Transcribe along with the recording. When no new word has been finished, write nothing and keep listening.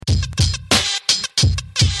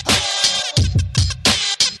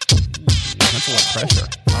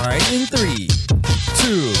In 3,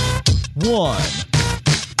 2, 1.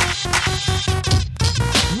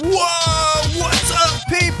 Whoa! What's up,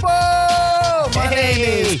 people? My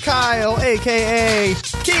name is Kyle, a.k.a.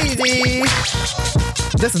 Keezy.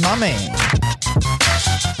 This is my man.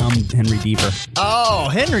 I'm Henry Deaver. Oh,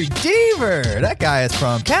 Henry Deaver. That guy is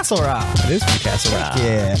from Castle Rock. It is from Castle Rock.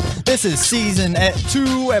 Yeah. This is season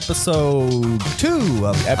 2, episode 2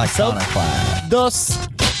 of Iconoclast. Dos.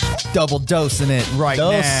 Double dosing it right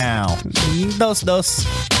now. Dos.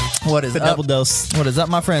 What is The up? double dose. What is up,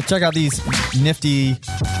 my friends? Check out these nifty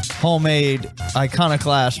homemade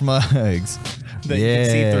Iconoclast mugs. That you can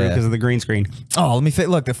see through because of the green screen. Oh, let me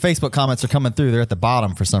look. The Facebook comments are coming through. They're at the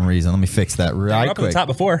bottom for some reason. Let me fix that They were right up at quick. the top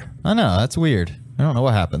before. I know, that's weird. I don't know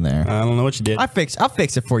what happened there. I don't know what you did. I'll fix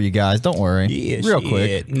it for you guys. Don't worry. Yeah, Real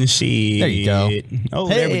quick. Shit. There you go. Oh,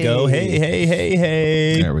 there we go.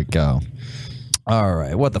 Hey. There we go. All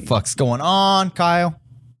right. What the fuck's going on, Kyle?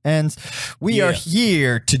 And we are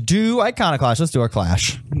here to do Iconoclash. Let's do our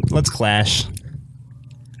clash. Let's clash.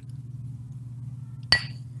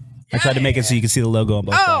 I tried to make it so you can see the logo on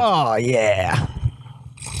both sides. Oh, yeah.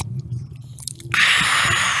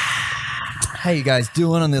 How you guys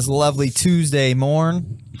doing on this lovely Tuesday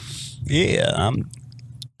morn? Yeah,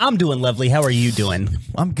 I'm doing lovely. How are you doing?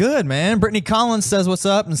 I'm good, man. Brittany Collins says what's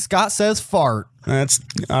up, and Scott says fart. That's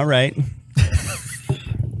all right.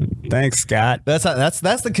 Thanks, Scott. That's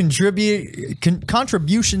the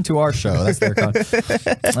contribution to our show. That's their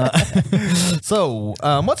So,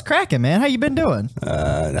 what's cracking, man? How you been doing?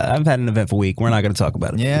 I've had an eventful week. We're not going to talk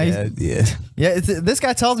about it. Yeah, yeah. This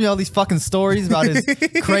guy tells me all these fucking stories about his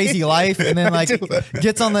crazy life, and then like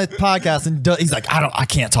gets on the podcast and he's like, I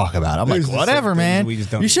can't talk about it. I'm There's like, just whatever, certain man. things we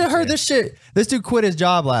just don't You should have need to heard this shit. This dude quit his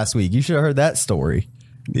job last week. You should have heard that story.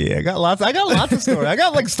 Yeah, I got lots of stories. I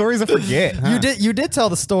got like stories I forget. Huh? You did tell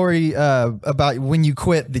the story about when you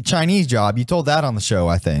quit the Chinese job. You told that on the show,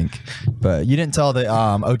 I think, but you didn't tell the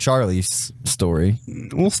O'Charlie's story.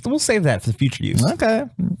 We'll save that for future use. Okay,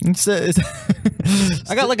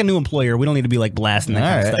 I got like a new employer. We don't need to be like blasting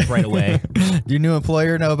that kind of stuff right away. Do your new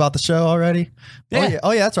employer know about the show already? Yeah.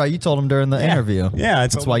 Oh yeah, that's right. You told him during the interview. Yeah,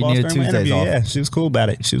 that's why you needed Tuesdays off. Yeah, she was cool about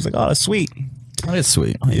it. She was like, "Oh, that's sweet." That is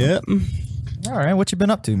sweet. Yep. All right, what you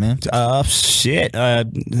been up to, man? Shit.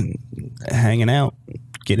 Hanging out,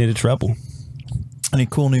 getting into trouble. Any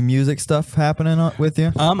cool new music stuff happening with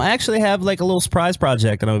you? I actually have like a little surprise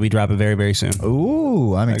project that I'm gonna be dropping very, very soon.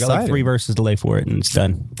 Ooh, I'm I excited. got like 3 verses to lay for it, and it's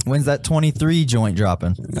done. When's that 23 joint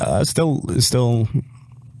dropping? Still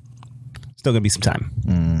gonna be some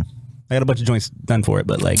time. I got a bunch of joints done for it,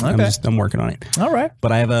 but like I'm working on it. All right.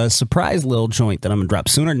 But I have a surprise little joint that I'm gonna drop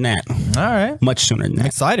sooner than that. All right. Much sooner than I'm that.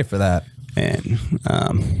 excited for that. And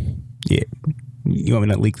yeah, you want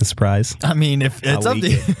me to leak the surprise? I mean, if it's I'll up to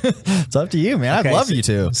leak you, it's up to you, man. I'd love you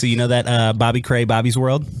to. So you know that Bobby Cray, Bobby's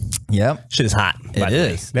World? Yep. Shit is hot. It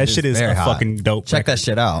is. That shit is very a hot. fucking dope Check record. that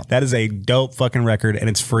shit out. That is a dope fucking record, and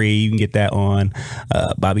it's free. You can get that on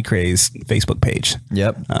Bobby Cray's Facebook page.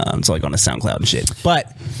 Yep. It's like on the SoundCloud and shit.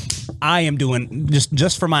 But I am doing,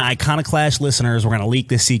 just for my Iconoclash listeners, we're going to leak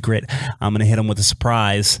this secret. I'm going to hit them with a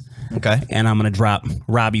surprise. Okay. And I'm going to drop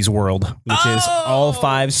Robbie's World, which is all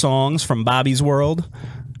 5 songs from Bobby's World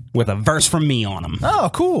with a verse from me on them. Oh,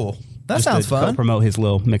 cool. That Just sounds to fun. promote his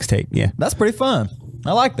little mixtape. Yeah. That's pretty fun.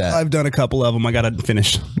 I like that. I've done a couple of them. I got to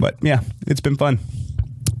finish. But yeah, it's been fun.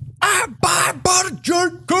 I buy butter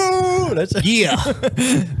jerky. That's Yeah.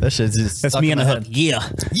 that shit's just That's stuck me in on the my hook.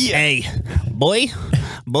 head. Yeah. Hey, boy.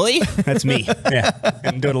 That's me. Yeah.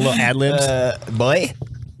 I'm doing a little ad libs. Boy.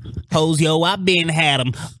 Hoes, yo, I been had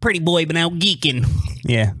them. Pretty boy been out geeking.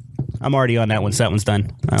 Yeah. I'm already on that one, so that one's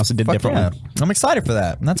done. I also did a different one. I'm excited for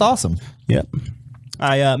that. That's awesome. Yep.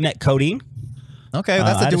 I met Cody. Okay, that's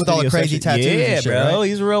I to had do a with all the studio crazy session. tattoos Yeah, and shit, bro. right?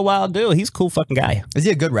 He's a real wild dude. He's a cool fucking guy. Is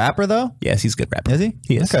he a good rapper, though? Yes, he's a good rapper. Is he?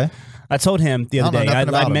 He is. Okay. I told him the other I don't know day. nothing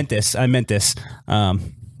about I him. meant this.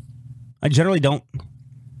 I generally don't.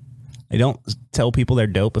 I don't tell people they're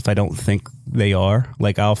dope if I don't think they are.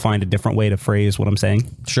 Like, I'll find a different way to phrase what I'm saying.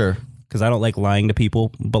 Sure. Because I don't like lying to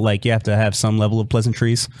people. But, like, you have to have some level of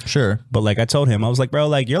pleasantries. Sure. But, like, I told him, I was like, bro,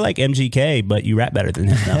 like, you're like MGK, but you rap better than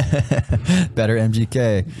him now. Better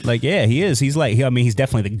MGK. Like, yeah, he is. He's like, I mean, he's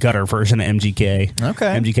definitely the gutter version of MGK.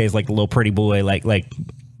 Okay. MGK is like the little pretty boy, like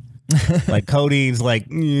Cody's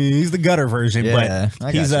like, he's the gutter version, Yeah, but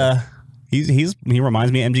I he's gotcha. he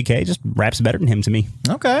reminds me of MGK, just raps better than him to me.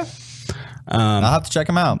 Okay. I'll have to check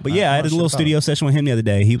him out. But yeah, I had a little studio session with him the other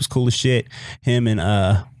day. He was cool as shit. Him and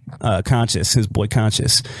Conscious, his boy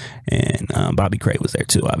Conscious, and Bobby Cray was there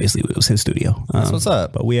too. Obviously, it was his studio. That's what's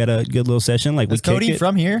up. But we had a good little session. Like, Is Cody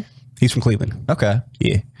from here? He's from Cleveland. Okay.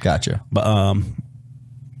 Yeah, Gotcha. but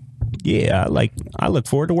Yeah, I look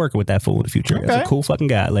forward to working with that fool in the future. Okay. That's a cool fucking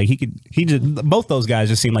guy. Like both those guys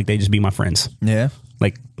just seem like they just be my friends. Yeah.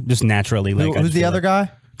 Like just naturally. Like Who's the other guy?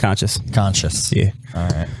 Conscious. Conscious. Yeah. All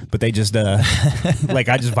right. But they just like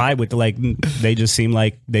I just vibe with they just seem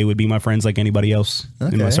like they would be my friends like anybody else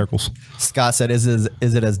in my Okay. circles. Scott said, is it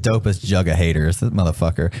as dope as Jugga Haters? This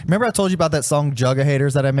motherfucker. Remember I told you about that song Jugga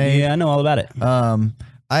Haters that I made? Yeah, I know all about it.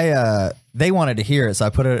 They wanted to hear it, so I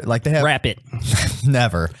put it like they have Rap it.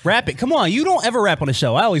 never. Rap it. Come on. You don't ever rap on the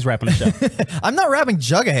show. I always rap on the show. I'm not rapping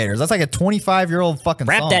Jugga Haters. That's like a 25-year-old fucking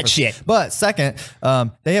Rap song. that shit. But second,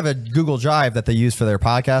 they have a Google Drive that they use for their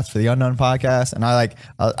podcast, for the Unknown podcast, and I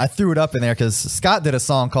threw it up in there because Scott did a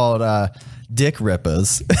song called Dick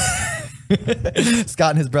Rippers.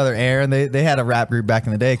 Scott and his brother Aaron, they had a rap group back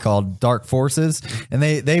in the day called Dark Forces, and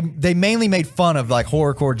they mainly made fun of like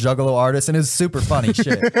horrorcore juggalo artists, and it was super funny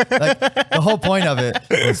shit. Like the whole point of it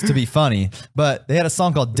was to be funny, but they had a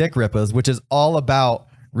song called Dick Rippers, which is all about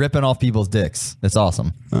ripping off people's dicks. It's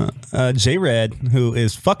awesome. J Red, who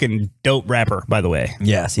is fucking dope rapper, by the way.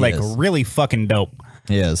 Yes, he like is. really fucking dope.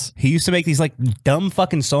 He is. He used to make these like dumb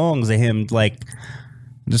fucking songs of him like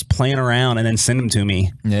just playing around and then send them to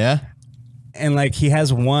me. Yeah. And like he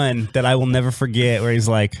has one that I will never forget where he's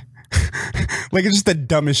like like it's just the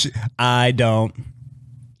dumbest shit. I don't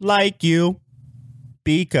like you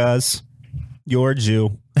because you're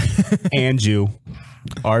Jew and you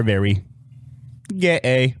are very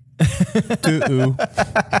gay.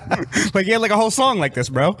 Like he had like a whole song like this,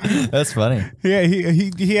 bro. That's funny. Yeah,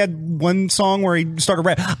 he had one song where he started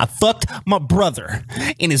rap. I fucked my brother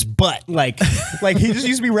in his butt. Like he just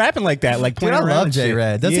used to be rapping like that. Like Dude, playing I around love and J shit.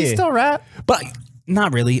 Red. Does he Yeah. still rap? But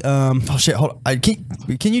not really. Oh shit! Hold on.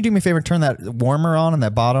 Can you do me a favor? Turn that warmer on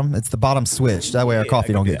that bottom. It's the bottom switch. That way our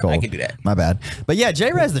coffee don't get cold. I can do that. My bad. But yeah,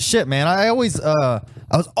 J Red's the shit, man. I was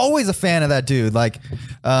always a fan of that dude. Like,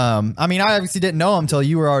 I mean, I obviously didn't know him until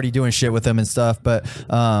you were already doing shit with him and stuff. But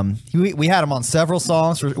we had him on several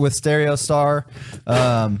songs with Stereo Star.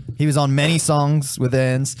 He was on many songs with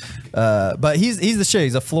Ends. But he's the shit.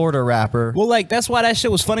 He's a Florida rapper. Well, like that's why that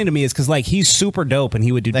shit was funny to me is because like he's super dope and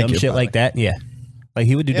he would do Thank dumb you, shit by the like that. Yeah, like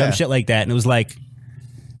he would do Yeah. dumb shit like that, and it was like,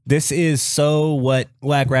 this is so what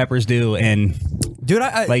whack rappers do, and Dude,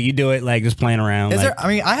 I like you do it like just playing around. is like, there? I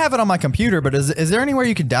mean, I have it on my computer, but is there anywhere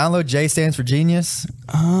you can download J Stands for Genius?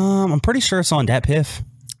 I'm pretty sure it's on Dat Piff.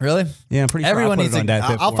 Really? Yeah, I'm pretty sure Everyone I put needs it on to. Dat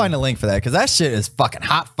Piff I'll for find him. a link for that because that shit is fucking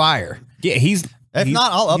hot fire. Yeah, he's. If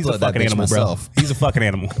not, I'll he's a upload that fucking bitch animal, myself. bro. He's a fucking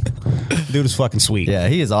animal. Dude is fucking sweet. Yeah,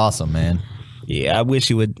 he is awesome, man. Yeah, I wish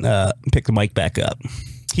he would pick the mic back up.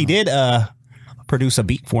 He did produce a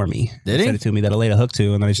beat for me. Did he? Sent it to me that I laid a hook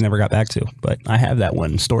to, and then I just never got back to. But I have that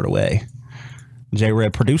one stored away. J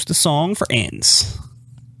Red produced a song for Ends.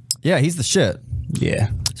 Yeah, he's the shit. Yeah.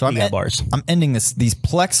 So he got bars. I'm ending these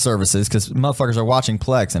Plex services because motherfuckers are watching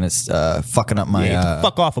Plex and it's fucking up my Yeah,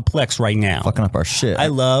 fuck off a Plex right now. fucking up our shit. I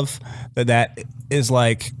love that is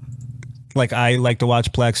like I like to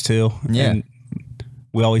watch Plex too. Yeah. And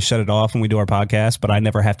we always shut it off when we do our podcast, but I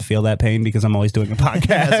never have to feel that pain because I'm always doing a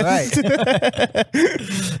podcast. That's right.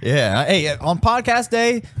 Yeah. Hey, on podcast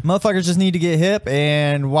day, motherfuckers just need to get hip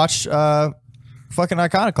and watch fucking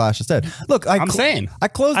Iconoclash instead. Look, I'm saying. I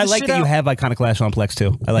closed. I the like shit that you out. have Iconoclash on Plex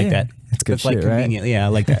too. I like Yeah. that. It's good It's like shit, right? convenient. Yeah, I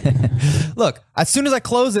like that. Look, as soon as I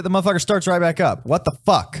close it, the motherfucker starts right back up. What the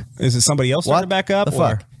fuck? Is it somebody else starting back up? The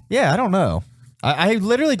fuck? Or? Yeah, I don't know. I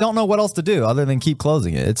literally don't know what else to do other than keep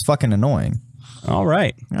closing it. It's fucking annoying. All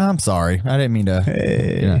right. I'm sorry. I didn't mean to.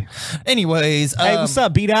 Hey. Anyways, Hey, what's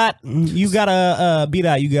up, B-Dot? You got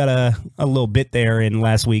B-Dot, you got a little bit there in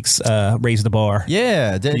last week's Raise the Bar.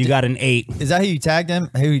 Yeah, You got an 8. Is that who you tagged him?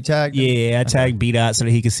 Who you tagged? Yeah, I tagged B-Dot so that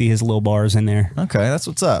he could see his little bars in there. Okay, that's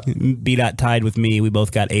what's up. B-Dot tied with me. We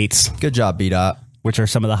both got 8s, Good job, B Dot. which are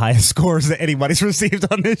some of the highest scores that anybody's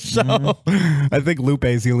received on this show. I think Lupe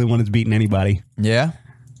is the only one that's beaten anybody. Yeah,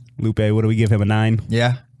 Lupe, what do we give him, a 9?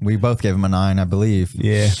 yeah. We both gave him a 9, I believe.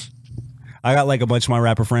 Yeah. I got like a bunch of my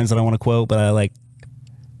rapper friends that I want to quote, but I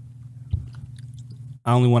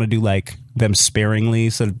only want to do like them sparingly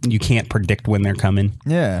so you can't predict when they're coming.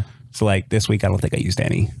 Yeah. So like this week, I don't think I used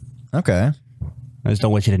any. Okay. I just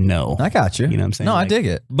don't want you to know. I got you. You know what I'm saying? No, Like, I dig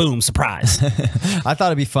it. Boom, surprise. I thought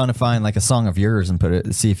it'd be fun to find like a song of yours and put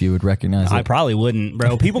it, see if you would recognize I it. probably wouldn't,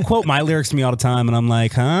 bro. People quote my lyrics to me all the time, and I'm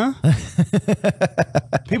like, huh?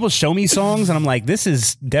 People show me songs, and I'm like, this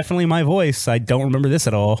is definitely my voice. I don't remember this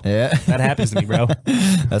at all. Yeah. That happens to me, bro.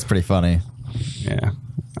 That's pretty funny. Yeah.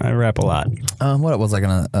 I rap a lot. What was I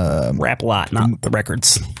gonna? Rap a lot, not the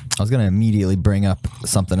records. I was gonna immediately bring up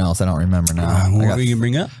something else. I don't remember now. What were you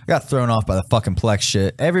bring up? I got thrown off by the fucking Plex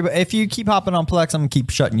shit. Everybody, if you keep hopping on Plex, I'm gonna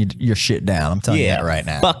keep shutting your shit down. I'm telling you that right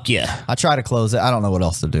now. Fuck yeah. I try to close it. I don't know what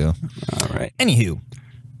else to do. All right. Anywho,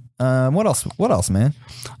 what else? What else, man?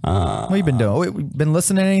 What you been doing? We been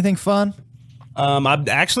listening to anything fun? I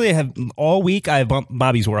actually have all week. I bumped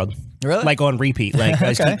Bobby's World. Really? Like on repeat. Like,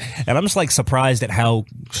 Okay. and I'm just like surprised at how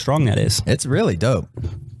strong that is. It's really dope.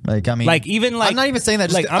 Like, I mean, Like, even like, I'm not even saying that.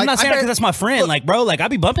 Just, like, I'm not saying that because that's my friend. Look, like, bro, like, I'd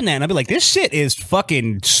be bumping that and I'd be like, this shit is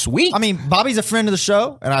fucking sweet. I mean, Bobby's a friend of the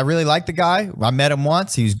show, and I really like the guy. I met him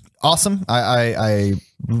once. He's awesome. I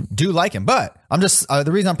do like him, but I'm just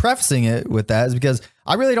the reason I'm prefacing it with that is because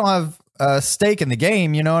I really don't have a stake in the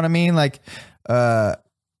game. You know what I mean? Like, I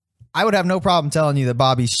would have no problem telling you that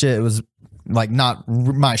Bobby's shit was like not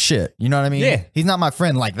my shit. You know what I mean? Yeah. He's not my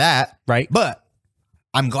friend like that. Right. But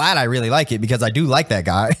I'm glad I really like it because I do like that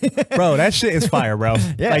guy. Bro, that shit is fire, bro.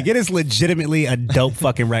 Yeah. Like, it is legitimately a dope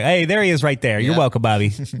fucking record. Hey, there he is right there. You're welcome,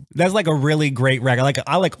 Bobby. That's like a really great record. Like,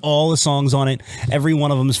 I like all the songs on it. Every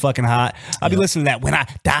one of them is fucking hot. I'll be listening to that.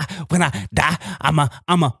 When I die,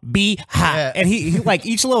 I'ma be hot. Yeah. And he like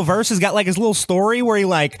each little verse has got like his little story where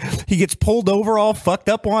he gets pulled over all fucked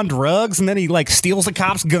up on drugs and then he like steals a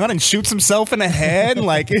cop's gun and shoots himself in the head.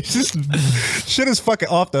 Like, it's just shit is fucking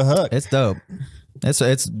off the hook. It's dope.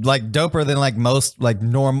 It's like doper than like most like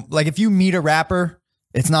like if you meet a rapper,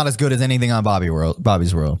 it's not as good as anything on Bobby's World.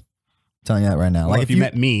 I'm telling you that right now. Well, Like if you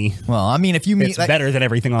met me, well, I mean, if you meet, it's like, better than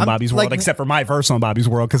everything on Bobby's World, like- except for my verse on Bobby's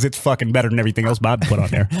World because it's fucking better than everything else Bobby put on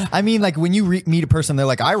there. I mean, like when you meet a person, they're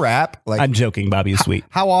like, I rap. Like, I'm joking. Bobby is sweet.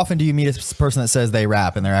 how often do you meet a person that says they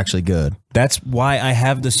rap and they're actually good? That's why I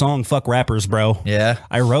have the song "Fuck Rappers," bro. Yeah.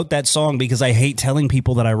 I wrote that song because I hate telling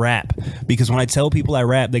people that I rap. Because when I tell people I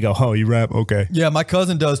rap, they go, "Oh, you rap? Okay." Yeah, my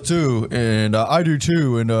cousin does too, and I do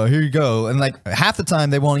too, and here you go. And like half the time,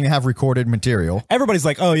 they won't even have recorded material. Everybody's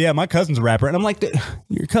like, "Oh yeah, my cousin's a rapper," and I'm like,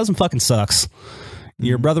 "Your cousin fucking sucks.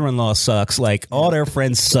 Your brother-in-law sucks. Like, all their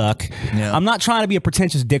friends suck." Yeah. I'm not trying to be a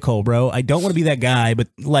pretentious dickhole, bro. I don't want to be that guy, but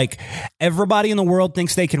like everybody in the world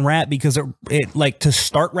thinks they can rap because it like to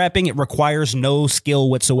start rapping, it requires no skill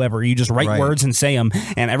whatsoever. You just write Right. words and say them,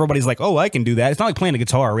 and everybody's like, "Oh, I can do that." It's not like playing a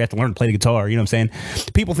guitar. We have to learn to play the guitar. You know what I'm saying?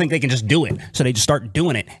 People think they can just do it, so they just start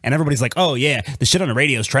doing it, and everybody's like, "Oh yeah, the shit on the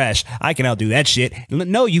radio is trash. I can outdo that shit."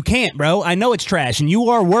 No, you can't, bro. I know it's trash, and you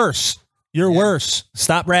are worse. You're worse.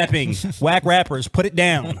 Stop rapping. Whack rappers, put it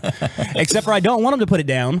down. Except for I don't want them to put it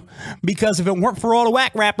down because if it weren't for all the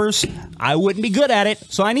whack rappers, I wouldn't be good at it.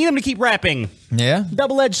 So I need them to keep rapping. Yeah,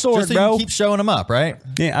 Double-edged sword, just so bro. you keep showing them up, right?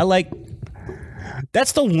 Yeah, I like.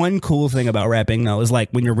 That's the one cool thing about rapping, though, is like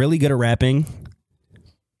when you're really good at rapping,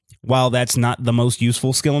 while that's not the most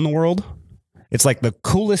useful skill in the world, it's like the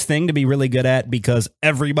coolest thing to be really good at because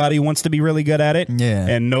everybody wants to be really good at it. Yeah.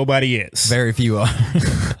 And nobody is. Very few are.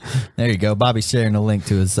 There you go. Bobby's sharing a link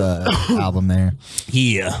to his album there.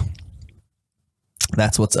 Yeah.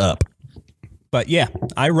 That's what's up. But yeah,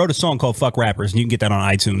 I wrote a song called "Fuck Rappers," and you can get that on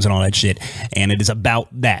iTunes and all that shit. And it is about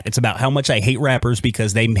that. It's about how much I hate rappers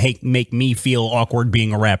because they make me feel awkward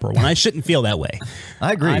being a rapper when I shouldn't feel that way.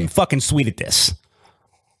 I agree. I'm fucking sweet at this.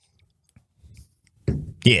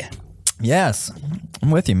 Yeah. Yes,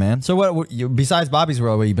 I'm with you, man. So besides Bobby's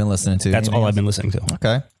World, what you been listening to? That's Anything all else? I've been listening to.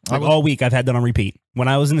 Okay. Like all week, I've had that on repeat. When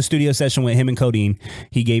I was in the studio session with him and Codeine,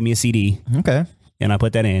 he gave me a CD, Okay. and I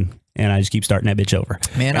put that in, and I just keep starting that bitch over.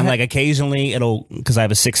 Man, and like occasionally it'll, because I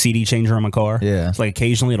have a 6 CD changer on my car. Yeah. It's like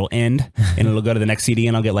occasionally it'll end, and it'll go to the next CD,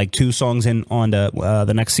 and I'll get like 2 songs in on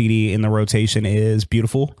the next CD in the rotation is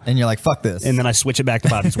Beautiful, And you're like, fuck this. and then I switch it back to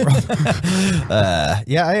Bobby's World.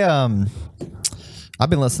 Yeah, I've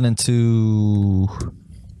been listening to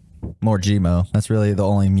more Gmo. That's really the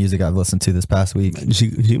only music I've listened to this past week.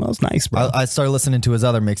 Gmo's nice, bro. I started listening to his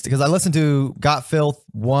other mix because I listened to Got Filth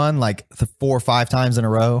 1 like 4 or 5 times in a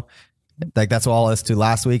row. Like that's all I listened to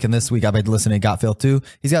last week, and this week I've been listening to Got Filth 2.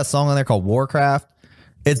 He's got a song on there called Warcraft.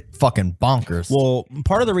 It's fucking bonkers. Well,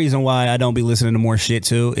 part of the reason why I don't be listening to more shit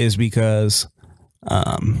too is because,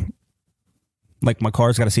 like my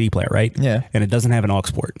car's got a CD player, right? Yeah. And it doesn't have an aux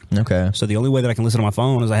port. Okay. So the only way that I can listen to my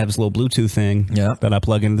phone is I have this little Bluetooth thing Yeah. that I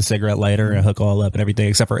plug into the cigarette lighter and I hook all up and everything,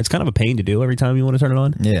 except for it's kind of a pain to do every time you want to turn it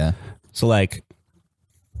on. Yeah. So like,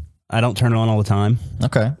 I don't turn it on all the time.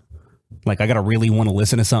 Okay. Like I got to really want to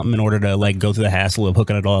listen to something in order to like go through the hassle of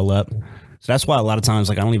hooking it all up. So that's why a lot of times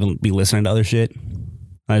like I don't even be listening to other shit.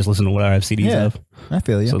 I just listen to what I have CDs Yeah. of. I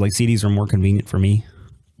feel you. So like CDs are more convenient for me.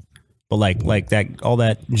 But like that all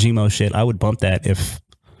that Gmo shit, I would bump that if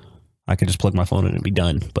I could just plug my phone in and be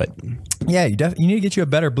done. But Yeah, you need to get you a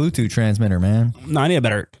better Bluetooth transmitter, man. no, I need a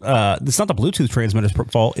better. It's not the Bluetooth transmitter's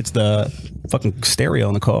fault. It's the fucking stereo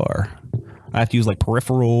in the car. I have to use like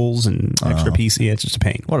peripherals and extra PC. It's just a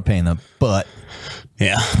pain. What a pain in the butt.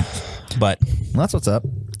 Yeah, but Well, that's what's up.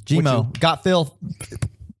 Gmo, Got Phil,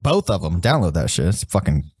 both of them. Download that shit. It's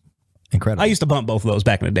fucking incredible. I used to bump both of those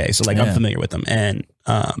back in the day, so like Yeah. I'm familiar with them, and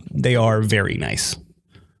they are very nice.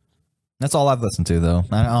 That's all I've listened to, though.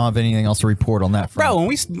 I don't have anything else to report on that front. Bro, when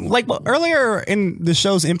we like earlier in the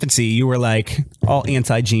show's infancy, you were like all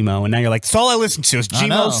anti Gmo, and now you're like, that's all I listen to is I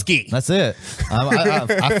know. Gmo ski. That's it.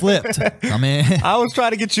 I flipped. I mean, I was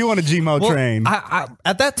trying to get you on a Gmo train. I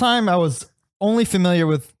at that time I was only familiar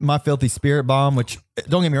with My Filthy Spirit Bomb, which,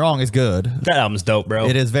 don't get me wrong, is good. That album's dope, bro.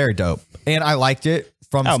 It is very dope, and I liked it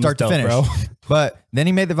from Album's start to dope, finish. bro. But then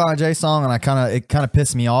he made the Violent J song, and it kind of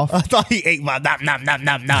pissed me off. I thought he ate my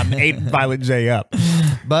ate Violent J up.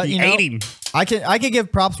 But He you know, ate him. I can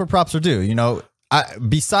give props where props are due. You know,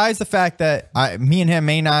 besides the fact that me and him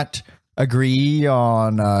may not agree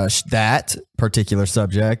on that particular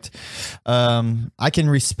subject, I can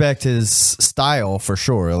respect his style for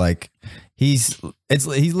sure. Like he's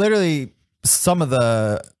literally some of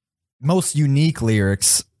the most unique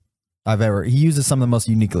lyrics he uses some of the most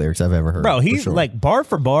unique lyrics I've ever heard. Bro, for he's sure. like bar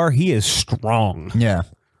for bar, he is strong. Yeah.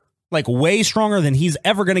 Like way stronger than he's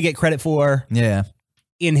ever going to get credit for Yeah.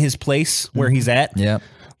 in his place where he's at. Yeah.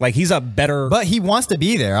 Like he's a better. But he wants to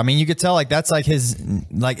be there. I mean, you could tell like that's like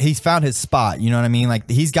he's found his spot. You know what I mean? Like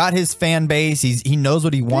he's got his fan base. He knows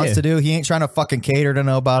what he wants to do. He ain't trying to fucking cater to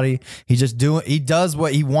nobody. He does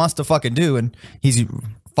what he wants to fucking do, and he's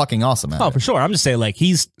fucking awesome at Oh, it. for sure. I'm just saying, like,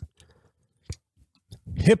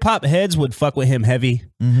 hip hop heads would fuck with him heavy.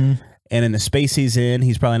 Mm-hmm. And in the space he's in,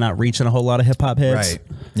 he's probably not reaching a whole lot of hip hop heads. Right.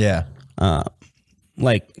 Yeah.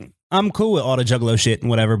 Like, I'm cool with all the Juggalo shit and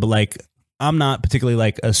whatever, but like, I'm not particularly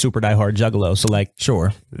like a super diehard Juggalo. So, like,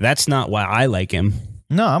 Sure. that's not why I like him.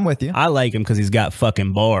 No, I'm with you. I like him because he's got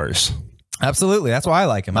fucking bars. Absolutely. That's why I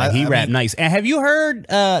like him. Like, he I rap mean, nice. And have you heard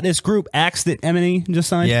this group Axe that Eminem just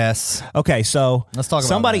signed? Yes. Okay, so Let's talk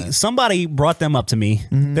about that. somebody brought them up to me.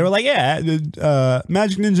 Mm-hmm. They were like, "Yeah,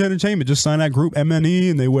 Magic Ninja Entertainment just signed that group MNE,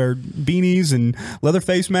 and they wear beanies and leather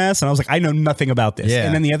face masks." And I was like, "I know nothing about this." Yeah.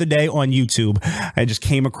 And then the other day on YouTube, I just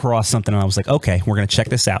came across something, and I was like, "Okay, we're gonna check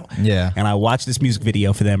this out." Yeah. And I watched this music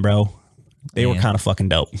video for them, bro. They were kind of fucking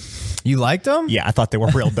dope. You liked him? Yeah, I thought they were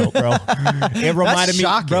real dope, bro. It reminded me,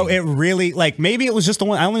 shocking. bro. It really, like, maybe it was just the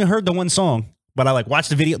one. I only heard the one song, but I like watched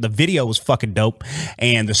the video. The video was fucking dope,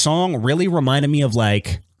 and the song really reminded me of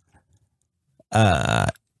like,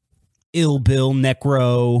 Ill Bill,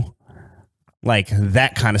 Necro, like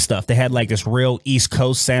that kind of stuff. They had like this real East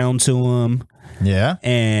Coast sound to them, Yeah.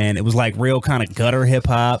 and it was like real kind of gutter hip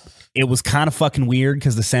hop. It was kind of fucking weird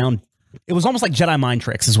because the sound. It was almost like Jedi Mind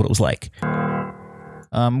Tricks, is what it was like.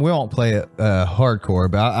 We won't play it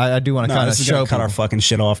hardcore, but I do want to kind of This is show gonna cut people. our fucking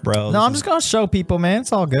shit off, bro. No, I'm just gonna show people, man.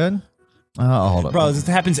 It's all good. Hold up, Bro, this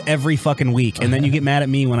happens every fucking week, and then you get mad at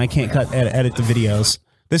me when I can't edit the videos.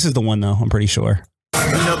 This is the one though. I'm pretty sure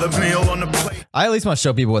Another meal on the plate. I at least want to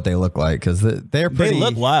show people what they look like because they're pretty. they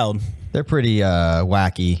look wild, They're pretty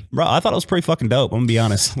wacky. bro. I thought it was pretty fucking dope. I'm gonna be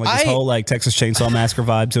honest. Like this whole like Texas Chainsaw Massacre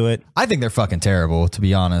vibe to it. I think they're fucking terrible, to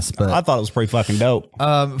be honest. But I thought it was pretty fucking dope.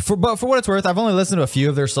 for what it's worth, I've only listened to a few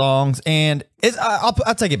of their songs, and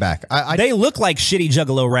I'll take it back. They look like shitty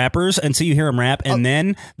Juggalo rappers until you hear them rap, and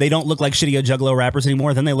then they don't look like shitty Juggalo rappers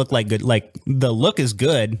anymore. Then they look like good. Like the look is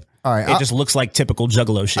good. All right, it just looks like typical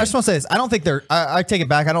Juggalo shit. I just want to say this. I don't think they're. I take it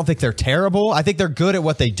back. I don't think they're terrible. I think they're good at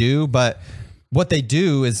what they do, but what they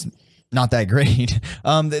do is not that great.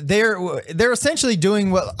 They're essentially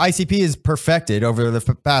doing what ICP has perfected over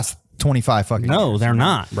the past 25 fucking No, years. they're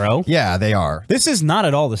not, bro. Yeah, they are. This is not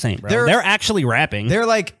at all the same, bro. They're actually rapping. They're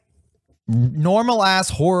like normal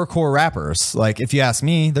ass horrorcore rappers. Like if you ask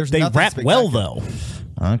me, They nothing rap well spectacular.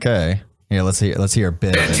 though. Okay. Here, let's hear a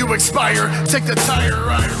bit. And you expire, take the tire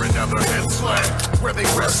rider, another head slap, where they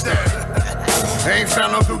rest at. Ain't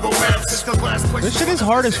found no Google Maps, it's the last place. This shit is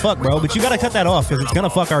hard as fuck, bro. But you gotta cut that off because it's gonna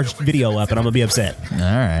fuck our video up, and I'm gonna be upset. All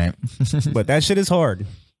right. But that shit is hard.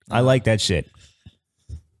 I like that shit.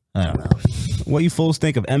 I don't know. What you fools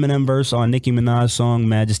think of Eminem verse on Nicki Minaj song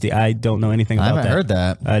Majesty? I don't know anything I about haven't that. heard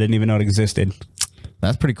that. I didn't even know it existed.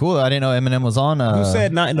 That's pretty cool. I didn't know Eminem was on. Who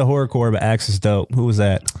said not into horrorcore, but Axe is dope? Who was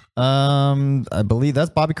that? I believe that's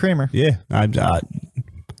Bobby Kramer. Yeah,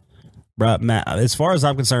 bro, Matt, as far as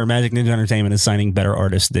I'm concerned, Magic Ninja Entertainment is signing better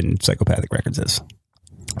artists than Psychopathic Records is.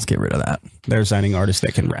 Let's get rid of that. They're signing artists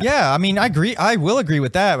that can rap. Yeah, I mean, I agree. I will agree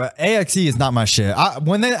with that. But AXE is not my shit.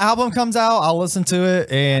 When the album comes out, I'll listen to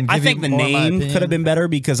it and. I think the name could have been better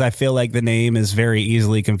because I feel like the name is very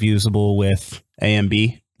easily confusable with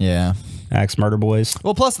AMB. Yeah. Axe Murder Boys.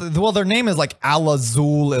 Well, plus, their name is like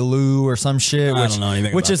Alazul Elu or some shit. I don't know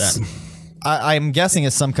anything which about is, that. I'm guessing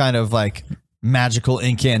is some kind of like magical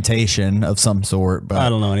incantation of some sort. But I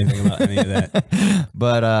don't know anything about any of that.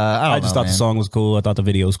 But I just thought the song was cool. I thought the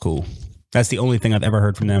video was cool. That's the only thing I've ever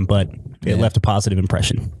heard from them, but it left a positive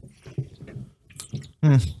impression.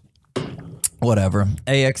 Whatever.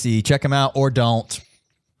 AXE, check them out or don't.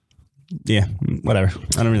 Yeah, whatever.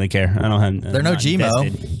 I don't really care. I don't have. They're no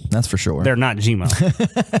Gmo. That's for sure. They're not Gmo,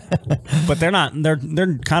 but they're not.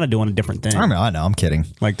 They're kind of doing a different thing. I know. I'm kidding.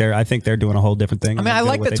 Like I think they're doing a whole different thing. I mean, I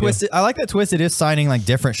like that Twisted. I like that Twisted is signing like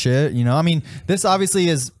different shit. You know, I mean, this obviously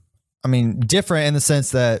is. I mean, different in the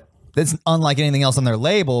sense that it's unlike anything else on their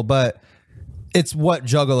label, but it's what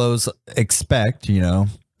Juggalos expect. You know,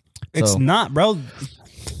 it's not, bro.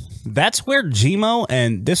 That's where Gmo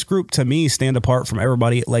and this group to me stand apart from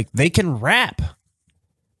everybody. Like they can rap.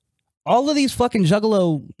 All of these fucking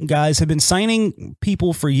Juggalo guys have been signing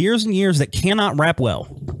people for years and years that cannot rap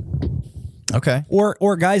well. Okay.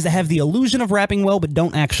 Or guys that have the illusion of rapping well but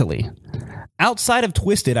don't actually. Outside of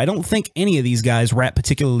Twisted, I don't think any of these guys rap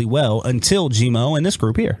particularly well until Gmo and this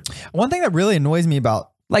group here. One thing that really annoys me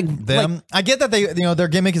about them, I get that they, you know, their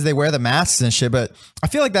gimmick is they wear the masks and shit, but I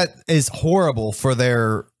feel like that is horrible for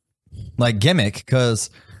their like gimmick because,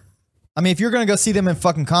 I mean, if you're gonna go see them in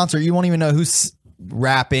fucking concert, you won't even know who's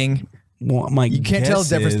rapping. Well, you can't tell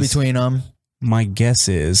the difference between them. My guess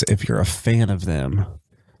is if you're a fan of them,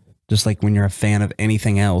 just like when you're a fan of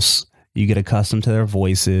anything else, you get accustomed to their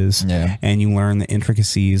voices and you learn the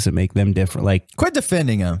intricacies that make them different. Like, quit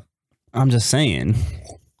defending them. I'm just saying.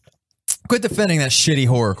 Quit defending that shitty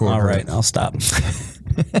horrorcore. All right, I'll stop.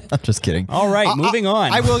 I'm just kidding. All right, moving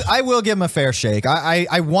on. I will give him a fair shake.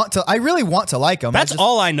 I really want to like him. That's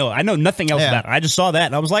all I know. I know nothing else about it. I just saw that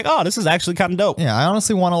and I was like, oh, this is actually kind of dope. Yeah, I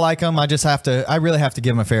honestly want to like him. I really have to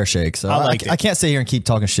give him a fair shake. So I can't sit here and keep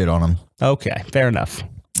talking shit on him. Okay, fair enough.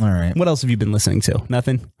 All right. What else have you been listening to?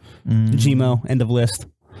 Nothing? Gmo, end of list.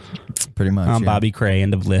 Pretty much. I'm Bobby Cray,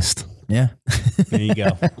 end of list. Yeah. There you go.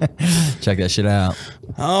 Check that shit out.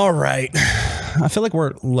 All right. I feel like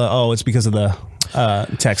we're low. it's because of the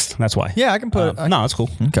text. That's why. Yeah, I can put no, it's cool.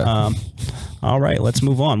 Okay. All right, let's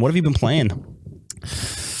move on. What have you been playing?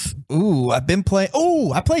 I've been playing.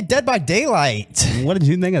 I played Dead by Daylight. What did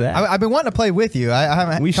you think of that? I've been wanting to play with you. I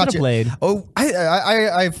haven't. We should have played.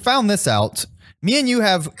 I found this out. Me and you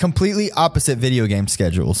have completely opposite video game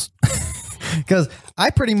schedules. Because I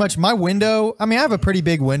pretty much, my window, I mean, I have a pretty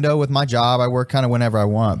big window with my job. I work kind of whenever I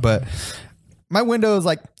want, but my window is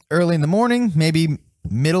like early in the morning, maybe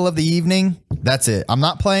middle of the evening. That's it. I'm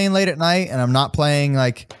not playing late at night and I'm not playing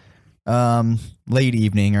like late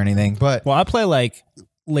evening or anything. But I play like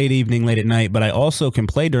late evening, late at night, but I also can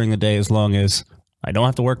play during the day as long as I don't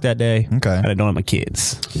have to work that day. Okay. And I don't have my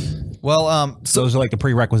kids. Well, so those are like the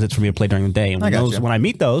prerequisites for me to play during the day. And when I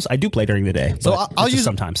meet those, I do play during the day. So I'll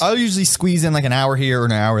usually squeeze in like an hour here or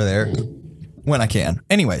an hour there when I can.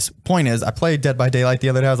 Anyways, point is, I played Dead by Daylight the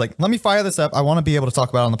other day. I was like, let me fire this up. I want to be able to talk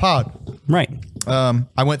about it on the pod. Right.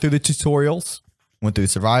 I went through the tutorials. Went through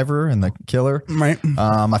Survivor and the killer. Right.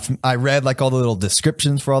 I read like all the little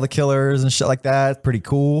descriptions for all the killers and shit like that. It's pretty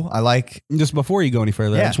cool. I like. Just before you go any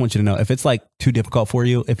further, I just want you to know if it's like too difficult for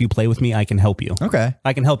you, if you play with me, I can help you. Okay.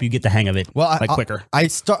 I can help you get the hang of it. Well, quicker. I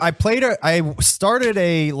started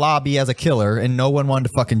a lobby as a killer and no one wanted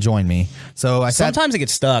to fucking join me. So sometimes it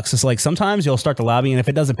gets stuck. So it's like sometimes you'll start the lobby and if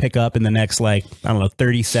it doesn't pick up in the next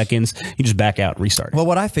 30 seconds, you just back out, restart. Well,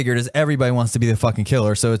 what I figured is everybody wants to be the fucking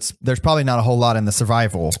killer. So there's probably not a whole lot in the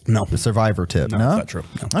survival. No. The Survivor tip. No, that's not true.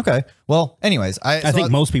 No. Okay. Well, anyways, I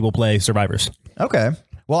think most people play Survivors. Okay.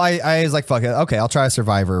 Well, I was like, fuck it. Okay, I'll try a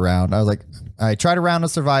Survivor round. I was like, I tried a round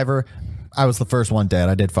of Survivor. I was the first one dead.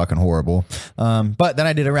 I did fucking horrible. But then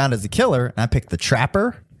I did a round as a killer, and I picked the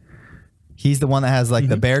Trapper. He's the one that has like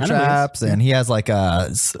the bear traps, and he has like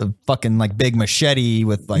a fucking like big machete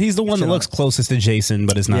with like. He's the one that looks closest to Jason,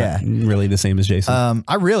 but is not really the same as Jason.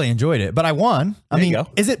 I really enjoyed it, but I won. I mean,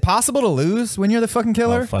 is it possible to lose when you're the fucking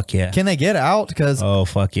killer? Oh fuck yeah! Can they get out? Because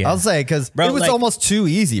fuck yeah! I'll say because it was almost too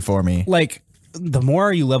easy for me. Like the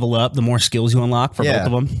more you level up, the more skills you unlock for both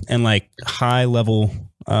of them, and like high level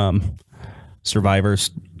survivors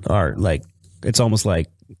are like it's almost like.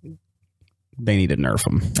 They need to nerf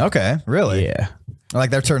them. Okay, really? Yeah.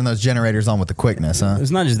 Like they're turning those generators on with the quickness, huh?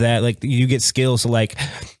 It's not just that. Like you get skills. So like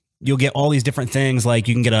you'll get all these different things. Like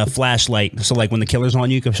you can get a flashlight. So like when the killer's on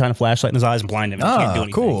you, you can shine a flashlight in his eyes and blind him. And he can't do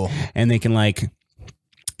anything. Cool. And they can like,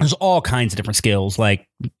 there's all kinds of different skills like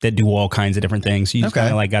that do all kinds of different things. You just kind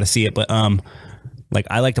of like got to see it. But like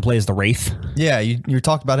I like to play as the Wraith. Yeah, you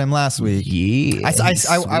talked about him last week. Yeah,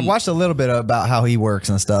 I watched a little bit about how he works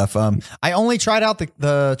and stuff. I only tried out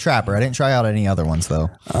the Trapper. I didn't try out any other ones though.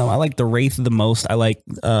 I like the Wraith the most. I like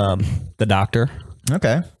the Doctor.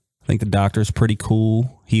 Okay. I think the Doctor's pretty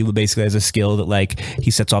cool. He basically has a skill that like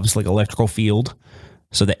he sets off this like electrical field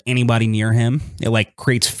so that anybody near him, it like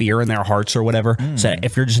creates fear in their hearts or whatever. So that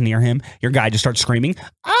if you're just near him, your guy just starts screaming,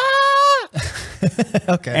 ah!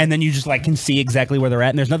 Okay. And then you just like can see exactly where they're at,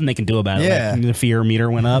 and there's nothing they can do about it. Yeah. Like, the fear meter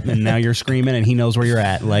went up, and now you're screaming, and he knows where you're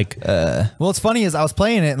at. Like, well, what's funny is I was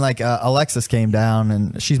playing it, and like Alexis came down,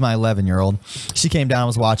 and she's my 11-year-old. She came down, and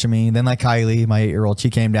was watching me. Then like Kylie, my 8-year-old, she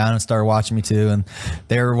came down and started watching me too, and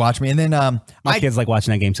they were watching me. And then my kids like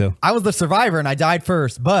watching that game too. I was the survivor, and I died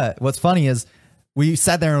first. But what's funny is we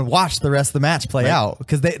sat there and watched the rest of the match play out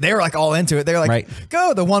because they were like all into it. They were like,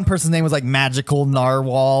 go. The one person's name was like Magical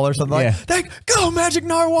Narwhal or something like, go Magic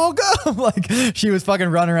Narwhal, go. Like she was fucking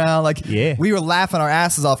running around. Like we were laughing our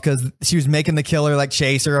asses off because she was making the killer like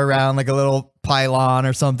chase her around like a little pylon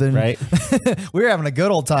or something. Right. We were having a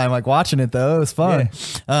good old time like watching it though. It was fun.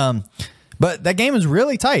 Yeah. But that game is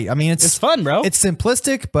really tight. I mean, it's fun, bro. It's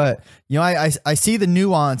simplistic, but you know, I see the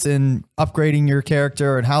nuance in upgrading your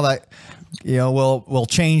character and how that, you know, will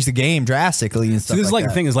change the game drastically and stuff. So this is like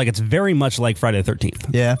that. the thing is like it's very much like Friday the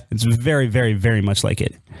 13th. Yeah, it's very, very, very much like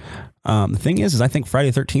it. The thing is I think Friday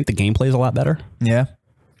the 13th the gameplay is a lot better. Yeah,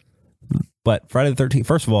 but Friday the 13th,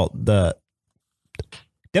 first of all, the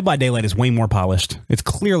Dead by Daylight is way more polished. It's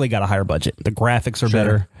clearly got a higher budget. The graphics are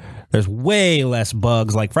better. There's way less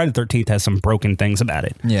bugs. Like Friday the 13th has some broken things about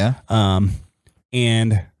it. Yeah.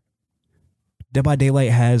 And Dead by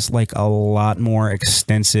Daylight has like a lot more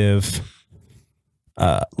extensive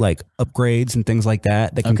like upgrades and things like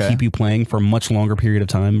that that can keep you playing for a much longer period of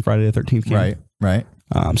time. Friday the 13th game. Right.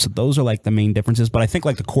 So those are like the main differences. But I think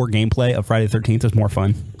like the core gameplay of Friday the 13th is more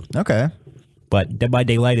fun. Okay. But Dead by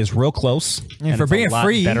Daylight is real close. And for being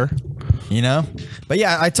free, better. You know? But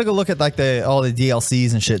yeah, I took a look at like all the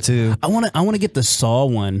DLCs and shit too. I want to get the Saw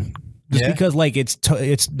one. Just because like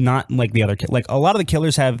it's not like the other like a lot of the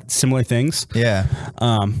killers have similar things. Yeah.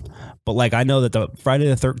 But like I know that the Friday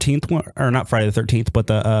the 13th one, or not Friday the 13th, but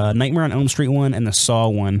the Nightmare on Elm Street one and the Saw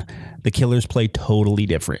one, the killers play totally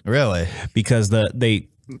different. Really? Because they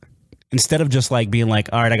instead of just like being like,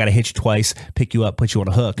 all right, I got to hit you twice, pick you up, put you on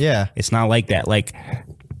a hook. Yeah. It's not like that. Like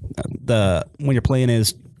when you're playing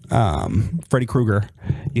as Freddy Krueger,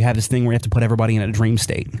 you have this thing where you have to put everybody in a dream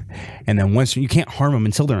state, and then once you can't harm them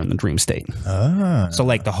until they're in the dream state. So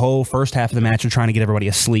like the whole first half of the match, you're trying to get everybody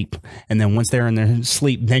asleep, and then once they're in their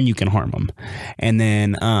sleep, then you can harm them. And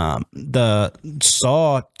then the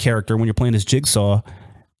Saw character, when you're playing as Jigsaw,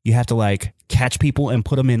 you have to like catch people and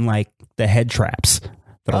put them in like the head traps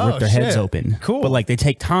that'll rip their heads open. Cool. But like they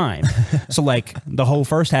take time. So like the whole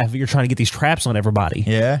first half you're trying to get these traps on everybody.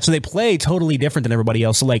 Yeah. So they play totally different than everybody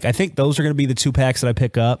else. So like I think those are going to be the 2 packs that I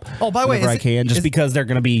pick up. Oh, by the way, I can just because they're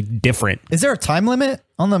going to be different. Is there a time limit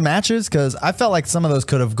on the matches? Because I felt like some of those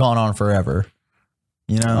could have gone on forever.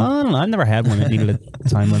 You know, I don't know. I've never had one that needed a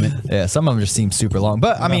time limit. Yeah, some of them just seem super long.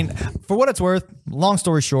 But I mean, for what it's worth, long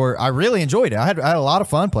story short, I really enjoyed it. I had a lot of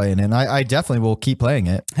fun playing it, and I definitely will keep playing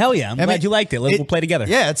it. Hell yeah. I'm glad you liked it. We'll play together.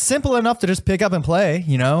 Yeah, it's simple enough to just pick up and play,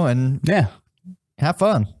 you know, and have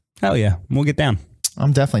fun. Hell yeah. We'll get down.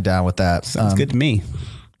 I'm definitely down with that. Sounds good to me.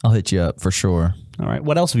 I'll hit you up for sure. All right.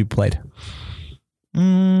 What else have you played?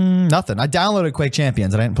 Nothing. I downloaded Quake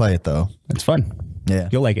Champions. I didn't play it, though. It's fun. Yeah.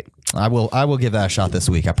 You'll like it. I will give that a shot this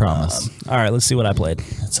week. I promise. All right, let's see what I played.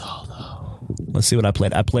 That's all though. Let's see what I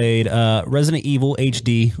played. I played Resident Evil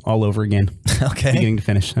HD all over again. Okay. Beginning to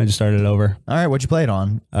finish. I just started it over. All right, what'd you play it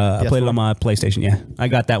on? I played it on my PlayStation, yeah. I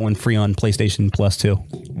got that one free on PlayStation Plus too.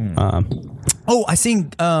 I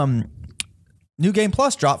seen New Game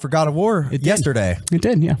Plus dropped for God of War yesterday. It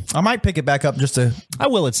did, yeah. I might pick it back up just to... I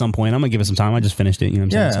will at some point. I'm going to give it some time. I just finished it, you know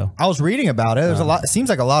what I'm saying? So. I was reading about it. There's a lot. It seems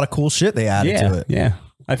like a lot of cool shit they added to it. Yeah.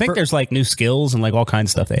 I think there's like new skills and like all kinds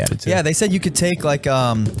of stuff they added to it. Yeah, they said you could take like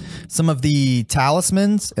some of the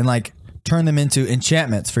talismans and like turn them into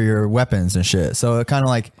enchantments for your weapons and shit. So it kind of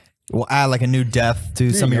like will add like a new depth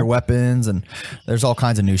to some of your weapons, and there's all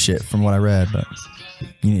kinds of new shit from what I read. But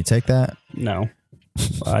you need to take that? No.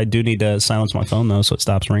 I do need to silence my phone though, so it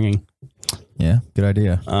stops ringing. Yeah, good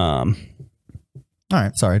idea. All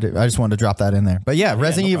right, sorry, I just wanted to drop that in there. But yeah,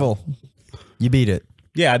 Resident Evil, you beat it.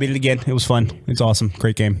 Yeah, I beat it again. It was fun. It's awesome.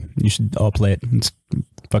 Great game. You should all play it. It's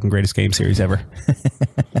Fucking greatest game series ever.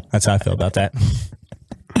 That's how I feel about that.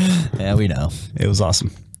 Yeah, we know. It was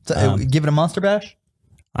awesome. So, give it a Monster Bash?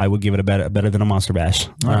 I would give it a better than a Monster Bash.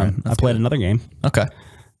 right, I played another game. Okay.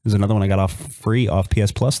 There's another one I got off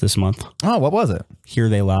PS Plus this month. Oh, what was it? Here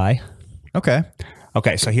They Lie. Okay.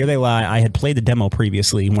 Okay, so Here They Lie. I had played the demo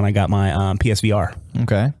previously when I got my PSVR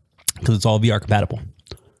Okay. because it's all VR compatible.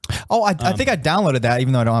 Oh, I think I downloaded that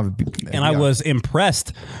even though I don't have a And I was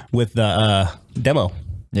impressed with the demo.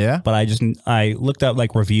 Yeah? But I looked up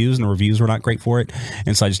like reviews, and the reviews were not great for it,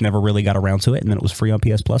 and so I just never really got around to it. And then it was free on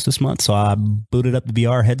PS Plus this month, so I booted up the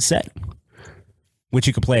VR headset, which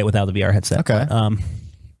you could play it without the VR headset. Okay. But,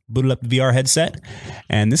 booted up the VR headset,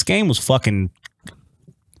 and this game was fucking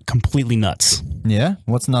completely nuts. Yeah?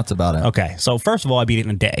 What's nuts about it? Okay, so first of all, I beat it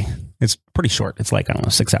in a day. It's pretty short. It's like, I don't know,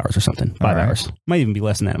 6 hours or something, 5 right. hours. Might even be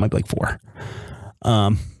less than that. It might be like 4.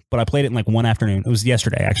 But I played it in like one afternoon. It was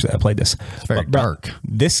yesterday, actually, I played this. It's very dark.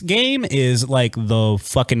 This game is like the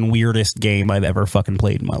fucking weirdest game I've ever fucking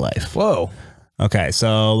played in my life. Whoa. Okay,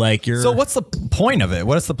 so like So what's the point of it?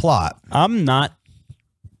 What is the plot? I'm not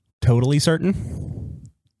totally certain.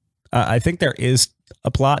 I think there is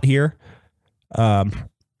a plot here.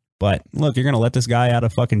 But look, you're going to let this guy out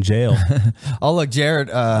of fucking jail. Oh, look, Jared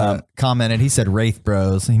commented. He said Wraith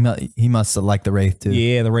Bros. He must have liked the Wraith, too.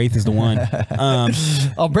 Yeah, the Wraith is the one.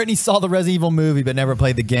 Oh, Brittany saw the Resident Evil movie but never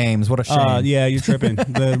played the games. What a shame. Yeah, you're tripping.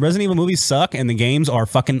 The Resident Evil movies suck, and the games are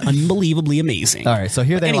fucking unbelievably amazing. All right, so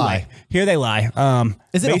Here They Lie. Here They Lie.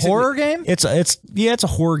 Is it a horror game? It's a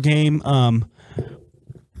horror game.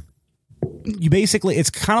 It's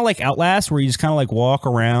kind of like Outlast, where you just kind of like walk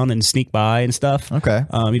around and sneak by and stuff. Okay.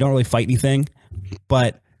 You don't really fight anything,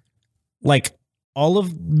 but like all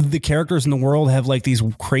of the characters in the world have like these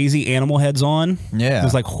crazy animal heads on. Yeah.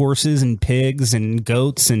 There's like horses and pigs and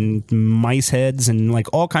goats and mice heads and like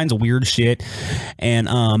all kinds of weird shit. And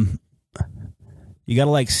you got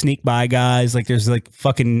to like sneak by guys. Like there's like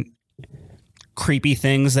fucking creepy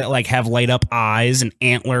things that like have light up eyes and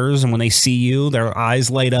antlers, and when they see you, their eyes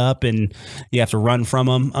light up and you have to run from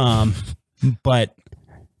them. But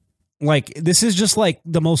like this is just like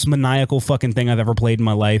the most maniacal fucking thing I've ever played in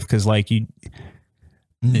my life, because like you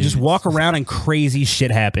just walk around and crazy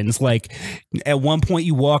shit happens. Like at one point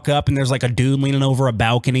you walk up and there's like a dude leaning over a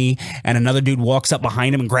balcony, and another dude walks up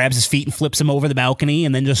behind him and grabs his feet and flips him over the balcony,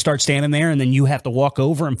 and then just starts standing there, and then you have to walk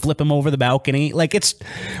over and flip him over the balcony. Like it's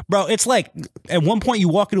like at one point you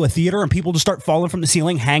walk into a theater and people just start falling from the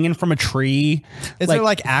ceiling, hanging from a tree. Is there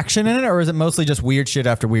like action in it, or is it mostly just weird shit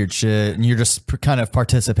after weird shit and you're just kind of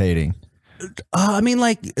participating? I mean,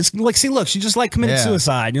 like, it's like, see, look, she just like committed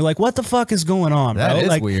suicide. And you're like, what the fuck is going on, bro? That is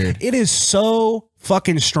like, weird. It is so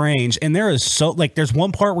fucking strange. And there is so like, there's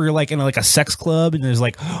one part where you're like in like a sex club, and there's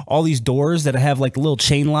like all these doors that have like little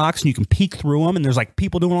chain locks, and you can peek through them. And there's like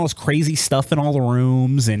people doing all this crazy stuff in all the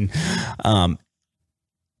rooms. And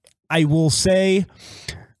I will say,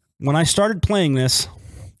 when I started playing this,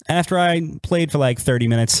 after I played for like 30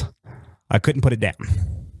 minutes, I couldn't put it down.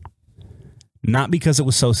 Not because it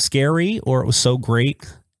was so scary or it was so great,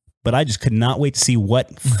 but I just could not wait to see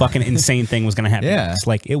what fucking insane thing was going to happen. Yeah. It's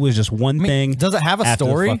like, it was just one thing. Does it have a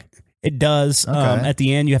story? It does. Okay. At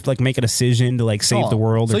the end, you have to like make a decision to like save the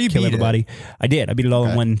world so or you kill beat everybody. I did. I beat it all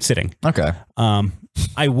in one sitting. Okay.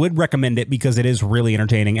 I would recommend it because it is really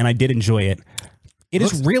entertaining, and I did enjoy it. It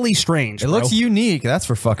is really strange. It looks unique. That's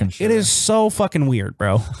for fucking sure. It is so fucking weird,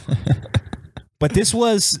 bro. But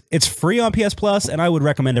it's free on PS Plus, and I would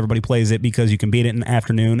recommend everybody plays it because you can beat it in the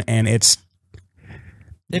afternoon, and it's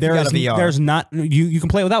If you got a VR. There's not you can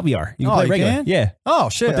play it without VR. You can play it regular. can? Yeah. Oh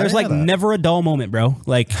shit. But there's I like didn't know that. never a dull moment, bro.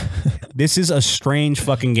 Like this is a strange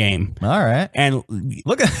fucking game. All right. And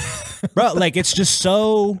Look at bro, like it's just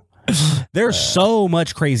so there's so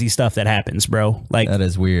much crazy stuff that happens, bro. Like that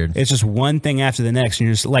is weird. it's just one thing after the next, and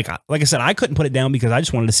you're just like I said, I couldn't put it down because I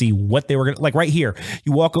just wanted to see what they were gonna like. Right here,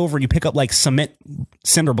 you walk over and you pick up like cement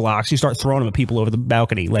cinder blocks, you start throwing them at people over the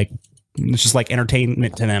balcony. Like it's just like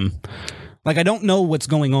entertainment to them. Like I don't know what's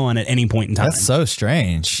going on at any point in time. That's so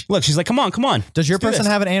strange. Look, she's like, come on. Does your Let's do person this."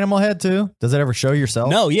 have an animal head too? Does it ever show yourself?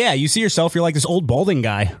 No, yeah, you see yourself, you're like this old balding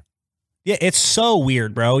guy. Yeah, it's so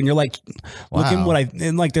weird, bro. And you're like, looking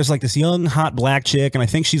and like there's like this young hot black chick, and I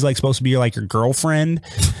think she's like supposed to be like your girlfriend.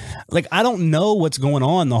 Like I don't know what's going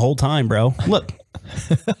on the whole time, bro. Look,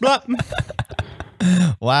 blah.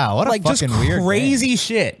 Wow, what like a fucking just weird crazy thing.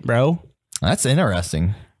 shit, bro. That's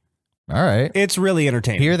interesting. All right. It's really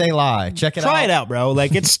entertaining. Here They Lie. Check it out. Try it out, bro.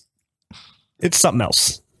 Like it's something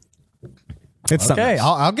else. It's something Okay,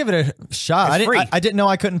 else. I'll give it a shot. It's free. I didn't know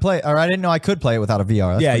I couldn't play, or I didn't know I could play it without a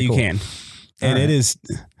VR. That's yeah, pretty you cool. can. And right.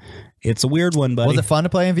 it's a weird one, buddy. Was it fun to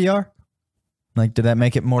play in VR? Like, did that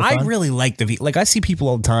make it more fun? I really like the like. I see people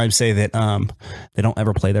all the time say that they don't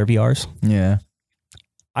ever play their VRs. Yeah.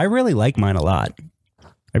 I really like mine a lot.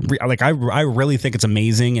 I really think it's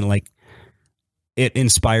amazing, and like it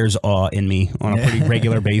inspires awe in me on a pretty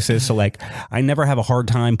regular basis. So like, I never have a hard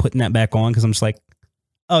time putting that back on because I'm just like,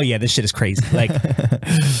 oh yeah, this shit is crazy. Like,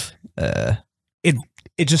 it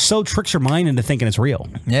just so tricks your mind into thinking it's real.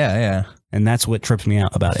 Yeah. And that's what trips me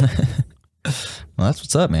out about it. Well, that's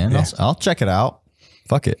what's up, man. Yeah. I'll check it out.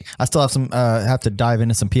 Fuck it. I still have some. Have to dive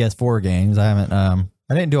into some PS4 games. I haven't. I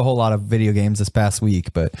didn't do a whole lot of video games this past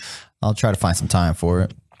week, but I'll try to find some time for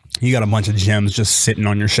it. You got a bunch of gems just sitting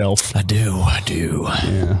on your shelf. I do.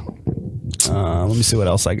 Yeah. Let me see what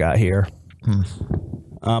else I got here.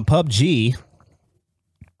 PUBG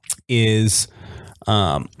is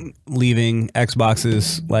leaving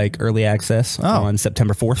Xbox's like early access on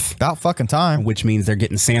September 4th. About fucking time. Which means they're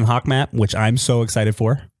getting Sandhawk map, which I'm so excited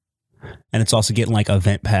for. And it's also getting like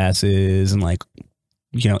event passes and like,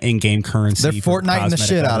 you know, in-game currency. They're Fortniting the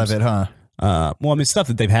shit out of it, huh? Well, I mean, stuff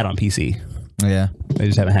that they've had on PC. Yeah. They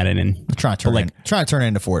just haven't had it in. Trying to turn it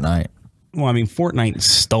into Fortnite. Well, I mean, Fortnite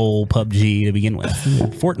stole PUBG to begin with.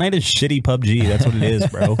 Fortnite is shitty PUBG. That's what it is,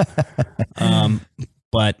 bro.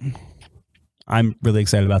 But I'm really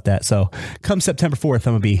excited about that. So come September 4th,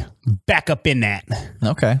 I'm going to be back up in that.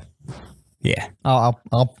 Okay. Yeah.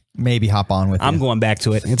 I'll maybe hop on with you. I'm going back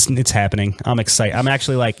to it. It's happening. I'm excited. I'm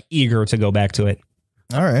actually like eager to go back to it.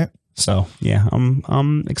 All right. So yeah,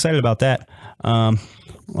 I'm excited about that.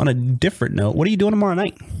 On a different note, what are you doing tomorrow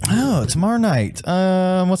night? Oh, tomorrow night.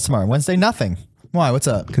 What's tomorrow? Wednesday? Nothing. Why? What's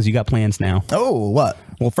up? Because you got plans now. Oh, what?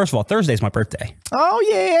 Well, first of all, Thursday's my birthday. Oh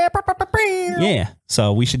yeah. Yeah.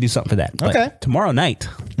 So we should do something for that. But okay. Tomorrow night.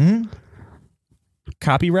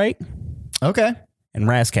 Copyright. Okay. And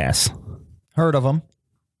Razcast. Heard of him.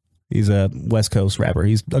 He's a West Coast rapper.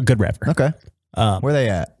 He's a good rapper. Okay. Where they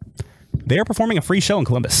at? They are performing a free show in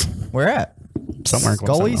Columbus. Where at? Somewhere in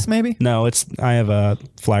Columbus. Scully's, maybe? No, I have a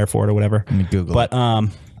flyer for it or whatever. Let me Google it.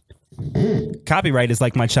 But Copyright is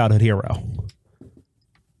like my childhood hero.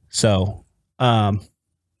 So, yeah,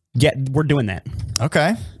 we're doing that.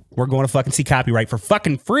 Okay. We're going to fucking see Copyright for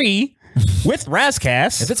fucking free with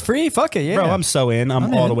Razcast. If it's free, fuck it, yeah. Bro, I'm so in.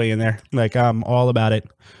 I'm all the way in there. Like, I'm all about it.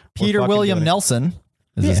 Peter William Nelson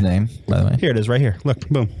is his name, by the way. Here it is, right here. Look,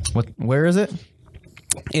 boom. Where is it?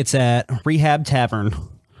 It's at Rehab Tavern.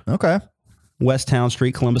 Okay. West Town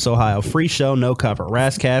Street, Columbus, Ohio. Free show, no cover.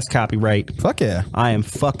 Razcast, Copyright. Fuck yeah. I am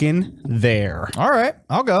fucking there. All right.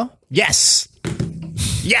 I'll go. Yes.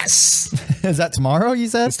 Yes. Is that tomorrow, you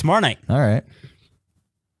said? It's tomorrow night. All right.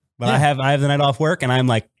 But I have the night off work, and I'm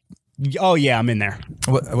like, oh, yeah, I'm in there.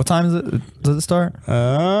 What time is it? Does it start?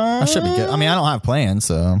 I should be good. I mean, I don't have plans,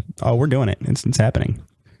 so. Oh, we're doing it. It's happening.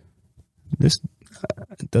 This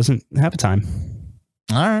doesn't have a time.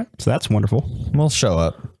 All right. So that's wonderful. We'll show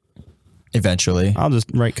up eventually. I'll just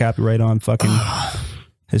write Copyright on fucking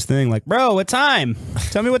his thing. Like, bro, what time?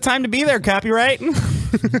 Tell me what time to be there, Copyright. You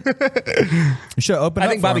should open up.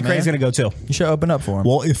 I think Bobby Cray's going to go too. You should open up for him.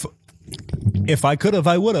 Well, if I could have,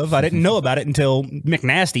 I would have. I didn't know about it until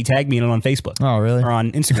McNasty tagged me in it on Facebook. Oh, really? Or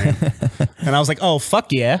on Instagram. And I was like, oh,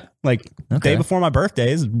 fuck yeah. Like, day before my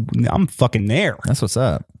birthday, I'm fucking there. That's what's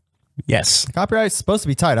up. Yes. Copyright's supposed to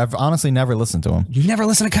be tight. I've honestly never listened to him. You never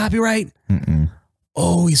listen to Copyright?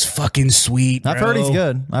 Oh, he's fucking sweet, bro. I've heard he's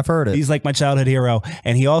good. I've heard it. He's like my childhood hero.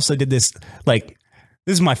 And he also did this, like,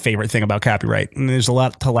 this is my favorite thing about Copyright. And there's a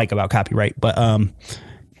lot to like about Copyright. But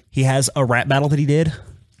he has a rap battle that he did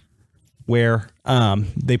where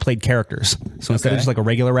they played characters. So instead of just like a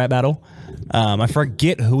regular rap battle, I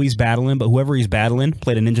forget who he's battling, but whoever he's battling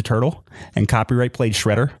played a Ninja Turtle, and Copyright played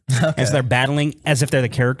Shredder. And so they're battling as if they're the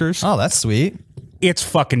characters. Oh, that's sweet. It's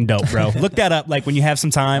fucking dope, bro. Look that up. Like when you have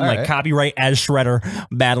some time, like Copyright as Shredder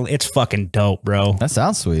battle. It's fucking dope, bro. That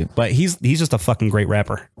sounds sweet. But he's just a fucking great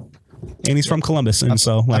rapper. And he's from Columbus. And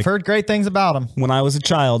so like, I've heard great things about him. When I was a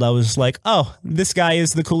child, I was like, oh, this guy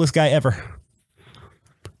is the coolest guy ever.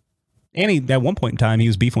 And he, at one point in time, he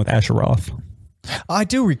was beefing with Asher Roth. I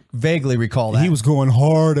do vaguely recall that. He was going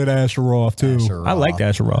hard at Asher Roth, too. Asher Roth. I liked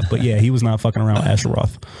Asher Roth, but yeah, he was not fucking around with Asher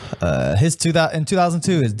Roth. In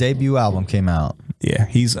 2002, his debut album came out. Yeah,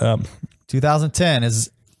 he's... 2010,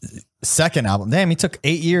 his second album. Damn, he took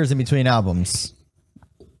 8 years in between albums.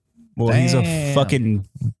 Well, he's a fucking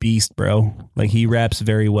beast, bro. Like, he raps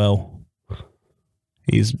very well.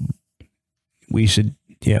 We should...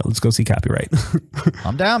 Yeah, let's go see Copyright.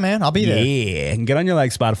 I'm down, man. I'll be there. Yeah, and get on your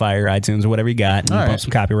like Spotify or iTunes or whatever you got and bump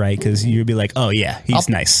some Copyright because you'll be like, oh yeah, he's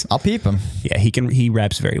nice. I'll peep him. Yeah, he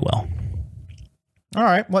raps very well. All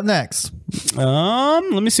right, what next?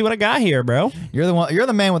 Let me see what I got here, bro. You're the one. You're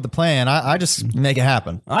the man with the plan. I just make it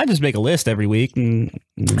happen. I just make a list every week. And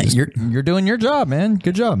You're doing your job, man.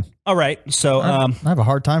 Good job. all right, so I have a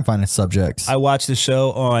hard time finding subjects. I watched this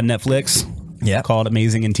show on Netflix. Yeah. called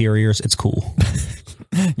Amazing Interiors. It's cool,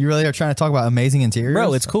 You really are trying to talk about amazing interiors,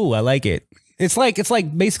 bro. It's cool. I like it. It's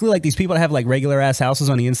like basically like these people that have like regular ass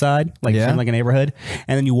houses on the inside, like Yeah. in like a neighborhood,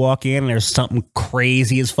 and then you walk in and there's something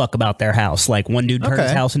crazy as fuck about their house. Like one dude turned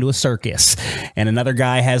his Okay. house into a circus, and another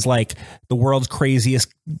guy has like the world's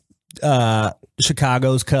craziest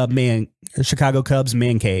Chicago Cubs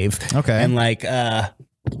man cave. Okay. And like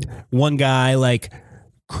one guy like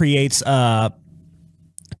creates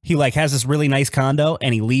he like has this really nice condo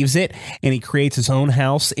and he leaves it and he creates his own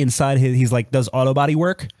house inside he's like does auto body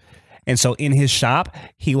work. And so in his shop,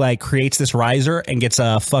 he like creates this riser and gets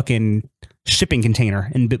a fucking shipping container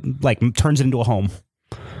and like turns it into a home.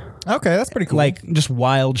 Okay, that's pretty cool. Like just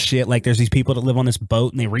wild shit. Like there's these people that live on this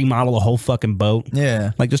boat and they remodel the whole fucking boat.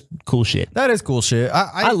 yeah, Like just cool shit. that is cool shit.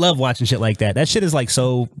 I love watching shit like that. That shit is like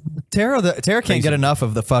so. Tara can't get enough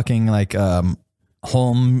of the fucking like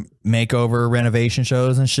home makeover renovation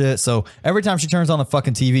shows and shit. So every time she turns on the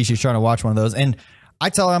fucking TV, she's trying to watch one of those. And I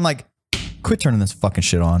tell her, I'm like, quit turning this fucking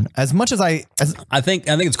shit on. As much as I I think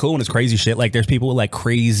it's cool when it's crazy shit. Like there's people with like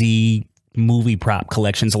crazy movie prop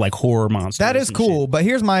collections of like horror monsters. that is and cool, shit. but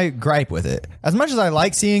here's my gripe with it. As much as I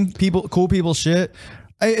like seeing cool people shit,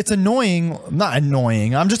 it's annoying. Not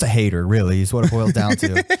annoying. I'm just a hater, really, is what it boils down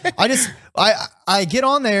to. I get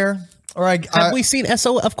on there, or Have we seen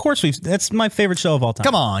SO? Of course we've. That's my favorite show of all time.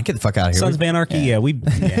 come on, get the fuck out of here. Sons of Anarchy. Yeah,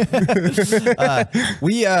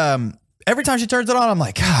 We every time she turns it on, I'm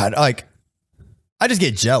like, God, like I just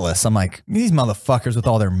get jealous. I'm like, these motherfuckers with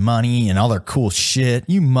all their money and all their cool shit,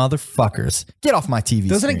 you motherfuckers, get off my TV.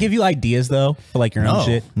 Doesn't it give you ideas though for like your own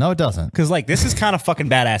shit? No, it doesn't. Because like this is kind of fucking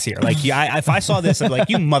badass here. Like yeah, if I saw this, I'd be like,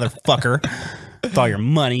 you motherfucker, with all your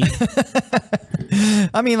money.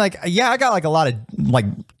 I mean, like, yeah, I got like a lot of like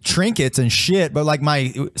trinkets and shit, but like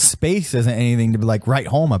my space isn't anything to be like write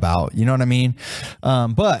home about. You know what I mean?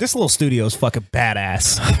 But This little studio is fucking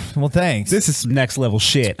badass. well, thanks. This is some next level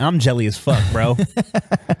shit. I'm jelly as fuck, bro.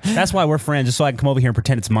 That's why we're friends, just so I can come over here and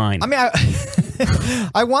pretend it's mine. I mean,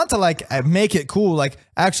 I want to like make it cool, like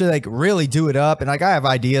actually like really do it up, and like I have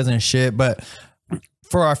ideas and shit, but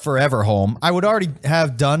for our forever home, I would already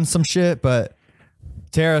have done some shit, but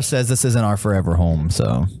Tara says this isn't our forever home,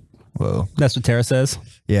 so whoa, That's what Tara says.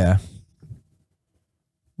 yeah.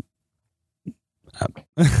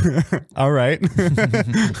 All right.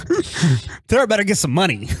 Tara better get some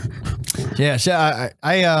money. Yeah, shit. I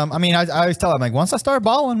mean, I always tell them like once I start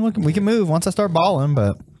balling, we can move. Once I start balling,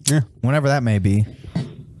 but Yeah. whenever that may be.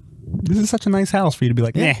 This is such a nice house for you to be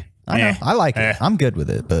like, Yeah, eh. I know. I like it. I'm good with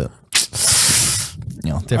it, but you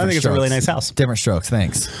know, different I think it's a really strokes. nice house. Different strokes.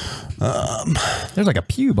 Thanks. There's like a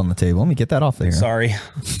pube on the table. Let me get that off there. Sorry.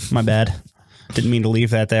 My bad. Didn't mean to leave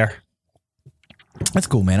that there. That's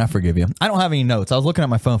cool, man. I forgive you. I don't have any notes. I was looking at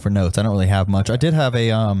my phone for notes. I don't really have much. I did have I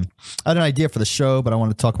had an idea for the show, but I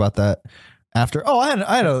wanted to talk about that after. Oh, I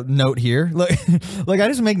had a note here. Look, like I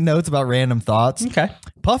just make notes about random thoughts. Okay.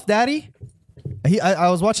 Puff Daddy. I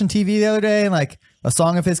was watching TV the other day and like a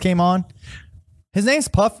song of his came on. His name's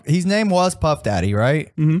Puff. His name was Puff Daddy,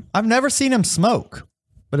 right? Mm-hmm. I've never seen him smoke,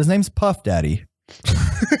 but his name's Puff Daddy.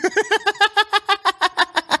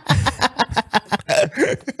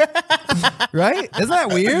 Right? Isn't that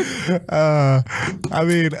weird? I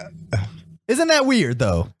mean, Isn't that weird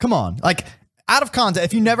though? Come on. Like out of context,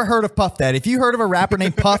 if you never heard of Puff Daddy, if you heard of a rapper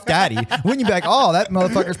named Puff Daddy, wouldn't you be like, oh, that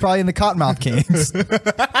motherfucker's probably in the Cottonmouth Kings?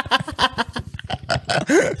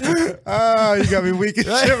 oh, you got me weak as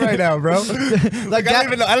shit right now, bro. Like I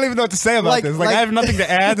don't even know what to say about this. Like, I have nothing to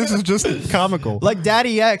add. This is just comical. Like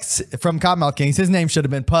Daddy X from Cottonmouth Kings, his name should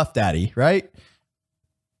have been Puff Daddy, right?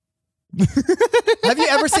 Have you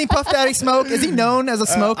ever seen Puff Daddy smoke? Is he known as a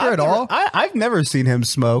smoker at all? I've never seen him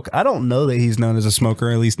smoke. I don't know that he's known as a smoker,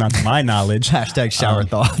 at least not to my knowledge. Hashtag shower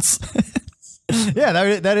thoughts. Yeah,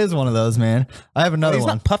 that is one of those, man. I have another He's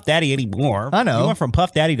one. not Puff Daddy anymore. I know. He went from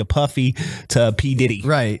Puff Daddy to Puffy to P. Diddy.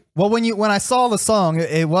 Right. Well, when I saw the song,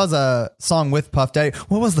 it was a song with Puff Daddy.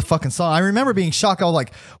 What was the fucking song? I remember being shocked. I was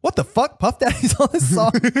like, "What the fuck? Puff Daddy's on this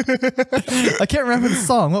song?" I can't remember the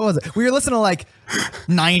song. What was it? We were listening to like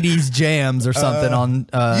 '90s jams or something on.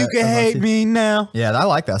 You can hate me now, Yeah, I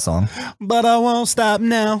like that song. but I won't stop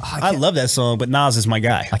now. I love that song, but Nas is my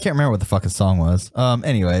guy. I can't remember what the fucking song was.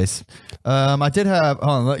 Anyways, I did have.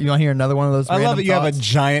 Hold on, you want to hear another one of those? I love random that you have a thoughts?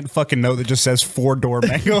 giant fucking note that just says 4-door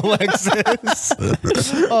Mango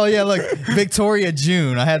Lexus. Oh, Oh yeah, look, Victoria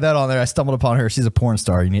June. I had that on there. I stumbled upon her. She's a porn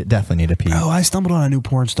star. You definitely need to pee. Oh, I stumbled on a new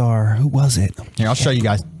porn star. Who was it? Here, I'll show you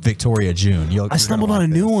guys Victoria June. I stumbled on a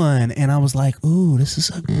new one, and I was like, "Ooh, this is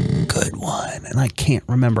a good one," and I can't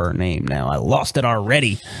remember her name now. I lost it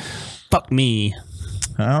already. Fuck me.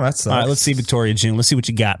 Oh, that's All right. Let's see Victoria June. Let's see what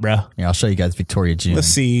you got, bro. Yeah, I'll show you guys Victoria June. Let's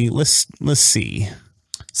see. Let's see.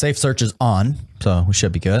 Safe search is on, so we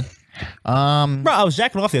should be good. Bro, I was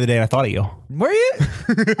jacking off the other day, and I thought of you. Were you?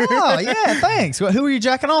 Oh yeah, thanks. Who were you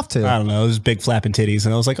jacking off to? I don't know. It was big flapping titties,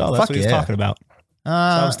 and I was like, "Oh, that's Fuck what he's yeah. talking about." So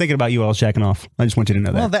I was thinking about you while I was jacking off. I just want you to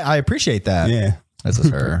know Well, that. I appreciate that. Yeah. This is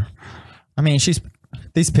her. I mean,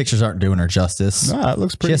 these pictures aren't doing her justice. It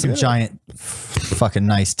looks She pretty has some good. giant, fucking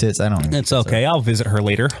nice tits. I don't. It's okay. I'll visit her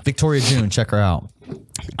later. Victoria June, check her out.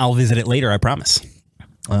 I'll visit it later. I promise.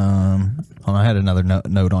 Hold on, I had another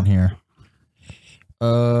note on here.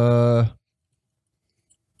 Oh,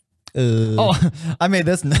 I made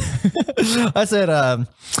this. I said,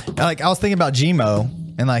 like I was thinking about Gmo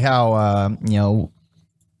and like how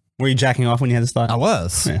Were you jacking off when you had this thought? I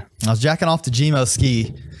was. Yeah. I was jacking off to Gmo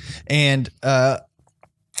Ski, and I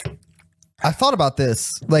thought about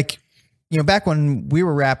this, like, back when we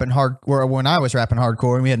were rapping or when I was rapping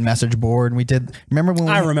hardcore, and we had message board, and we did. Remember when?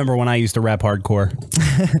 I remember when I used to rap hardcore.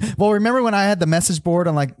 Well, remember when I had the message board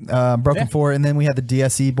on like Broken Four, and then we had the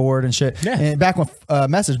DSE board and shit. Yeah. And back when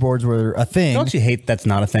message boards were a thing. Don't you hate that's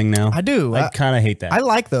not a thing now? I do. I kind of hate that. I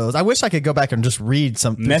like those. I wish I could go back and just read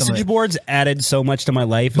some Message boards added so much to my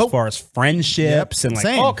life as far as friendships and like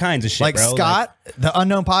Same. all kinds of shit, like bro. Scott, the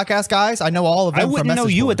Unknown Podcast guys. I know all of them. I from wouldn't know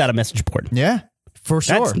message you board. without a message board. Yeah, for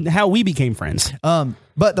sure. That's how we became friends.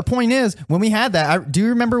 But the point is, when we had that, do you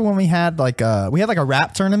remember when we had like a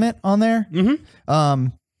rap tournament on there? Mm-hmm.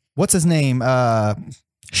 What's his name?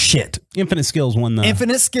 Shit. Infinite Skills won the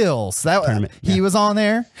Infinite Skills. That tournament. He was on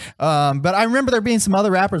there. But I remember there being some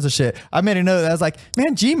other rappers and shit. I made a note. I was like,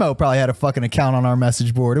 man, Gmo probably had a fucking account on our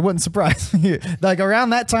message board. It wouldn't surprise me. Like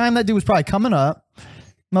around that time, that dude was probably coming up.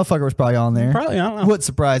 Motherfucker was probably on there. Probably, I don't know. Wouldn't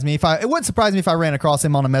surprise me it wouldn't surprise me if I ran across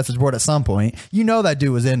him on a message board at some point. That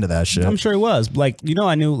dude was into that shit. I'm sure he was. Like,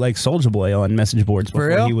 I knew like Soulja Boy on message boards before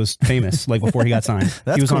real? he was famous, like before he got signed.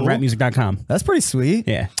 That's he was on cool. rapmusic.com. That's pretty sweet.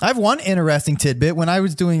 Yeah. I have one interesting tidbit. When I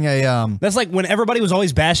was doing a That's like when everybody was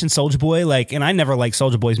always bashing Soulja Boy, like, and I never liked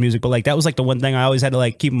Soulja Boy's music, but like that was like the one thing I always had to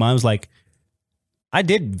like keep in mind was like, I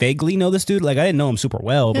did vaguely know this dude. Like I didn't know him super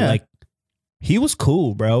well, but Yeah. like he was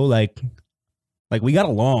cool, bro. Like we got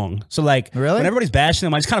along. So like Really? when everybody's bashing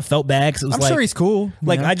him, I just kind of felt bad because it was I'm like, sure he's cool.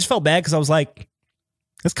 like I just felt bad because I was like,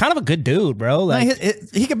 it's kind of a good dude, bro. Like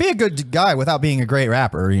he could be a good guy without being a great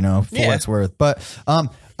rapper, for Yeah. what it's worth. But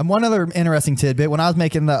one other interesting tidbit, when I was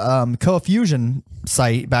making the Cofusion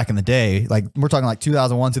site back in the day, like we're talking like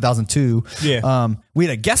 2001, 2002, we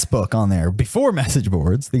had a guest book on there before message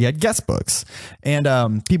boards. They had guest books, and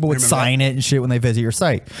people would sign it and shit when they visit your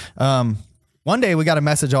site. One day we got a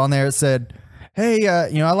message on there that said, hey, I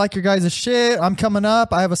like your guys' shit. I'm coming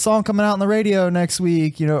up. I have a song coming out on the radio next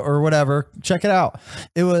week, or whatever. Check it out.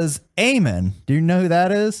 It was Eamon. Do you know who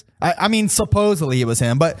that is? I mean, supposedly it was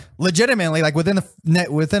him, but legitimately, like within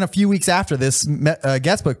a few weeks after this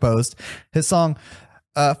guest book post, his song,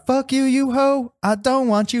 "Fuck you, you hoe. I don't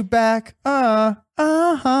want you back. Yeah.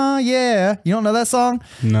 You don't know that song?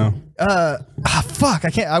 no. Fuck.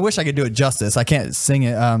 I can't. I wish I could do it justice. I can't sing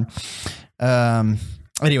it.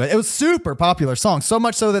 Anyway, it was super popular song, so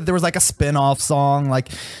much so that there was like a spin-off song like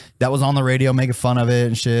that was on the radio making fun of it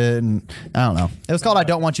and shit. And I don't know. It was called "I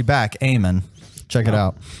Don't Want You Back." Amen. Check it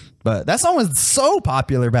out. But that song was so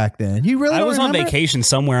popular back then. You really? I don't was on remember it? vacation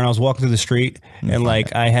somewhere and I was walking through the street and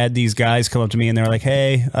like I had these guys come up to me and they were like,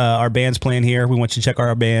 hey, our band's playing here. We want you to check out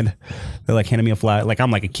our band. They're like handing me a flyer. Like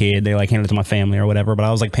I'm like a kid. They like handed it to my family or whatever. But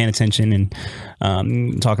I was like paying attention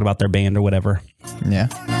and talking about their band or whatever. Yeah.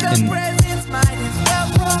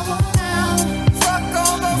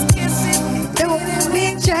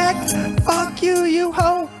 Fuck you, you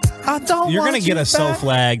hoe. I don't. You're want gonna get you us so back.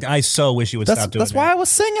 flagged. I so wish you would stop doing That's that. why I was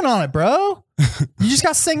singing on it, bro. You just got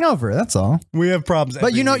to sing over it. That's all. We have problems.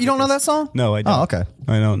 But you don't know that song? No, I don't. Oh, okay.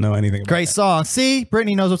 I don't know anything about Great that. song. See,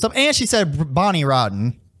 Brittany knows what's up, and she said Bonnie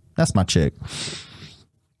Rodden. That's my chick.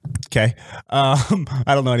 Okay. I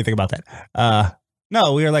don't know anything about that.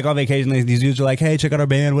 No, we were like on vacation. These dudes were like, hey, check out our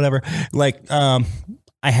band, whatever. Like, I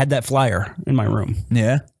had that flyer in my room.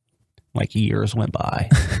 Yeah. Like years went by.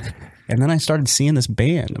 And then I started seeing this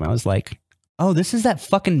band and I was like, oh, this is that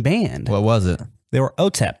fucking band. What was it? They were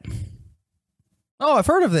OTEP. Oh, I've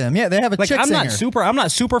heard of them. Yeah, they have a Like chick I'm singer.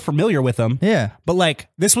 not super familiar with them. Yeah. But like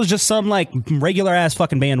this was just some like regular ass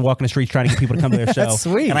fucking band walking the streets trying to get people to come to their show. That's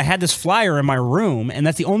sweet. And I had this flyer in my room, and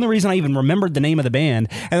that's the only reason I even remembered the name of the band.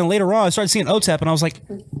 And then later on, I started seeing OTEP, and I was like,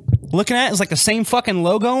 looking at it, it's like the same fucking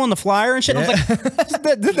logo on the flyer and shit. I was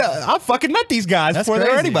like, I fucking met these guys That's before they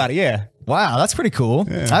were crazy. anybody. Yeah. Wow, that's pretty cool.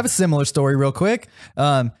 I have a similar story real quick.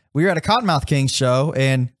 We were at a Cottonmouth Kings show,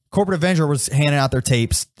 and Corporate Avenger was handing out their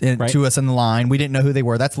tapes to us in the line. We didn't know who they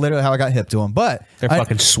were. That's literally how I got hip to them. But They're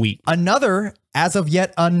fucking sweet. another, as of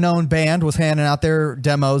yet unknown band was handing out their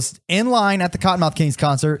demos in line at the Cottonmouth Kings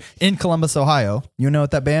concert in Columbus, Ohio. You know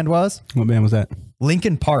what that band was? What band was that?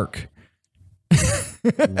 Linkin Park.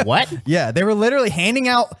 What? Yeah, they were literally handing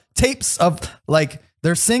out tapes of like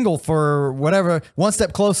their single for whatever, One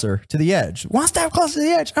Step Closer to the Edge. One Step Closer to the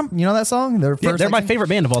Edge. You know that song? Their Yeah, first, they're my like, favorite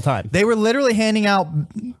band of all time. They were literally handing out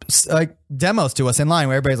like demos to us in line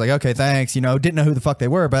where everybody's like, okay, thanks. Didn't know who the fuck they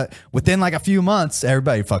were, but within like a few months,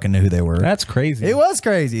 everybody fucking knew who they were. That's crazy. It was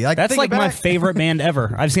crazy. Like, That's think like my back- favorite band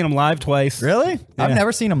ever. I've seen them live twice. Really? I've Yeah.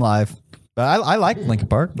 never seen them live, but I like Linkin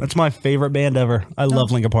Park. That's my favorite band ever. I love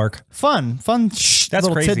Linkin Park. Fun That's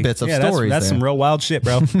little crazy. tidbits of Yeah, stories. That's there. some real wild shit,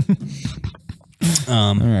 bro.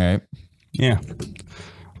 All right. Yeah.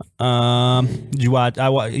 Did you watch?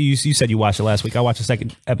 You said you watched it last week. I watched the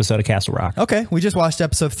second episode of Castle Rock. Okay, we just watched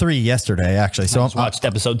episode 3 yesterday, actually. So I just watched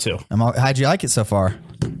episode 2. how'd you like it so far?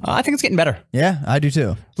 I think it's getting better. Yeah, I do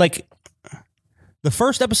too. Like the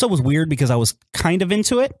first episode was weird because I was kind of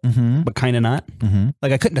into it, but kind of not.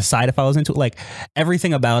 Like I couldn't decide if I was into it. Like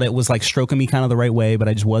everything about it was like stroking me kind of the right way, but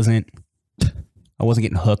I just wasn't. I wasn't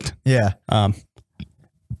getting hooked. Yeah.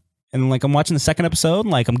 And like I'm watching the second episode,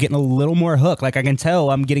 like I'm getting a little more hooked. Like I can tell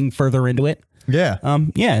I'm getting further into it. Yeah.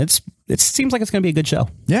 Yeah, it seems like it's gonna be a good show.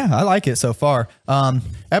 Yeah, I like it so far.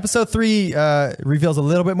 Episode 3 reveals a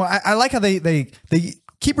little bit more. I like how they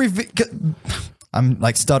keep I'm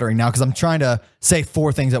like stuttering now because I'm trying to say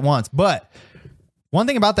 4 things at once. But one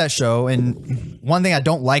thing about that show, and one thing I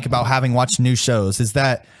don't like about having watched new shows, is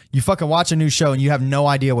that you fucking watch a new show and you have no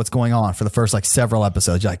idea what's going on for the first like several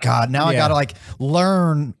episodes. You're like, God, now I Yeah. gotta like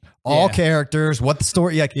learn all Yeah. characters, what the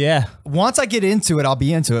story. Like, Yeah. Once I get into it, I'll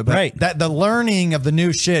be into it. But Right. that the learning of the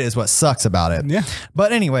new shit is what sucks about it. Yeah.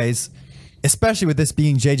 But anyways, especially with this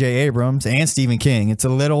being J.J. Abrams and Stephen King, it's a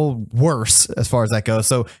little worse as far as that goes.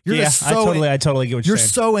 So you're Yeah, just so I totally get what you're you're saying.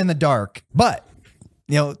 so in the dark. But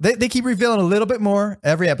they keep revealing a little bit more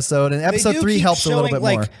every episode, and episode 3 helps a little bit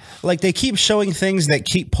more. Like they keep showing things that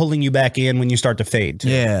keep pulling you back in when you start to fade. Too.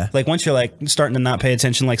 Yeah. Like once you're like starting to not pay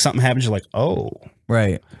attention, like something happens, you're like, oh,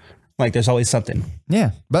 Right. like there's always something.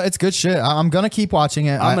 Yeah, but it's good shit. I'm gonna keep watching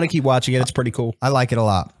it. I'm gonna keep watching it. It's pretty cool. I like it a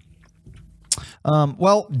lot.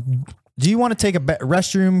 Well, do you want to take a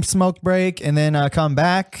restroom smoke break and then come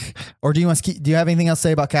back, or do you want to do you have anything else to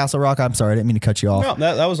say about Castle Rock? I'm sorry, I didn't mean to cut you off.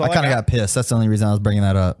 No, that was all I kind of got pissed. That's the only reason I was bringing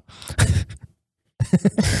that up.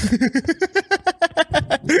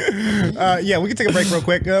 Yeah, we can take a break real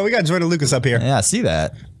quick. We got Joyner Lucas up here. Yeah, I see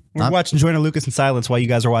that. We're watching Joyner Lucas in silence while you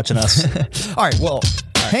guys are watching us. All right, well,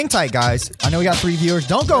 hang tight, guys. I know we got 3 viewers.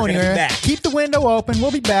 Don't go gonna be anywhere. back. Keep the window open.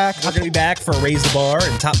 We'll be back. We're gonna be back for Raise the Bar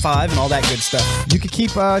and Top 5 and all that good stuff. You can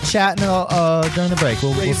keep chatting during the break.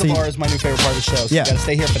 We'll Raise see. the Bar is my new favorite part of the show, so Yeah. you gotta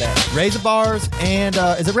stay here for that. Raise the bars, and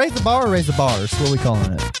is it raise the bar or raise the bars? What are we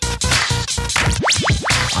calling it?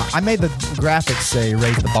 I made the graphics say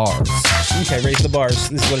raise the bars. Okay, Raise the Bars.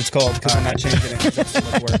 This is what it's called because I'm not changing it. 'cause That's too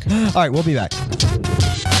much work. All right, we'll be back.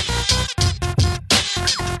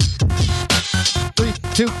 3,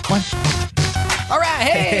 2, 1. All right,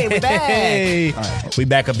 hey, we're back. Hey, we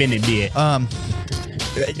back up in it, bit.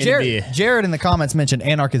 Jared in the comments mentioned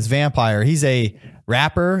Anarchist Vampire. He's a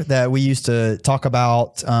rapper that we used to talk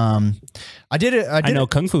about. I know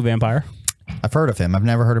Kung Fu Vampire. I've heard of him. I've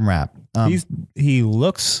never heard him rap. He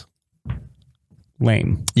looks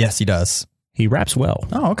lame. Yes, he does. He raps well.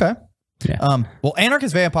 Oh, okay. Yeah. Well,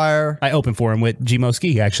 Anarchist Vampire. I opened for him with G-Mo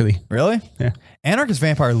Ski, actually. Really? Yeah. Anarchist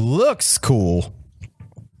Vampire looks cool.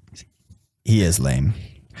 He is lame.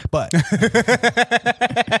 But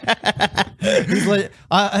he's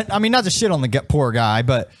I mean, not to shit on the poor guy,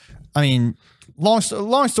 but I mean, long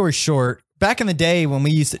story short, back in the day when I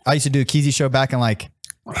used to do a Keezy show back in like,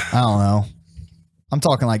 I don't know, I'm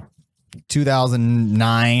talking like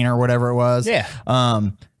 2009 or whatever it was. Yeah.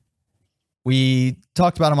 We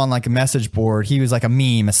talked about him on like a message board. He was like a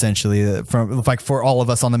meme essentially from like for all of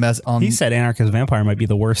us on the He said Anarchist Vampire might be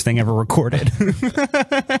the worst thing ever recorded.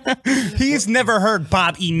 He's never heard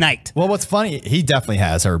Bob E. Knight. Well, what's funny, he definitely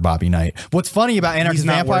has heard Bobby Knight. What's funny about Anarchist He's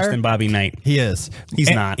not Vampire? worse than Bobby Knight. He is. He's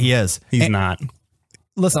not. He is. He's not.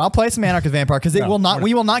 Listen, I'll play some Anarchist Vampire because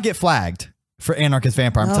we will not get flagged for Anarchist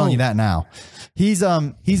Vampire. I'm telling you that now. He was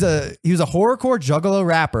a horrorcore juggalo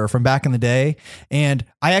rapper from back in the day, and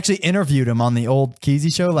I actually interviewed him on the old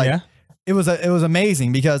Keezy show. Like, Yeah? it was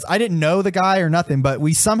amazing because I didn't know the guy or nothing, but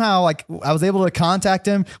we somehow, like, I was able to contact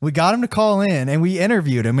him. We got him to call in and we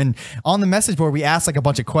interviewed him. And on the message board, we asked like a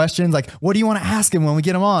bunch of questions, like, what do you want to ask him when we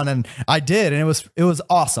get him on? And I did, and it was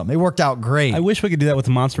awesome. It worked out great. I wish we could do that with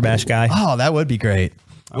the Monster Bash guy. Oh, that would be great.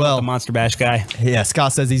 Well, the Monster Bash guy. Yeah,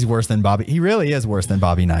 Scott says he's worse than Bobby. He really is worse than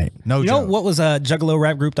Bobby Knight. No You know joke. what was a Juggalo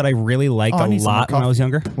rap group that I really liked I a need some more lot when I coffee. was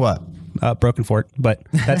younger? What? Broken Fort, but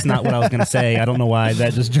that's not what I was going to say. I don't know why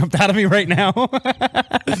that just jumped out of me right now.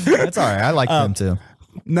 That's all right. I like them too.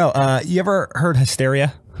 No, you ever heard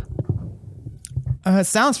Hysteria? It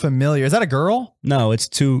sounds familiar. Is that a girl? No, it's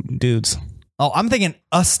two dudes. Oh, I'm thinking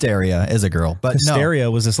Asteria is a girl, but no.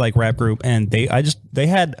 Hysteria was this like rap group, and they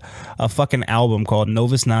had a fucking album called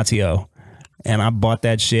Novus Natio, and I bought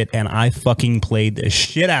that shit, and I fucking played the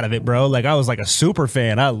shit out of it, bro. Like, I was like a super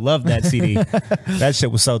fan. I loved that CD. That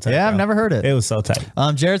shit was so tight. Yeah, I've bro. never heard it. It was so tight.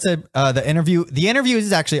 Jared said the interview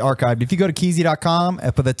is actually archived. If you go to Keezy.com,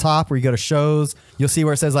 up at the top where you go to shows, you'll see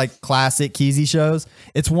where it says like classic Keezy shows.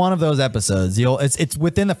 It's one of those episodes. It's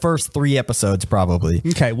within the first 3 episodes probably.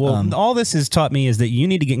 Okay, well, all this has taught me is that you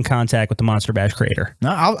need to get in contact with the Monster Bash creator.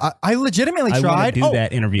 No, I legitimately I want to tried. do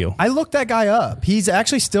that interview. I looked that guy up. He's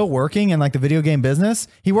actually still working in like the video game business.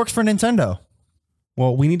 He works for Nintendo.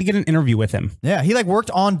 Well, we need to get an interview with him. Yeah, he like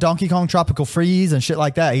worked on Donkey Kong Tropical Freeze and shit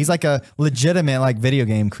like that. He's like a legitimate like video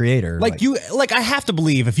game creator. Like I have to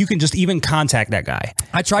believe if you can just even contact that guy.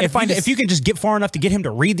 I tried to if find you, his- if you can just get far enough to get him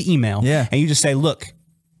to read the email. Yeah. And you just say, look,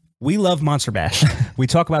 we love Monster Bash. We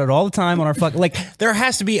talk about it all the time on our like there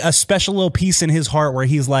has to be a special little piece in his heart where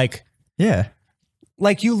he's like, yeah.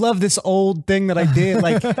 like, you love this old thing that I did.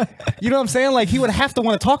 Like, you know what I'm saying? Like, he would have to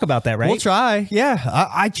want to talk about that, right? We'll try. Yeah,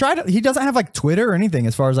 I tried. He doesn't have like Twitter or anything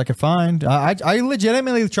as far as I could find. I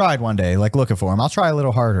legitimately tried one day, like looking for him. I'll try a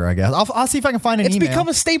little harder, I guess. I'll see if I can find an It's email. become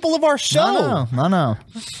a staple of our show. No.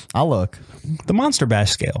 I'll look. The Monster Bash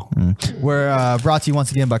scale. We're brought to you once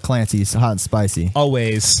again by Clancy's Hot and Spicy.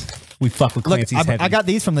 Always. We fuck with Look, Clancy's heavy. I got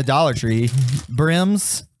these from the Dollar Tree.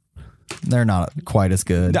 Brims. They're not quite as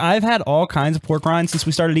good. I've had all kinds of pork rinds since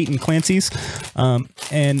we started eating Clancy's,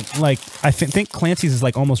 and like I think Clancy's is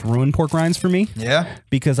like almost ruined pork rinds for me. Yeah.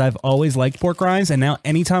 Because I've always liked pork rinds, and now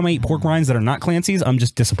anytime I eat pork rinds that are not Clancy's, I'm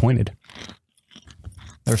just disappointed.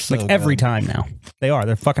 They're so Like every good. time now,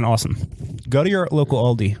 they're fucking awesome. Go to your local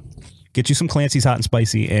Aldi, get you some Clancy's Hot and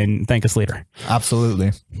Spicy, and thank us later.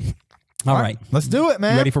 Absolutely. All right, Let's do it,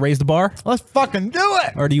 man. you ready for Raise the Bar, Let's fucking do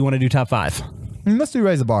it. or do you want to do top 5? Let's do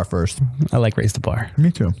Raise the Bar first. I like Raise the Bar. Me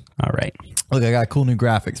too. All right. Look, I got cool new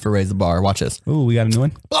graphics for Raise the Bar. Watch this. Ooh, we got a new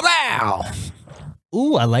one. Wow.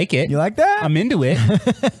 Ooh, I like it. You like that? I'm into it.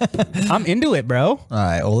 I'm into it, bro. All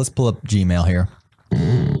right. Well, let's pull up Gmail here.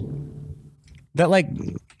 That like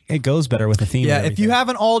it goes better with the theme. Yeah. and If you everything. have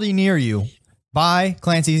an Aldi near you, buy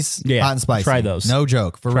Clancy's Yeah, Hot and Spicy. try those. No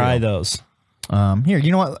joke. For try real. those. Here,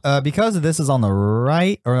 you know what? Because this is on the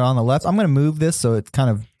right or on the left, I'm going to move this so it kind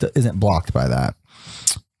of isn't blocked by that.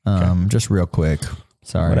 Just real quick.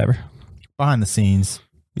 Sorry. Whatever. Behind the scenes.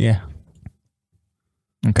 Yeah.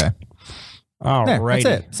 Okay. All There, right.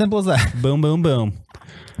 that's it. Simple as that. Boom, boom, boom.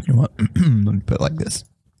 You know what? Let me put it like this.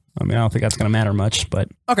 I mean, I don't think that's gonna matter much, but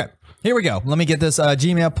Okay. Here we go. Let me get this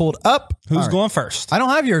Gmail pulled up. who's All right. going first? I don't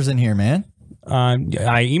have yours in here, man. I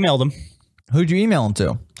emailed him. Who'd you email them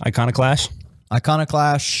to? Iconoclash.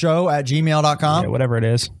 Iconoclastshow@gmail.com. Yeah, whatever it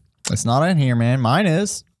is. It's not in here, man. Mine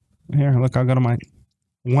is. Here, look, I'll go to my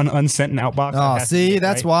one unsent and outbox. Oh, see,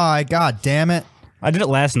 that's why. God damn it. I did it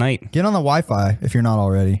last night. Get on the Wi-Fi if you're not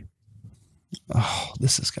already. Oh,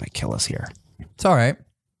 this is gonna kill us here. It's all right.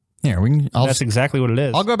 Here, we can. That's exactly what it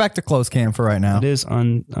is. I'll go back to close cam for right now. It is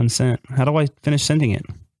unsent. How do I finish sending it?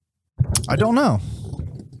 I don't know.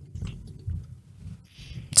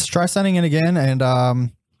 Let's try sending it again,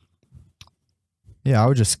 and yeah, I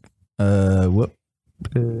would just whoop.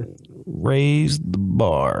 Raise the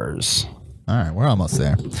bars. All right, we're almost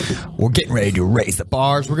there. We're getting ready to raise the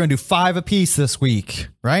bars. We're going to do 5 apiece this week,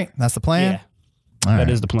 right? That's the plan. Yeah, All that right.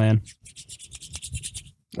 is the plan.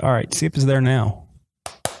 All right, see if it's there now.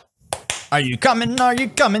 Are you coming? Are you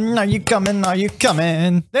coming? Are you coming? Are you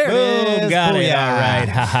coming? There it Boom, is. got it. Booyah. All right.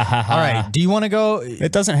 Ha, ha, ha, ha. All right. Do you want to go?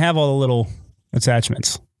 It doesn't have all the little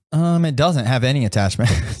attachments. It doesn't have any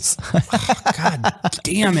attachments. God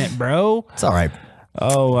damn it, bro. It's all right.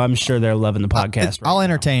 Oh, I'm sure they're loving the podcast. I'll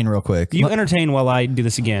entertain real quick. You entertain while I do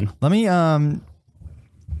this again. Let me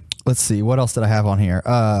let's see, what else did I have on here?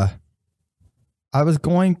 I was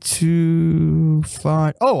going to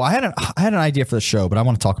find. Oh, I had an idea for the show, but I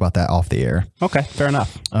want to talk about that off the air. Okay, fair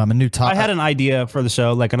enough. A new topic. I had an idea for the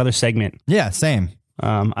show, like another segment. Yeah, same.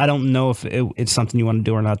 I don't know if it's something you want to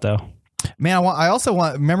do or not, though. Man, I also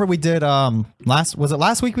want. Remember, we did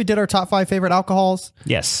last week we did our top 5 favorite alcohols.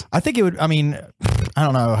 Yes. I think it would. I mean, I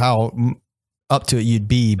don't know how up to it you'd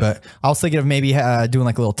be, but I was thinking of maybe doing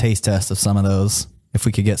like a little taste test of some of those if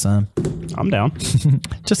we could get some. I'm down.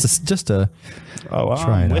 just to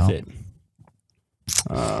try I'm it with out. it.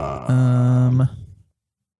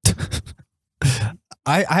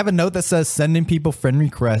 I have a note that says sending people friend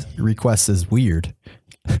requests is weird.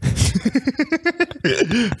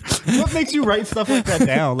 What makes you write stuff like that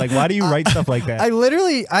down? Like, why do you write stuff like that? I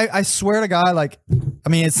literally, I swear to God, like, I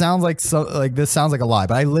mean, it sounds like this sounds like a lie,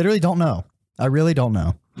 but I literally don't know. I really don't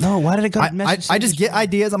know. No, why did it go? I just get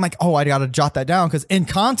ideas. I'm like, oh, I got to jot that down because in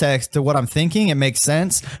context to what I'm thinking, it makes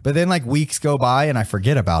sense. But then like weeks go by and I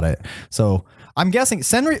forget about it. So I'm guessing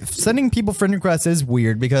sending people friend requests is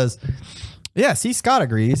weird because, yeah, see, Scott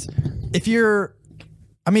agrees. If you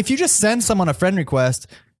just send someone a friend request,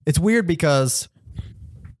 it's weird because,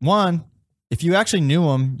 one, if you actually knew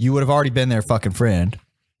them, you would have already been their fucking friend,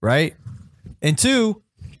 right? And two,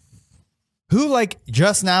 who like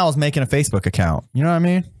just now is making a Facebook account? You know what I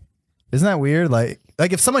mean? Isn't that weird? Like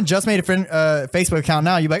if someone just made a friend Facebook account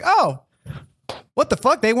now, you're like, oh, what the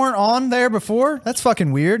fuck? They weren't on there before? That's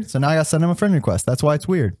fucking weird. So now I gotta send them a friend request. That's why it's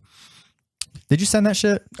weird. Did you send that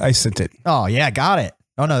shit? I sent it. Oh yeah, got it.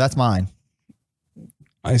 Oh no, that's mine.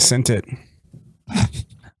 I sent it.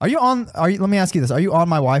 Let me ask you this. Are you on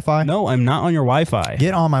my Wi-Fi? No, I'm not on your Wi-Fi.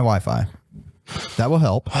 Get on my Wi-Fi. That will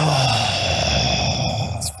help.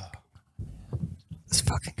 This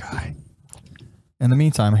fucking guy. In the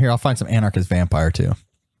meantime, here, I'll find some Anarchist Vampire too.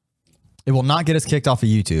 It will not get us kicked off of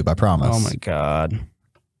YouTube, I promise. Oh my God.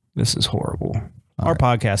 This is horrible. Our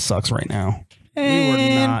podcast sucks right now. We were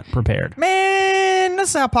not prepared. Man, this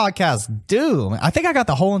is how podcasts do. I think I got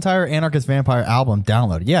the whole entire Anarchist Vampire album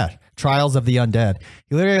downloaded. Yeah. Trials of the Undead.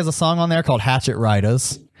 He literally has a song on there called Hatchet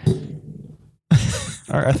Riders. All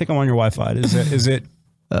right, I think I'm on your Wi-Fi. Is it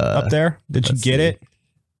up there? Did you get it?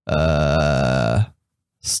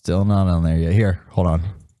 Still not on there yet. Here, hold on.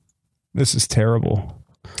 This is terrible.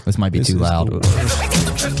 This might be too loud.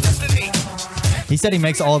 He said he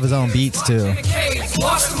makes all of his own beats too.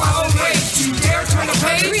 Lost in my own rage, you dare turn the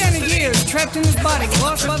page. 300 years trapped in this body,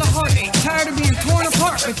 lost by the heartache, tired of being torn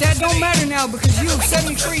apart. But that don't matter now because you have set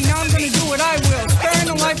me free. Now I'm gonna do what I will, sparing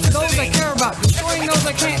the life of those I care about, destroying those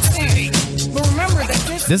I can't stand. But remember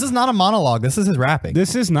that this is not a monologue. This is his rapping.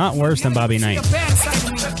 This is not worse than Bobby Knight.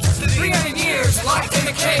 300 years locked in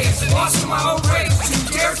a cave, lost in my own rage. You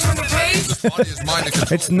dare turn the page.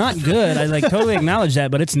 It's not good. I like totally acknowledge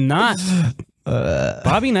that, but it's not.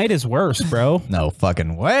 Bobby Knight is worse, bro. No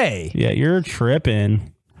fucking way. Yeah, you're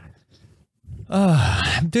tripping.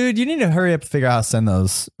 Dude, you need to hurry up and figure out how to send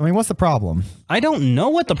those. I mean, what's the problem? I don't know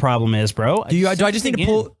what the problem is, bro. Do I just need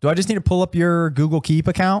to pull up your Google Keep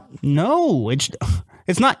account? No, it's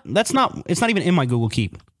not even in my Google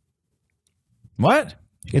Keep. What?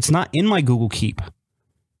 It's not in my Google Keep.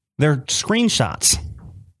 They're screenshots.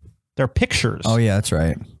 They're pictures. Oh yeah, that's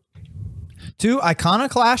right. To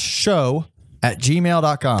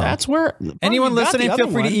iconoclastshow@gmail.com. That's where anyone listening,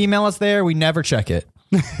 feel free to email us there. We never check it.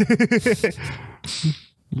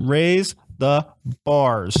 Raise the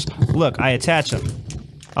bars. Look, I attach them.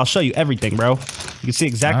 I'll show you everything, bro. You can see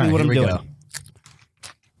exactly what I'm doing. No,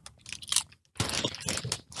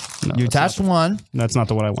 you attached one. That's not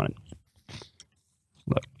the one I wanted.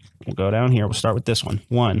 Look, we'll go down here. We'll start with this one.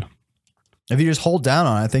 One. If you just hold down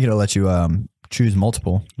on it, I think it'll let you choose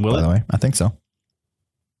multiple. Will it? By the way, I think so.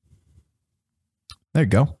 There you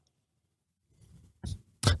go.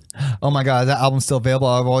 Oh my God, that album's still available.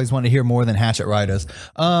 I've always wanted to hear more than Hatchet Riders.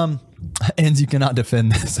 And you cannot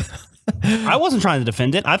defend this. I wasn't trying to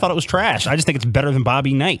defend it. I thought it was trash. I just think it's better than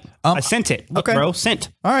Bobby Knight. I sent it. Look, okay, bro, sent.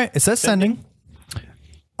 All right, it says sending.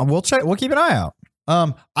 We'll check. We'll keep an eye out.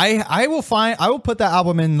 I will put that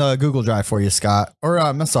album in the Google Drive for you, Scott. Or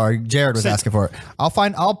I'm sorry, Jared was asking for it.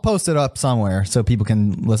 I'll post it up somewhere so people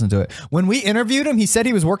can listen to it. When we interviewed him, he said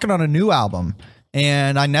he was working on a new album,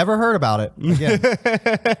 and I never heard about it again.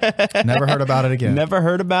 Never heard about it again. Never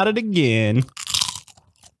heard about it again.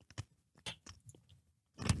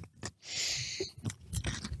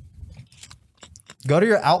 Go to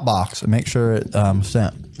your outbox and make sure it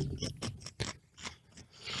sent.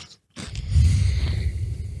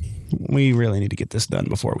 We really need to get this done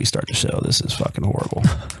before we start the show. This is fucking horrible.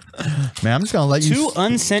 Man, I'm just gonna let you. To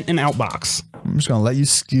unsent and outbox. I'm just gonna let you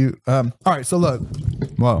skew. All right, so look.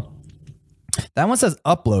 Whoa, that one says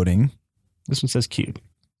uploading. This one says queued.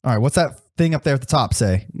 All right, what's that thing up there at the top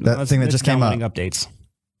say? That thing that just came up. Updates.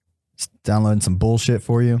 Just downloading some bullshit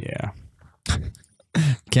for you. Yeah.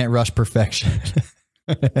 Can't rush perfection.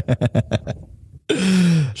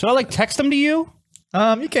 Should I text them to you?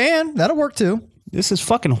 You can. That'll work too. This is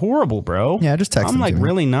fucking horrible, bro. Yeah, just text I'm them to me.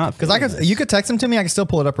 really not. Because you could text them to me. I can still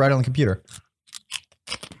pull it up right on the computer.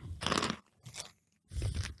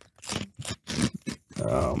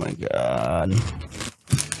 Oh my God.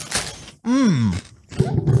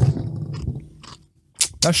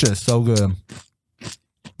 That shit is so good.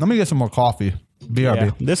 Let me get some more coffee. BRB.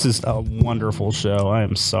 Yeah, this is a wonderful show. I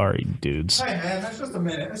am sorry, dudes. Hey man, that's just a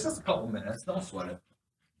minute. It's just a couple minutes. Don't sweat it.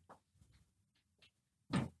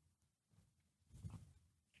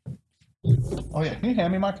 Oh yeah, can you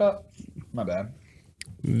hand me my cup? My bad.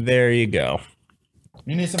 There you go.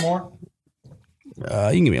 You need some more? You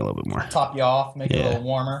can give me a little bit more. Top you off, make it a little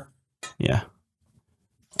warmer. Yeah.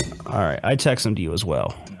 All right, I text them to you as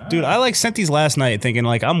well. Dude, I sent these last night thinking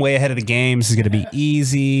I'm way ahead of the game. This is going to be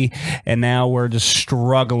easy. And now we're just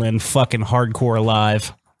struggling fucking hardcore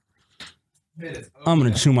live. I'm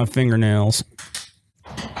going to chew my fingernails.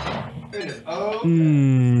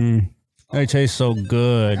 They taste so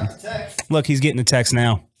good. Look, he's getting the text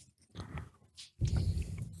now.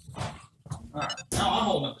 All right, now I'm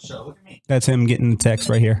holding up the show. Look at me. That's him getting the text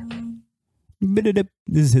right here. This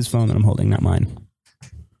is his phone that I'm holding, not mine.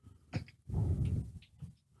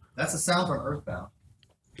 That's the sound from Earthbound.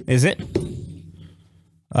 Is it?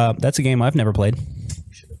 That's a game I've never played.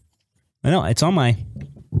 I know, it's on my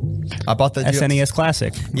I bought the SNES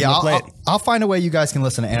Classic. Yeah, I'll find a way you guys can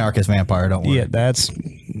listen to Anarchist Vampire. Don't worry.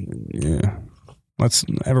 Yeah.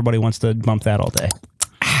 Everybody wants to bump that all day.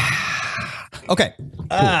 Okay. Cool.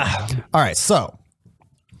 All right. So,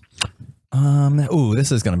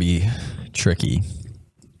 this is gonna be tricky.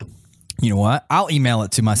 You know what? I'll email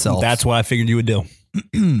it to myself. That's what I figured you would do.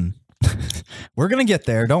 We're gonna get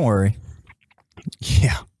there. Don't worry.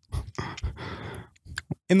 Yeah.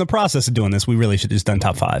 In the process of doing this, we really should have just done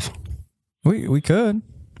top 5. We could.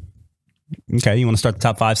 Okay, you want to start the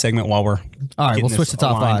top 5 segment while we're all right? We'll switch to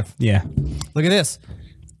top 5. Yeah. Look at this.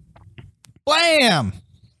 Blam!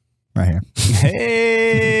 Right here.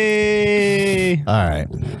 Hey. All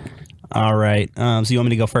right. So you want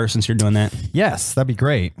me to go first since you're doing that? Yes, that'd be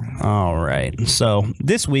great. All right. So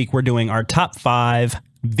this week we're doing our top 5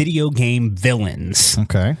 video game villains.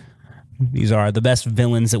 Okay. These are the best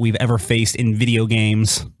villains that we've ever faced in video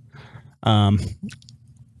games.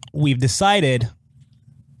 We've decided,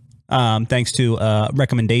 thanks to a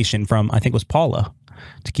recommendation from, I think it was Paula,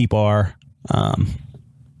 to keep our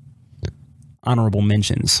honorable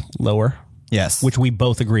mentions lower. Yes. Which we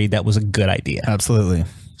both agreed that was a good idea. Absolutely.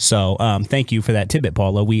 So thank you for that tidbit,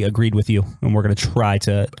 Paula. We agreed with you, and we're going to try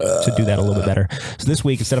to do that a little bit better. So this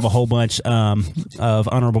week, instead of a whole bunch of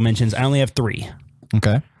honorable mentions, I only have 3.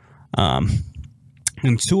 Okay.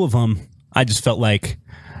 And 2 of them, I just felt like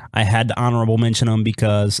I had to honorable mention them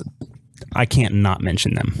because I can't not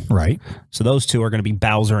mention them. Right. So those 2 are going to be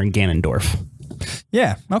Bowser and Ganondorf.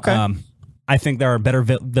 Yeah. Okay. I think there are better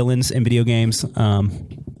villains in video games,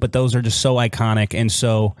 but those are just so iconic and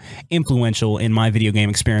so influential in my video game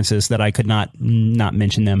experiences that I could not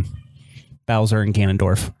mention them. Bowser and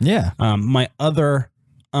Ganondorf. Yeah. My other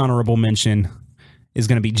honorable mention is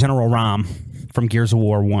going to be General Rom from Gears of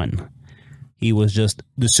War 1. He was just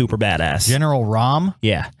the super badass. General Rom?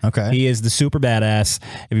 Yeah. Okay. He is the super badass.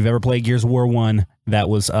 If you've ever played Gears of War 1,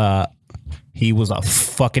 he was a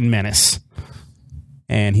fucking menace.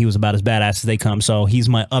 And he was about as badass as they come. So he's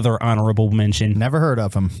my other honorable mention. Never heard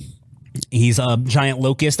of him. He's a giant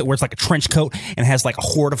locust that wears like a trench coat and has like a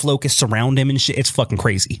horde of locusts around him and shit. It's fucking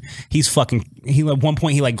crazy. He at one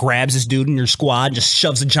point he grabs this dude in your squad and just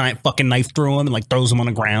shoves a giant fucking knife through him and throws him on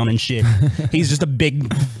the ground and shit. He's just a big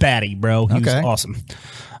baddie, bro. He was awesome.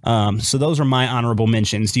 So those are my honorable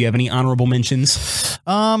mentions. Do you have any honorable mentions?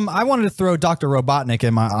 I wanted to throw Dr. Robotnik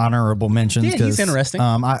in my honorable mentions. Yeah, he's interesting.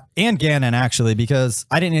 And Ganon, actually, because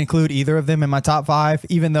I didn't include either of them in my top 5,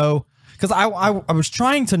 even though, because I was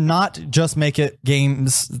trying to not just make it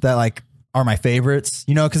games that are my favorites,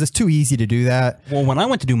 because it's too easy to do that. Well, when I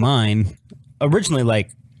went to do mine, originally,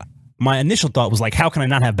 my initial thought was how can I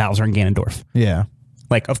not have Bowser and Ganondorf? Yeah.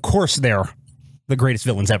 Of course they're the greatest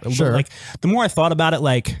villains ever. Sure. But, the more I thought about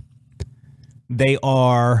it, they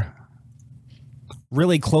are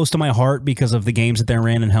really close to my heart because of the games that they're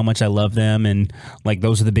in and how much I love them. And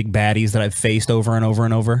those are the big baddies that I've faced over and over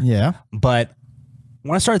and over. Yeah. But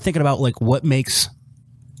when I started thinking about what makes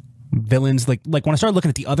villains, when I started looking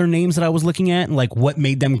at the other names that I was looking at and what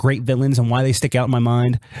made them great villains and why they stick out in my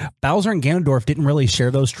mind, Bowser and Ganondorf didn't really share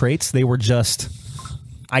those traits. They were just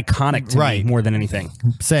iconic to me more than anything.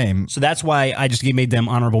 Same. So that's why I just made them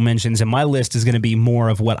honorable mentions, and my list is going to be more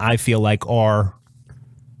of what I feel like are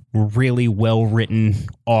really well written,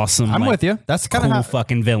 awesome. I'm with you. That's kind cool of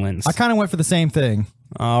fucking villains. I kind of went for the same thing.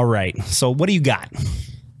 All right. So what do you got?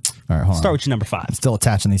 All right, hold Start on. with your number 5. Still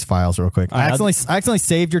attaching these files real quick. I accidentally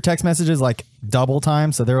saved your text messages like double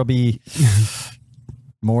time, so there will be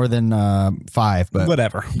more than 5. But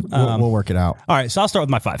Whatever. we'll work it out. All right. So I'll start with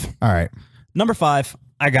my 5. All right. Number 5,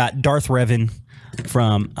 I got Darth Revan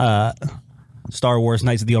from Star Wars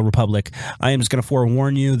Knights of the Old Republic. I am just going to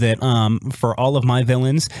forewarn you that for all of my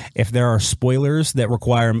villains, if there are spoilers that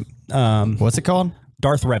require... What's it called?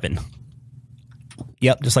 Darth Revan.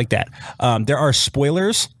 Yep, just like that. There are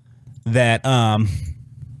spoilers that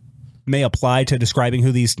may apply to describing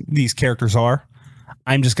who these characters are.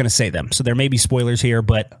 I'm just going to say them. So there may be spoilers here,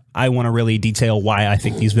 but I want to really detail why I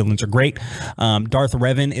think these villains are great. Darth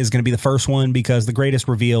Revan is going to be the first one because the greatest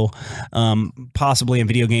reveal possibly in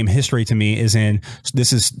video game history to me is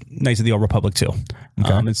this is Knights of the Old Republic 2.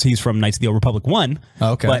 Okay. He's from Knights of the Old Republic 1.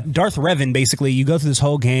 Okay. But Darth Revan, basically, you go through this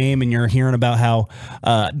whole game and you're hearing about how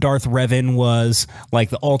Darth Revan was like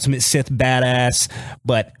the ultimate Sith badass,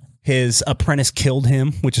 but his apprentice killed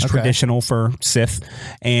him, which is traditional for Sith.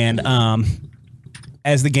 And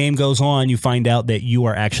as the game goes on, you find out that you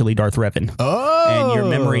are actually Darth Revan. Oh. And your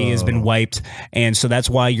memory has been wiped. And so that's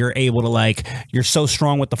why you're able to, you're so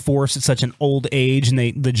strong with the Force at such an old age. And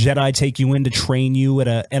the Jedi take you in to train you at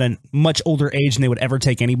a much older age than they would ever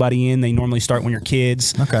take anybody in. They normally start when you're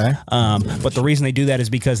kids. Okay. But the reason they do that is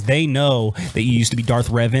because they know that you used to be Darth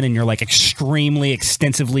Revan and you're extremely,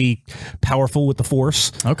 extensively powerful with the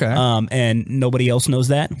Force. Okay. And nobody else knows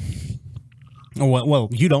that. Well,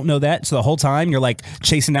 you don't know that. So the whole time you're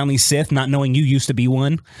chasing down these Sith, not knowing you used to be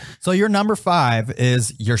one. So your number 5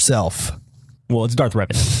 is yourself. Well, it's Darth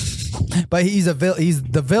Revan. But he's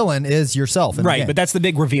the villain is yourself. In the Right, game. but that's the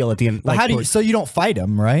big reveal at the end. But so you don't fight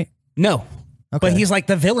him, right? No. Okay. But he's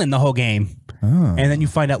the villain the whole game. And then you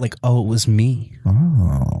find out it was me.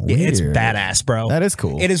 Oh, Yeah, it's weird. badass, bro. That is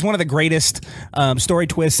cool. It is one of the greatest story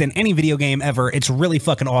twists in any video game ever. It's really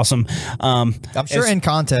fucking awesome. I'm sure in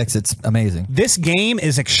context it's amazing. This game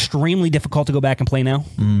is extremely difficult to go back and play now.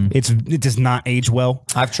 It does not age well.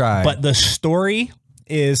 I've tried. But the story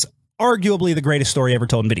is arguably the greatest story ever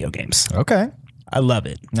told in video games. Okay. I love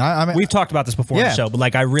it. I mean, We've talked about this before on Yeah. the show,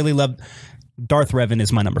 but I really love Darth Revan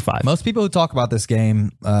is my number 5. most people who talk about this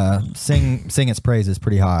game sing its praises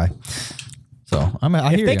pretty high. So I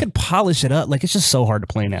If hear they you. could polish it up, it's just so hard to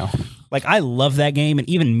play now. I love that game, and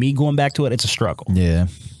even me going back to it, it's a struggle. Yeah,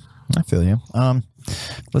 I feel you.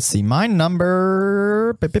 Let's see. My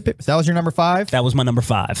number. That was your number 5. That was my number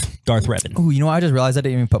 5, Darth Revan. Ooh, I just realized I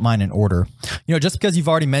didn't even put mine in order. Just because you've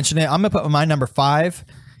already mentioned it, I'm gonna put my number 5,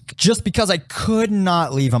 just because I could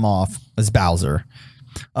not leave him off as Bowser.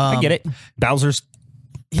 I get it. Bowser's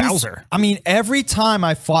He's- Bowser. I mean, every time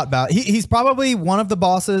I fought Bowser, he's probably one of the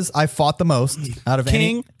bosses I fought the most out of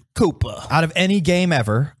King Koopa. any game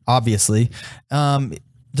ever. Obviously,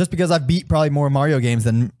 just because I've beat probably more Mario games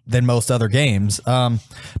than most other games.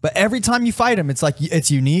 But every time you fight him, it's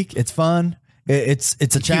it's unique, it's fun, it's a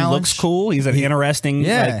challenge. He looks cool. He's an interesting.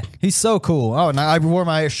 Yeah, he's so cool. Oh, and I wore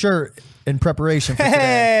my shirt in preparation for today.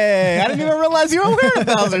 Hey, I didn't even realize you were wearing a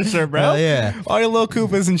Bowser shirt, bro. Hell yeah. All your little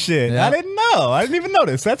Koopas and shit. Yeah. I didn't know. I didn't even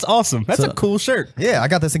notice. That's awesome. That's a cool shirt. Yeah, I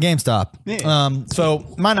got this at GameStop. Yeah. So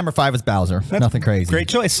my number 5 is Bowser. Nothing crazy. Great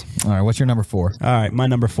choice. All right, what's your number 4? All right, my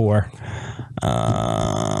number 4.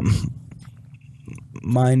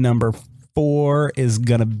 My number 4 is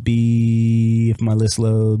gonna be, if my list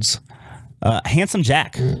loads, Handsome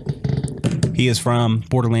Jack. He is from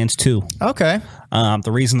Borderlands 2. Okay.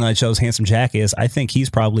 The reason that I chose Handsome Jack is I think he's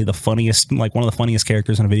probably the funniest, one of the funniest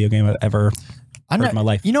characters in a video game I've ever heard in my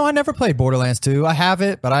life. I never played Borderlands 2. I have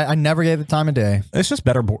it, but I never gave it time of day. It's just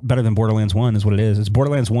better than Borderlands 1 is what it is. It's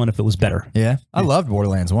Borderlands 1 if it was better. Yeah. I loved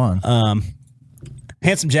Borderlands 1.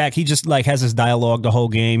 Handsome Jack, he just has his dialogue the whole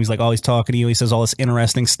game. He's always talking to you. He says all this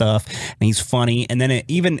interesting stuff, and he's funny. And then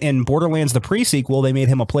even in Borderlands, the pre-sequel, they made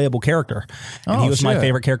him a playable character. And he was my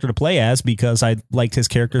favorite character to play as because I liked his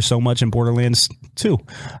character so much in Borderlands 2.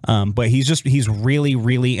 But he's really,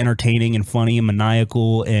 really entertaining and funny and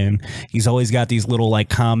maniacal, and he's always got these little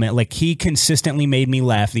comment. He consistently made me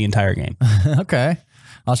laugh the entire game. Okay.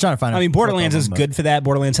 I was trying to find. I mean, Borderlands is good for that.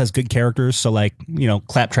 Borderlands has good characters, so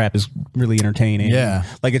Claptrap is really entertaining. Yeah,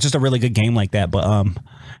 it's just a really good game like that. But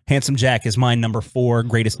Handsome Jack is my number 4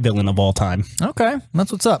 greatest villain of all time. Okay,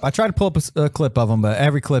 that's what's up. I tried to pull up a clip of him, but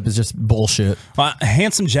every clip is just bullshit.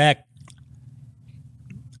 Handsome Jack,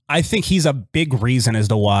 I think he's a big reason as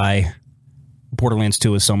to why Borderlands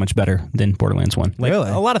 2 is so much better than Borderlands 1. Like, Really?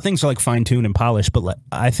 a lot of things are like fine-tuned and polished, but like,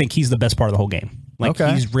 I think he's the best part of the whole game. Like,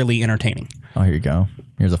 Okay. he's really entertaining. Oh, here you go.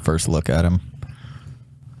 Here's a first look at him.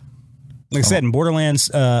 Like I said, in Borderlands,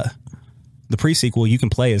 the pre-sequel, you can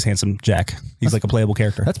play as Handsome Jack. He's like a playable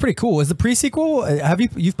character. That's pretty cool. Is the pre-sequel?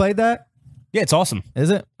 You've played that? Yeah, it's awesome. Is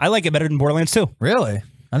it I like it better than Borderlands 2. really?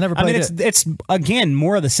 I never I played mean, it. it's again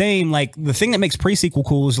more of the same. Like the thing that makes pre-sequel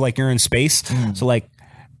cool is like you're in space. So like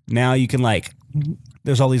now you can like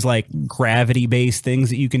there's all these like gravity-based things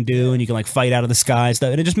that you can do, and you can like fight out of the sky and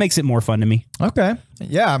stuff, and it just makes it more fun to me. Okay.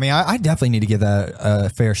 Yeah, I mean, I definitely need to give that a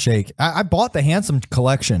fair shake. I bought the Handsome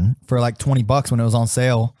collection for like $20 when it was on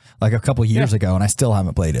sale like a couple years ago, and I still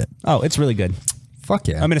haven't played it. Oh, it's really good. Fuck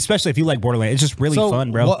yeah. I mean, especially if you like Borderlands, it's just really So,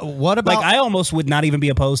 fun, bro. what about- like? I almost would not even be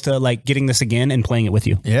opposed to like getting this again and playing it with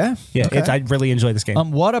you. yeah? Yeah, Okay. I really enjoy this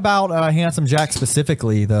game. What about Handsome Jack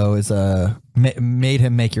specifically, though, is made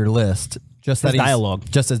him make your list? Just that His dialogue.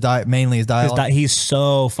 Just mainly his dialogue? He's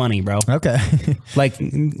so funny, bro. Okay. Like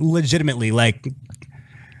legitimately, like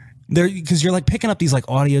there because you're like picking up these like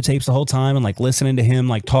audio tapes the whole time and like listening to him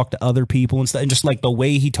like talk to other people and stuff, and just like the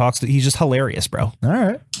way he talks, he's just hilarious, bro. All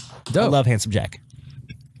right. I Dope. love Handsome Jack.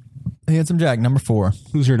 Handsome Jack, number 4.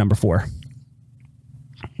 Who's your number 4?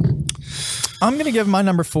 I'm going to give my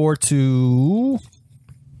number 4 to...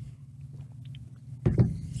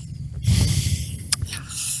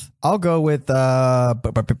 I'll go with... I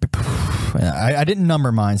didn't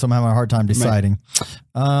number mine, so I'm having a hard time deciding.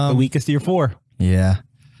 The weakest of your 4. Yeah.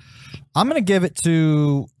 I'm going to give it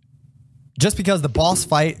to... Just because the boss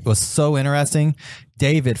fight was so interesting,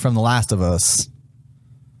 David from The Last of Us.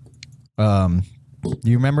 Do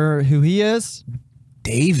you remember who he is?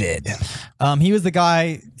 David. He was the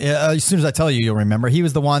guy, as soon as I tell you, you'll remember. He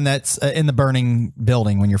was the one that's in the burning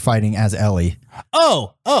building when you're fighting as Ellie.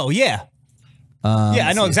 Oh, yeah. Yeah,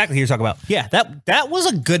 I know exactly who you're talking about. Yeah, that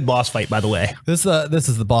was a good boss fight, by the way. This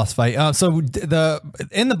is the boss fight. So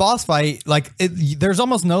in the boss fight, like there's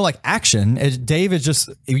almost no like action. David's just,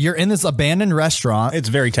 you're in this abandoned restaurant. It's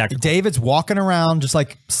very tactical. David's walking around just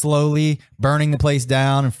like slowly burning the place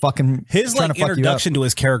down and fucking His trying like to fuck you up. introduction to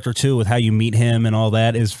his character too, with how you meet him and all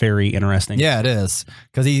that, is very interesting. Yeah, it is,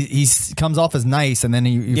 because he comes off as nice, and then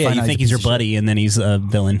you find out think he's a your piece of shit. buddy, and then he's a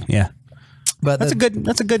villain. Yeah, But that's a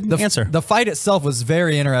good answer. The fight itself was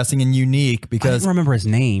very interesting and unique I because didn't remember his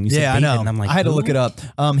name. You said yeah, I David, know. and I'm like, I had to who? look it up.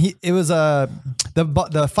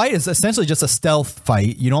 The fight is essentially just a stealth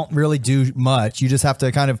fight. You don't really do much. You just have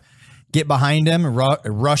to kind of get behind him,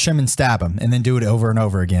 rush him, and stab him, and then do it over and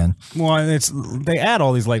over again. Well, they add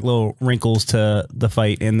all these like little wrinkles to the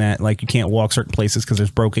fight in that like you can't walk certain places because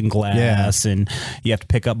there's broken glass, and you have to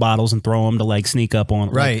pick up bottles and throw them to like sneak up on.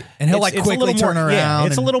 Right. And he'll, like, it's a quickly little turn more, around Yeah,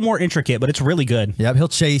 it's a and- little more intricate, but it's really good. Yep, he'll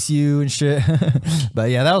chase you and shit. But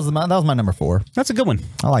yeah, that was my number 4. That's a good one.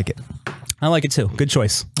 I like it. I like it too. Good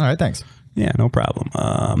choice. All right, thanks. Yeah, no problem.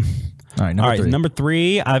 All right, number 3. Number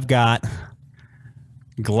 3, I've got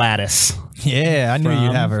Gladys. Yeah, I knew you'd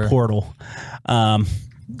from have her. Portal.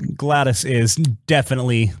 Gladys is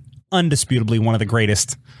definitely, undisputably one of the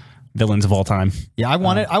greatest villains of all time. Yeah, I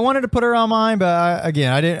wanted to put her on mine, but I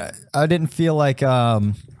didn't feel like I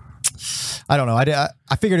don't know.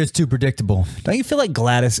 I figured it's too predictable. Don't you feel like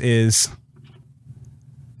Gladys is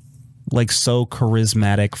like so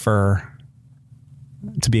charismatic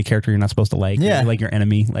to be a character you're not supposed to like? Yeah. Like your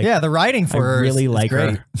enemy. Like, Yeah, the writing for her really is like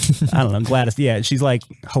great. her. I don't know, Gladys. Yeah, she's like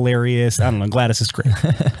hilarious. I don't know, Gladys is great.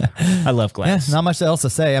 I love Yeah, Gladys. not much else to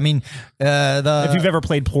say. I mean, If you've ever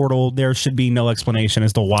played Portal, there should be no explanation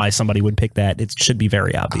as to why somebody would pick that. It should be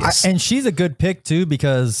very obvious. and she's a good pick too,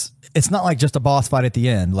 because it's not like just a boss fight at the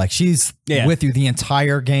end. Like she's Yeah. with you the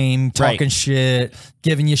entire game, talking Right. shit,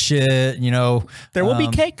 giving you shit. You know, there will be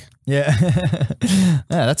cake. yeah, yeah,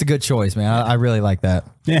 that's a good choice, man. I really like that.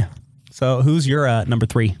 Yeah. So who's your number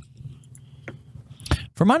 3?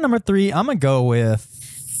 For my number 3, I'm gonna go with.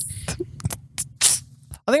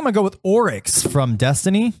 I think I'm gonna go with Oryx from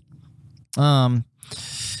Destiny. He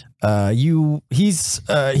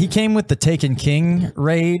came with the Taken King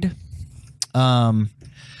raid.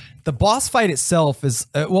 The boss fight itself is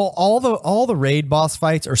all the raid boss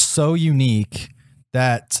fights are so unique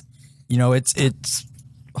that it's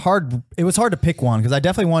hard. It was hard to pick one because I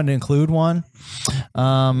definitely wanted to include one.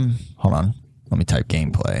 Hold on, let me type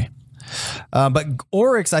gameplay. But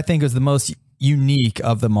Oryx, I think, is the most unique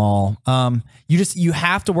of them all. You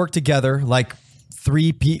have to work together. Like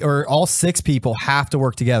or all 6 people have to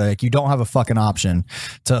work together. Like you don't have a fucking option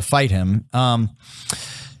to fight him.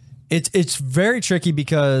 It's very tricky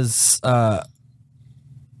because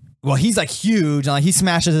well, he's like huge, and like he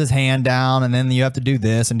smashes his hand down, and then you have to do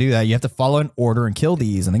this and do that. You have to follow an order and kill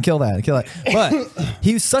these, and then kill that and kill that. But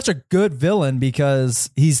he's such a good villain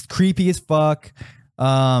because he's creepy as fuck.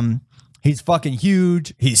 He's fucking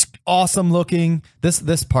huge. He's awesome looking.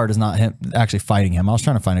 This part is not him actually fighting him. I was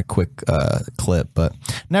trying to find a quick clip, but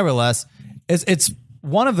nevertheless, it's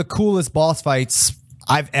one of the coolest boss fights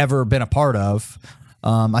I've ever been a part of.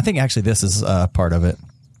 I think actually this is part of it.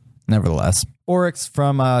 Nevertheless, Oryx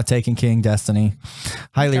from Taken King Destiny,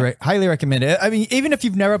 highly recommend it. I mean, even if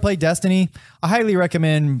you've never played Destiny, I highly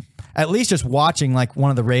recommend at least just watching like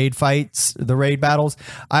one of the raid fights, the raid battles.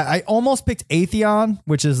 I almost picked Atheon,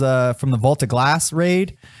 which is from the Vault of Glass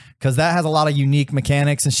raid, because that has a lot of unique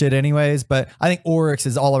mechanics and shit anyways. But I think Oryx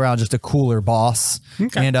is all around just a cooler boss.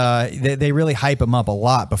 Okay. And they really hype him up a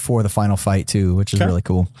lot before the final fight too, which is really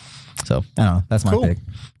cool. So I don't know. That's my pick.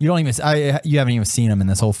 You don't even. You haven't even seen him in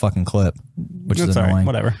this whole fucking clip, which is annoying. Right.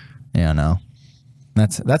 Whatever. Yeah, no.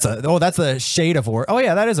 That's a shade of Oryx. Oh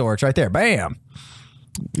yeah, that is Oryx right there. Bam.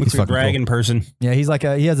 Looks like a dragon person. Yeah, he's like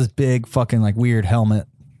he has this big fucking like weird helmet.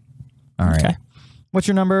 All right. Okay. What's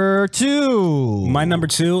your number 2? My number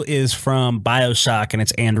 2 is from BioShock, and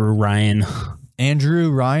it's Andrew Ryan. Andrew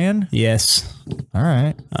Ryan? Yes. All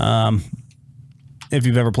right. If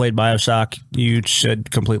you've ever played BioShock, you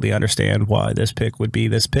should completely understand why this pick would be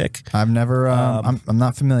this pick. I've never, I'm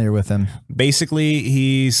not familiar with him. Basically,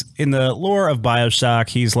 he's in the lore of BioShock.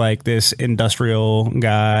 He's like this industrial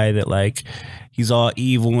guy that like, he's all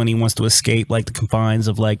evil and he wants to escape like the confines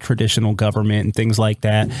of like traditional government and things like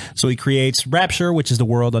that. So he creates Rapture, which is the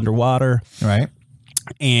world underwater. Right.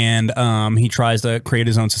 And he tries to create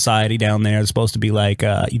his own society down there. It's supposed to be like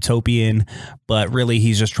utopian, but really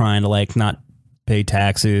he's just trying to like not pay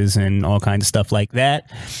taxes and all kinds of stuff like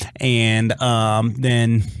that. And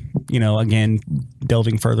then, you know, again,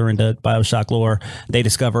 delving further into BioShock lore, they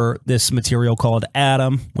discover this material called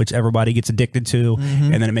Adam, which everybody gets addicted to,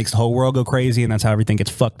 and then it makes the whole world go crazy, and that's how everything gets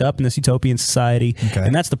fucked up in this utopian society. Okay.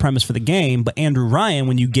 And that's the premise for the game. But Andrew Ryan,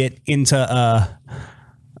 when you get into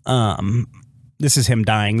this is him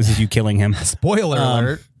dying. This is you killing him. Spoiler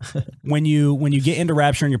alert. when you get into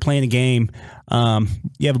Rapture and you're playing a game,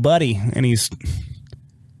 you have a buddy, and he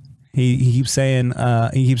keeps saying,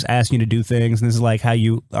 he keeps asking you to do things, and this is like how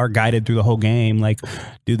you are guided through the whole game. Like,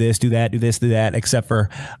 do this, do that, do this, do that. Except for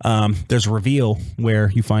there's a reveal where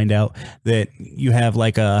you find out that you have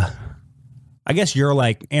like I guess you're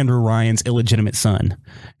like Andrew Ryan's illegitimate son,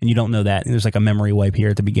 and you don't know that. And there's like a memory wipe here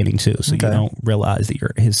at the beginning too, so you don't realize that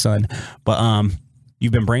you're his son. But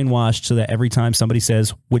you've been brainwashed so that every time somebody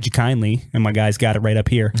says, "Would you kindly," and my guy's got it right up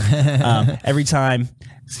here. Every time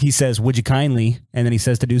he says, "Would you kindly," and then he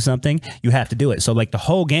says to do something, you have to do it. So like the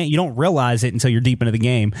whole game, you don't realize it until you're deep into the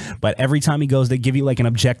game. But every time he goes, they give you like an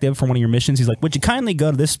objective for one of your missions. He's like, "Would you kindly go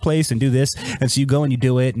to this place and do this?" And so you go and you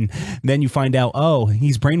do it, and then you find out, oh,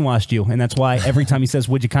 he's brainwashed you, and that's why every time he says,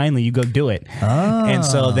 "Would you kindly," you go do it. And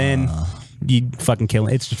so then you fucking kill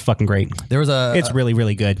it. It's just fucking great. It's really,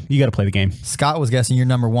 really good. You got to play the game. Scott was guessing your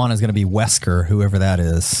number 1 is going to be Wesker, whoever that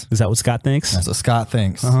is. Is that what Scott thinks? That's what Scott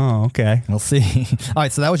thinks. Oh, okay. We'll see. All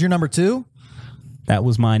right, so that was your number 2? That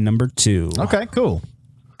was my number 2. Okay, cool.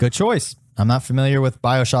 Good choice. I'm not familiar with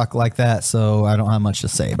BioShock like that, so I don't have much to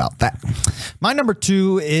say about that. My number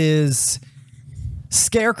 2 is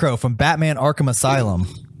Scarecrow from Batman Arkham Asylum.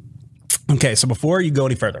 Okay, so before you go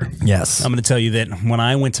any further, yes, I'm going to tell you that when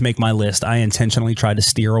I went to make my list, I intentionally tried to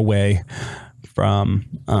steer away from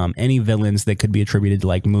any villains that could be attributed to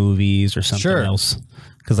like movies or something else.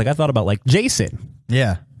 Because like I thought about like Jason.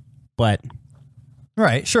 Yeah. But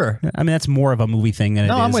right, sure. I mean, that's more of a movie thing than it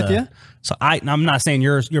is. No, I'm with you. So I'm not saying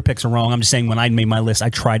your picks are wrong. I'm just saying when I made my list,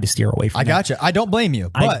 I tried to steer away from. I got you. I don't blame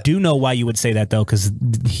you. But I do know why you would say that though, because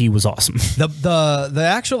he was awesome. The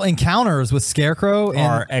actual encounters with Scarecrow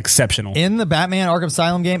are exceptional in the Batman Arkham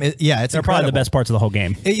Asylum game. They're incredible. Probably the best parts of the whole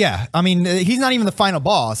game. I mean, he's not even the final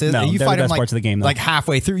boss. No, you they're fight the best him like, parts of the game, though. Like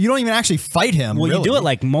halfway through. You don't even actually fight him. Well, you do it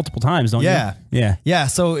like multiple times, don't you? Yeah.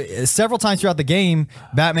 So several times throughout the game,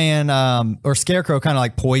 Batman or Scarecrow kind of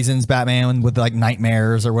like poisons Batman with like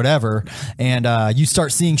nightmares or whatever, and you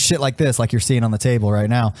start seeing shit like this, like you're seeing on the table right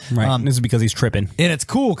now. Right. This is because he's tripping. And it's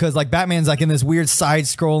cool because like Batman's like in this weird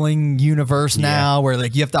side-scrolling universe now where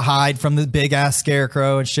like you have to hide from the big ass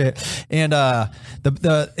Scarecrow and shit. And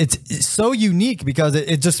it's so unique because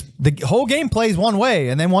it just the whole game plays one way,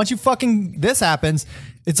 and then once you fucking this happens,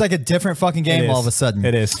 it's like a different fucking game all of a sudden.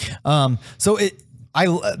 It is. So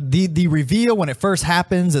the reveal when it first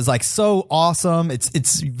happens is like so awesome.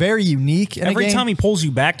 It's very unique. Every time he pulls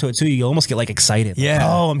you back to it too, you almost get like excited. Yeah. Like,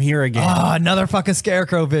 oh, I'm here again. Oh, another fucking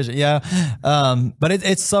Scarecrow vision. Yeah. But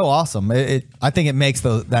it's so awesome. I think it makes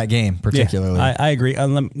that game particularly. Yeah, I agree.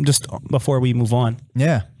 Just before we move on,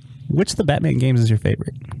 yeah. which of the Batman games is your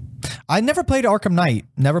favorite? I never played Arkham Knight.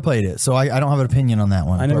 Never played it, so I don't have an opinion on that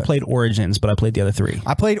one. I never played Origins, but I played the other three.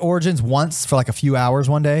 I played Origins once for like a few hours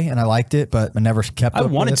one day, and I liked it, but I never kept. I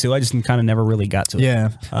wanted to. I just kind of never really got to it. Yeah,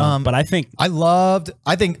 but I think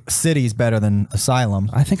I think City's better than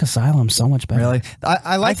Asylum. I think Asylum's so much better. Really,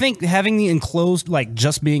 I think having the enclosed, like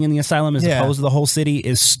just being in the Asylum as opposed to the whole city,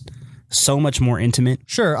 is so much more intimate.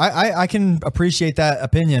 Sure, I can appreciate that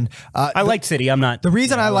opinion. I liked City. I'm not the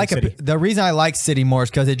reason I like City. the reason I like City more is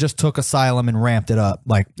because it just took Asylum and ramped it up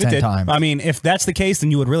like 10 times. I mean, if that's the case,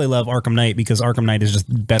 then you would really love Arkham Knight because Arkham Knight is just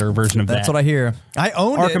a better version of that. That's what I hear. I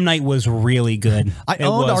owned Arkham Knight was really good. I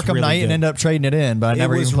owned Arkham really Knight good. and ended up trading it in, but I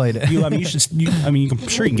never even played it. I'm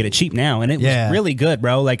sure you can get it cheap now, and it was really good,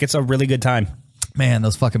 bro. Like it's a really good time. Man,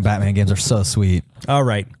 those fucking Batman games are so sweet. All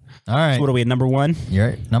right. All right. So what are we at, number one? You're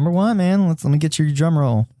at number one, man. Let me get your drum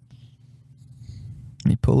roll. Let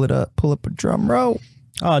me pull it up. Pull up a drum roll.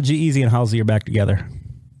 Oh, G-Eazy and Halsey are back together.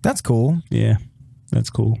 That's cool. Yeah,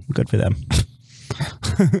 that's cool. Good for them.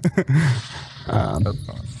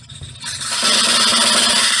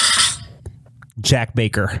 Jack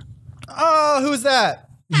Baker. Oh, who's that?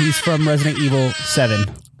 He's from Resident Evil 7.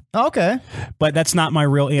 Oh, okay. But that's not my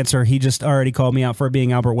real answer. He just already called me out for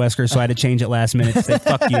being Albert Wesker, so I had to change it last minute to say,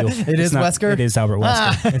 fuck you. It's not Wesker? It is Albert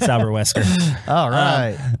Wesker. It's Albert Wesker. All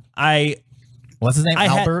right. What's his name?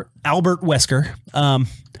 Albert? Albert Wesker.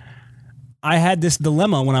 I had this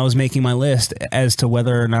dilemma when I was making my list as to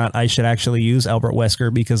whether or not I should actually use Albert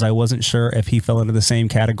Wesker because I wasn't sure if he fell into the same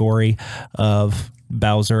category of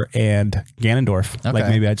Bowser and Ganondorf. Okay. Like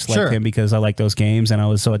maybe I just liked him because I like those games and I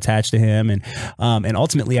was so attached to him. And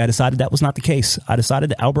ultimately I decided that was not the case. I decided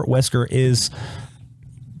that Albert Wesker is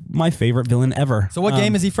my favorite villain ever. So what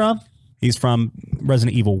game is he from? He's from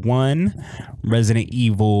Resident Evil 1, Resident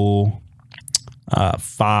Evil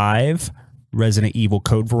 5, Resident Evil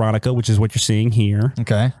Code Veronica, which is what you're seeing here.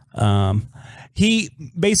 Okay. He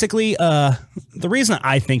basically, the reason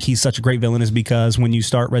I think he's such a great villain is because when you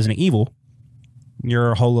start Resident Evil,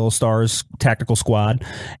 your whole little Stars tactical squad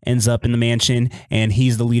ends up in the mansion and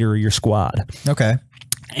he's the leader of your squad. Okay.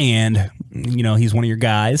 And, you know, he's one of your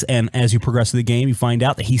guys. And as you progress through the game, you find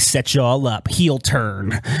out that he sets you all up, heel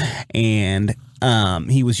turn. And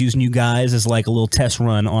he was using you guys as like a little test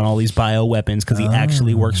run on all these bioweapons because he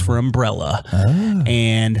actually works for Umbrella.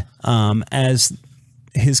 And as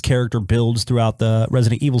his character builds throughout the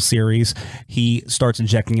Resident Evil series, he starts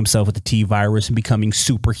injecting himself with the T virus and becoming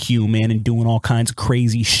superhuman and doing all kinds of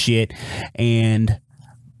crazy shit. And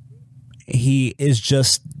he is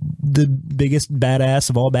just the biggest badass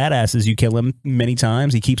of all badasses. You kill him many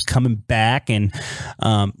times, he keeps coming back. And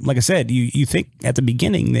like I said, you think at the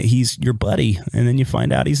beginning that he's your buddy, and then you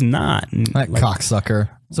find out he's not. And That like, cocksucker.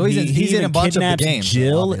 So he's in a bunch of the games.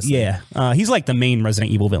 Jill, obviously. yeah. He's like the main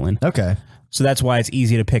Resident Evil villain. Okay. So that's why it's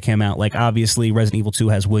easy to pick him out. Like, obviously, Resident Evil 2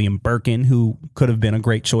 has William Birkin, who could have been a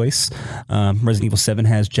great choice. Resident Evil 7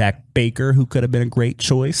 has Jack Baker, who could have been a great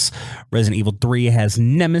choice. Resident Evil 3 has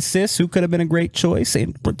Nemesis, who could have been a great choice.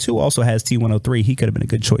 And 2 also has T-103. He could have been a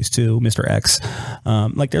good choice, too, Mr. X.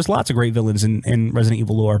 Like, there's lots of great villains in Resident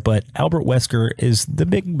Evil lore, but Albert Wesker is the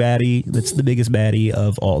big baddie that's the biggest baddie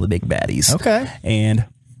of all the big baddies. Okay. And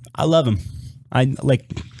I love him.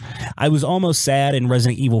 I was almost sad in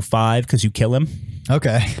Resident Evil 5 because you kill him.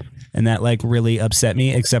 Okay. And that like really upset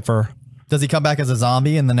me, except for... Does he come back as a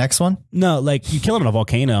zombie in the next one? No, like you kill him in a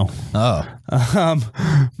volcano. Oh.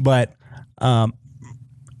 But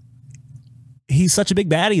he's such a big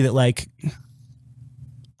baddie that like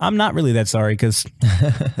I'm not really that sorry because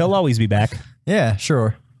he'll always be back. Yeah,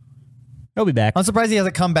 sure. He'll be back. I'm surprised he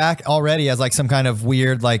hasn't come back already as like some kind of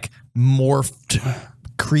weird like morphed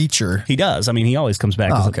creature. He does. I mean, he always comes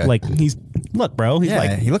back. Oh, okay. Like look, bro. He's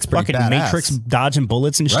like he looks pretty fucking badass. Matrix dodging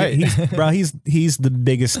bullets and shit. Right. He's the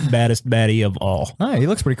biggest, baddest baddie of all. Oh, he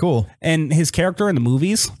looks pretty cool. And his character in the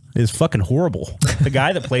movies is fucking horrible. The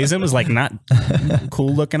guy that plays him is like not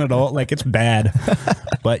cool looking at all. Like it's bad.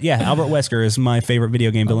 But yeah, Albert Wesker is my favorite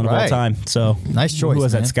video game villain of all time. So nice choice. Who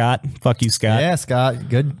was man. that? Scott? Fuck you, Scott. Yeah, Scott.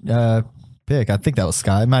 Good pick. I think that was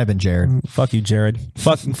Scott. It might have been Jared. Fuck you, Jared.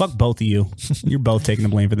 Fuck both of you. You're both taking the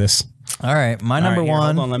blame for this. All right, my number here,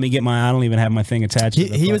 one. Hold on, let me get my. I don't even have my thing attached.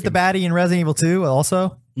 He was the baddie in Resident Evil 2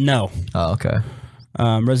 also? No. Oh, okay.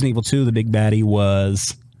 Resident Evil 2, the big baddie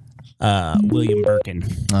was William Birkin.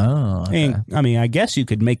 Oh, okay. And, I mean, I guess you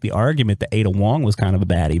could make the argument that Ada Wong was kind of a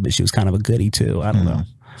baddie, but she was kind of a goodie too. I don't know.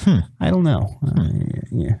 I don't know.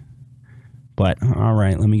 Yeah. But all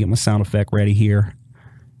right, let me get my sound effect ready here,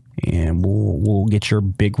 and we'll get your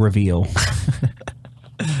big reveal.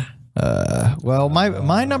 Well,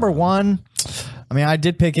 my number one, I mean, I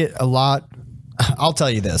did pick it a lot. I'll tell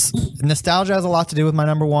you this. Nostalgia has a lot to do with my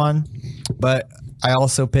number one, but I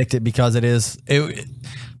also picked it because it is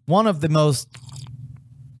one of the most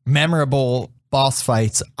memorable boss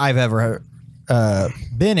fights I've ever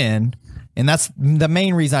been in. And that's the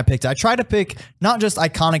main reason I picked it. I try to pick not just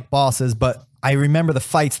iconic bosses, but I remember the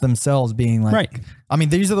fights themselves being like, Right. I mean,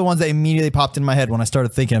 these are the ones that immediately popped in my head when I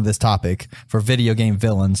started thinking of this topic for video game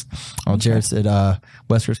villains. Oh, Jared said,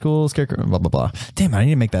 Wesker School, Scarecrow, blah, blah, blah. Damn, I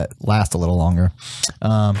need to make that last a little longer.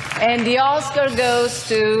 And the Oscar goes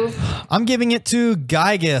to... I'm giving it to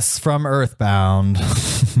Gygus from Earthbound.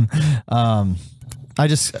 I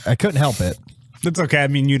couldn't help it. That's okay. I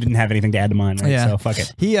mean, you didn't have anything to add to mine, right? Yeah. So fuck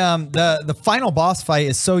it. He the final boss fight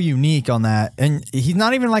is so unique on that, and he's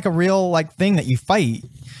not even like a real like thing that you fight.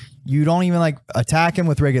 You don't even like attack him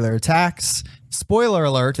with regular attacks. Spoiler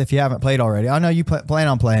alert if you haven't played already. I know you plan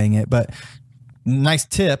on playing it, but nice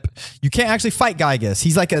tip: you can't actually fight Gygus.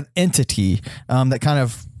 He's like an entity that kind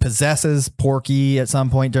of possesses Porky at some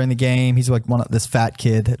point during the game. He's like this fat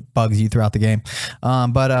kid that bugs you throughout the game,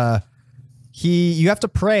 you have to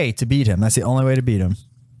pray to beat him. That's the only way to beat him.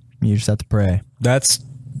 You just have to pray. That's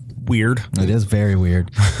weird. It is very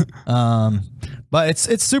weird. But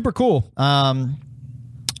it's super cool.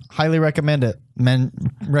 Highly recommend it.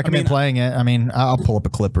 Playing it. I mean, I'll pull up a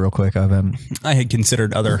clip real quick of him. I had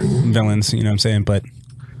considered other villains, you know what I'm saying? But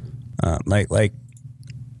like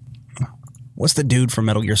what's the dude from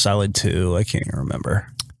Metal Gear Solid 2? I can't even remember.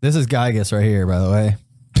 This is Gygus right here, by the way.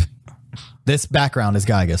 This background is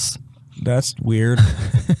Gygus. That's weird.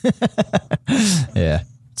 Yeah.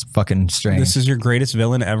 It's fucking strange. This is your greatest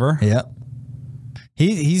villain ever? Yep.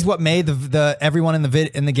 He's what made the everyone in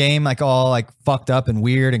the game like all like fucked up and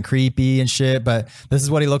weird and creepy and shit. But this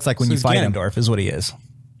is what he looks like when you fight him. Ganondorf is what he is.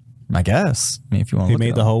 I guess. I mean, if you want to He look made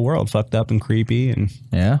it the up. whole world fucked up and creepy. And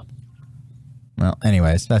Yeah. Well,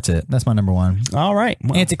 anyways, that's it. That's my number one. all right.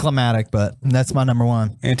 Well, Anticlimactic, but that's my number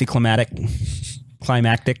one. anticlimactic.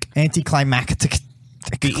 Climactic. Anticlimactic.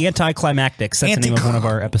 The Anticlimactics. That's the name of one of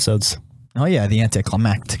our episodes. Oh yeah, the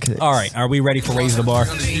anticlimactic. All right. Are we ready for Raise the Bar?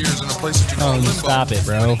 Oh, stop it,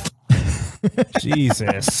 bro.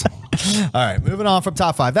 Jesus. All right, moving on from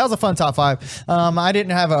top five. That was a fun top five. I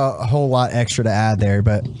didn't have a whole lot extra to add there,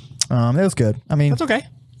 but it was good. I mean, That's okay.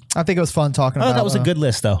 I think it was fun talking I about. thought that was a good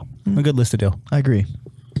list, though. A good list to do. I agree.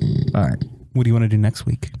 All right. What do you want to do next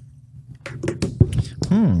week?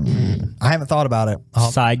 I haven't thought about it.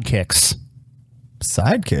 Sidekicks.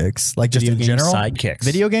 Sidekicks, like just Video in game general. sidekicks.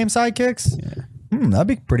 Video game sidekicks. Yeah. That'd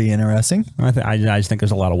be pretty interesting. I just think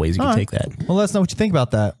there's a lot of ways you can All take right. that. Well, let us know what you think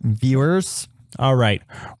about that, viewers. All right.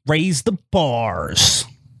 Raise the bars.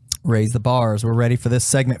 Raise the bars. We're ready for this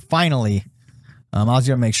segment finally. I was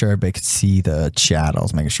gonna make sure everybody could see the chat. I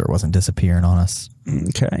was making sure it wasn't disappearing on us.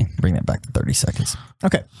 Okay. Bring that back to 30 seconds.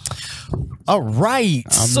 Okay. All right.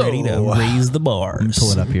 I'm ready to raise the bars.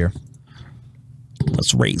 Pull it up here.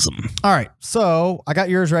 Let's raise them. All right. So I got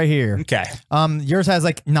yours right here. Okay. Yours has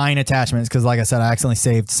like 9 attachments because, like I said, I accidentally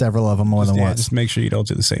saved several of them more than once. Just make sure you don't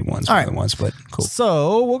do the same ones All more right. than once, but cool.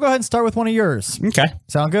 So we'll go ahead and start with one of yours. Okay.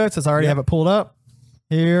 Sound good? Since I already have it pulled up.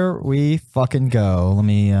 Here we fucking go. Let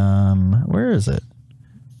me, where is it?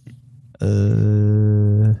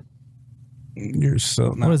 You're so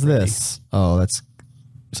not What is ready. this? Oh, that's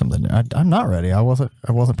something. I'm not ready. I wasn't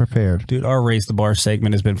prepared. Dude, our Raise the Bar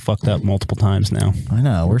segment has been fucked up multiple times now. I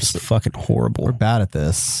know. We're It's fucking horrible. We're bad at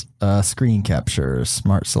this. Screen capture,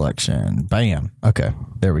 smart selection. Bam. Okay,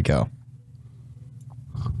 there we go.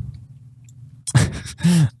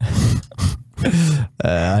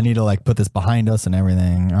 I need to like put this behind us and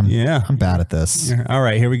everything. I'm bad at this. All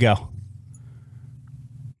right, here we go.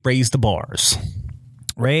 Raise the bars.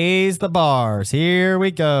 Raise the bars. Here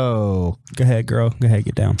we go. Go ahead, girl. Go ahead,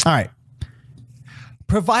 get down. All right.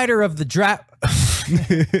 Provider of the Drapbach.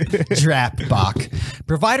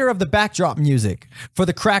 Provider of the backdrop music for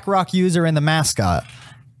the crack rock user and the mascot.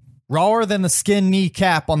 Rawer than the skin knee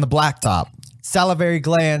cap on the blacktop. Salivary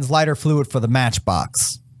glands, lighter fluid for the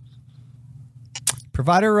matchbox.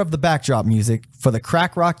 Provider of the backdrop music for the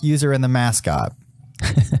crack rock user and the mascot.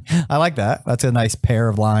 I like that. That's a nice pair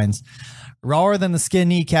of lines. Rawer than the skin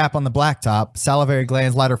knee cap on the blacktop. Salivary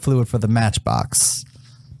glands, lighter fluid for the matchbox.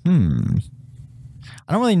 I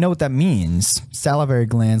don't really know what that means. Salivary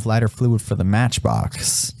glands, lighter fluid for the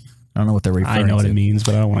matchbox. I don't know what they're referring to. I know what it means,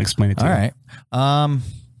 but I don't want to explain it to All you. right.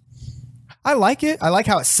 I like it. I like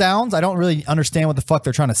how it sounds. I don't really understand what the fuck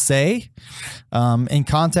they're trying to say. In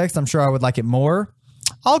context, I'm sure I would like it more.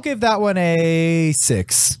 I'll give that one a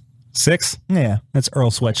 6. 6? Yeah. That's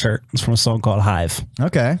Earl Sweatshirt. It's from a song called Hive.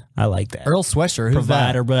 Okay. I like that. Earl Sweatshirt. Who's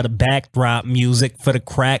Provider, but a backdrop music for the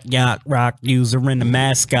crack yacht rock user and the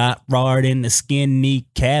mascot. Rard in the skin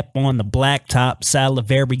kneecap on the blacktop.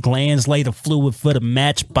 Salivary glands, lay the fluid for the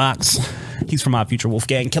matchbox. He's from Odd Future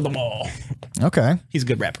Wolfgang. Kill them all. that? Okay. He's a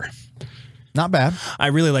good rapper. Not bad. I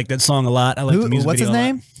really like that song a lot. I like the music What's his video a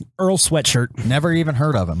lot. name? Earl Sweatshirt. Never even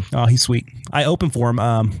heard of him. Oh, he's sweet. I opened for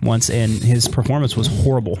him once, and his performance was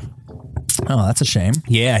horrible. Oh, that's a shame.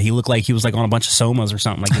 Yeah, he looked like he was like on a bunch of somas or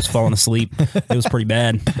something, like he was falling asleep. It was pretty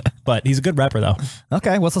bad. But he's a good rapper, though.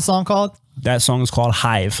 Okay. What's the song called? That song is called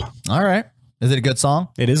Hive. All right. Is it a good song?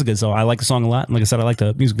 It is a good song. I like the song a lot. And like I said, I like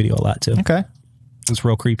the music video a lot, too. Okay. It's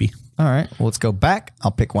real creepy. All right. Well, let's go back.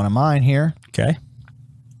 I'll pick one of mine here. Okay.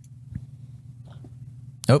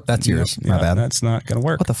 Oh, that's yours. My bad. That's not going to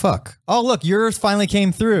work. What the fuck? Oh, look, yours finally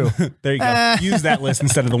came through. There you go. Use that list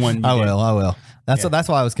instead of the one you I did. will. That's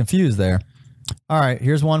why I was confused there. All right,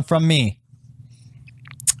 here's one from me.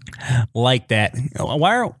 Like that.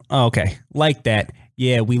 Okay. Like that.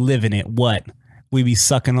 Yeah, we live in it. What? We be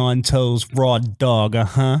sucking on toes, raw dog,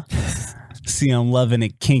 See, I'm loving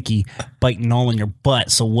it kinky, biting all in your butt.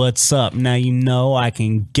 So what's up? Now you know I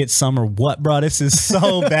can get some or what, bro? This is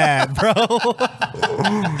so bad, bro.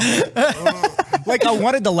 Like, I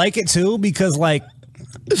wanted to like it too because, like,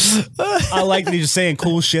 I like that he's just saying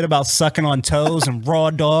cool shit about sucking on toes and raw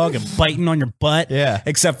dog and biting on your butt. Yeah.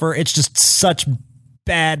 Except for it's just such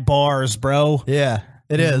bad bars, bro. Yeah,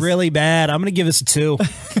 it is. Really bad. I'm going to give this a 2.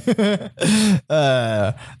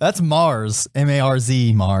 That's Mars.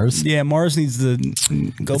 M-A-R-Z, Mars. Yeah, Mars needs to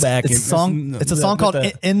go back. It's a song called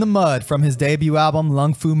In the Mud from his debut album,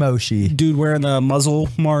 Lung Fu Moshi. Dude wearing the muzzle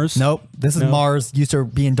Mars. Nope. This is Mars. Used to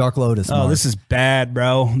be in Dark Lotus. Oh, Mars. this is bad,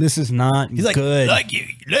 bro. This is not good.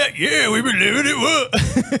 Yeah, we've been living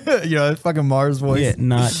it. You know, that fucking Mars voice. Yeah,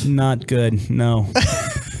 not good. No.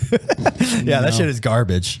 Yeah, that shit is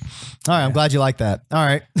garbage. All right, I'm glad you like that. All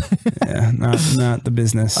right. Yeah, not the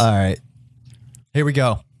business. All right. Here we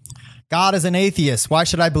go. God is an atheist. Why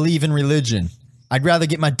should I believe in religion? I'd rather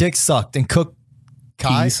get my dick sucked and cook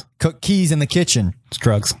keys in the kitchen. It's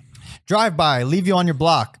drugs. Drive by, leave you on your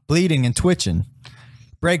block, bleeding and twitching.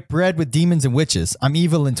 Break bread with demons and witches. I'm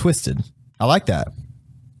evil and twisted. I like that.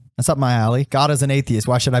 That's up my alley. God is an atheist.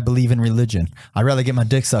 Why should I believe in religion? I'd rather get my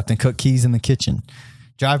dick sucked and cook keys in the kitchen.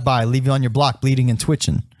 Drive by, leave you on your block, bleeding and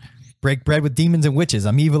twitching. Break bread with demons and witches.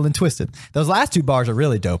 I'm evil and twisted. Those last 2 bars are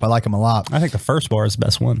really dope. I like them a lot. I think the first bar is the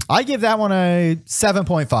best one. I give that one a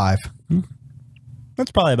 7.5.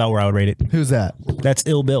 That's probably about where I would rate it. Who's that? That's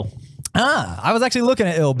Ill Bill. I was actually looking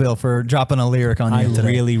at Ill Bill for dropping a lyric on I you today.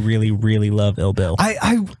 really, really, really love Ill Bill.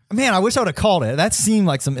 I wish I would have called it. That seemed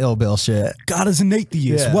like some Ill Bill shit. God is an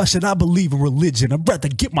atheist. Yeah. Why should I believe in religion? I'd rather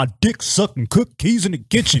get my dick sucked and cook keys in the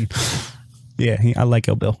kitchen. Yeah, I like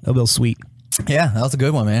Ill Bill. Ill Bill's sweet. Yeah, that was a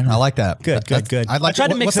good one, man. I like that. Good. I like. tried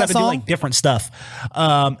to mix what's it up that and do song? like different stuff.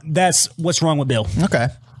 That's What's Wrong with Bill. Okay,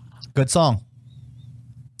 good song.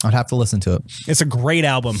 I'd have to listen to it. It's a great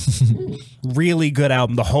album. Really good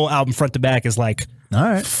album. The whole album front to back is like All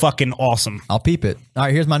right, fucking awesome. I'll peep it. All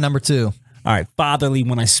right, here's my number 2. All right, fatherly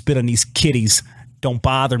when I spit on these kitties. Don't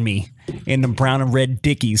bother me. In the brown and red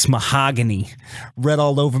dickies, mahogany. Red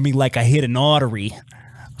all over me like I hit an artery.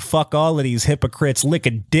 Fuck all of these hypocrites. Lick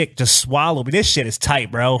a dick, just swallow me. This shit is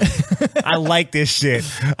tight, bro. I like this shit.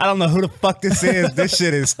 I don't know who the fuck this is. This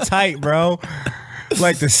shit is tight, bro.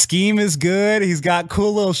 Like, the scheme is good. He's got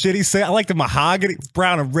cool little shit he said. I like the mahogany.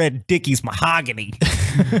 Brown and red dickies, mahogany.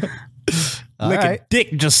 Lick a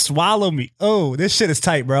dick, just swallow me. Oh, this shit is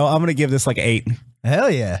tight, bro. I'm going to give this like an 8.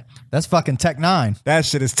 Hell yeah, that's fucking Tech 9. That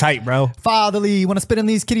shit is tight, bro. Fatherly, when I spit on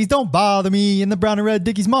these kitties, don't bother me. In the brown and red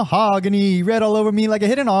dickies, mahogany. Red all over me like a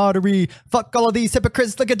hidden artery. Fuck all of these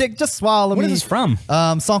hypocrites, like a dick, just swallow me. What is this from?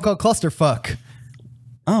 Song called Clusterfuck.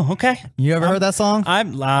 Oh, okay. You ever heard that song?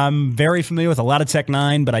 I'm very familiar with a lot of Tech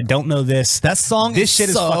 9, but I don't know this. That song This is shit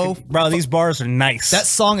is so... fucking... Bro, these bars are nice. That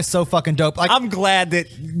song is so fucking dope. Like, I'm glad that,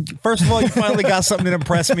 first of all, you finally got something that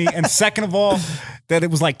impressed me, and second of all, that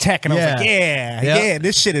it was like tech, and I was like, yeah,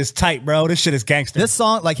 this shit is tight, bro. This shit is gangster. this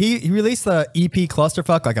song, like he released the EP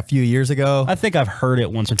Clusterfuck like a few years ago. I think I've heard it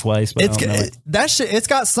once or twice, but I don't know it. That shit. It's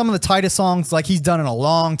got some of the tightest songs like he's done in a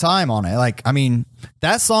long time on it. Like, I mean,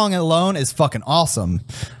 that song alone is fucking awesome.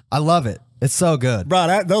 I love it. It's so good.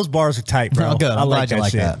 Bro, those bars are tight, bro. Oh, good. I I'm like glad you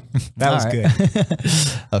like shit. that. That All was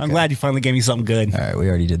right. good. I'm glad you finally gave me something good. All right, we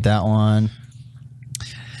already did that one.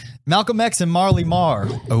 Malcolm X and Marley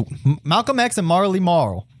Marl. Oh, Malcolm X and Marley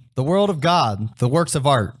Marl. The World of God, the Works of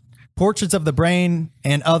Art. Portraits of the Brain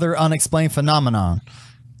and Other Unexplained Phenomenon.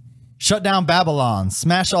 Shut Down Babylon.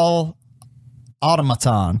 Smash All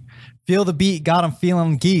Automaton. Feel the Beat, Got 'em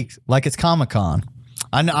Feeling Geek like it's Comic-Con.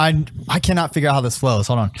 I cannot figure out how this flows.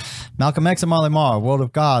 Hold on. Malcolm X and Marley Marl. World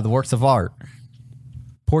of God, the Works of Art.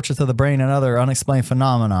 Portraits of the Brain and Other Unexplained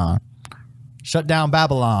Phenomenon. Shut Down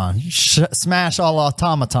Babylon. Smash All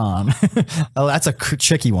Automaton. Oh, that's a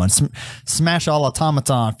tricky one. Smash All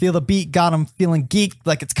Automaton. Feel the Beat, Got 'em Feeling Geek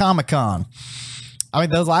like it's Comic-Con. I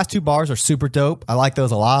mean, those last two bars are super dope. I like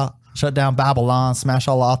those a lot. Shut Down Babylon. Smash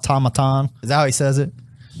All Automaton. Is that how he says it?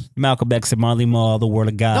 Malcolm X and Marley Marl, the Word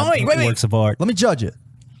of God, No, wait. Works of Art. Let me judge it.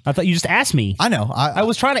 I thought you just asked me. I know. I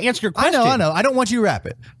was trying to answer your question. I know. I don't want you to rap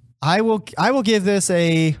it. I will give this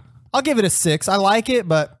I'll give it a 6. I like it,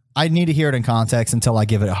 but I need to hear it in context until I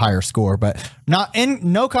give it a higher score. But not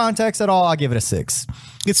in no context at all, I'll give it a 6.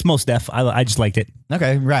 It's Mos Def. I just liked it.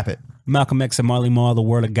 Okay, rap it. Malcolm X and Marley Marl, the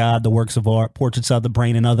Word of God, the Works of Art, Portraits of the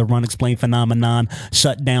Brain and Other Unexplained Phenomenon,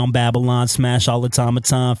 Shut Down Babylon, Smash All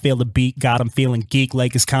Automaton, Feel the Beat, Got 'em Feeling Geek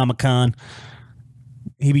like it's Comic-Con.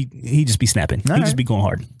 He just be snapping. He just be going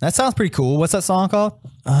hard. That sounds pretty cool. What's that song called?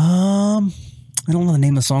 I don't know the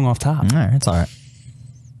name of the song off top. All right, it's all right.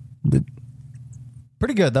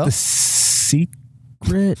 Pretty good though. The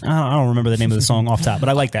Secret. I don't remember the name of the song off top, but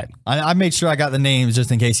I like that. I made sure I got the names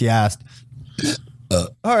just in case you asked.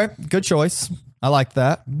 All right, good choice. I like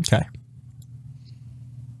that. Okay.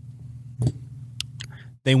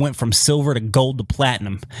 They went from silver to gold to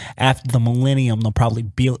platinum. After the millennium, they'll probably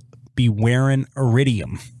be wearing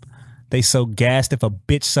iridium. They so gassed if a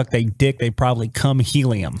bitch sucked they dick, they probably come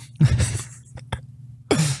helium.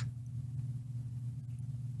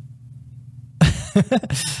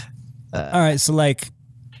 All right, so like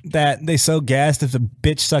that, they so gassed if a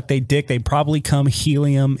bitch sucked they dick, they probably come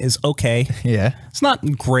helium is okay. Yeah. It's not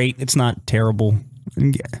great. It's not terrible.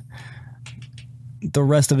 The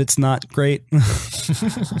rest of it's not great.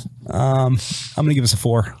 I'm gonna give us a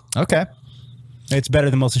 4. Okay. It's better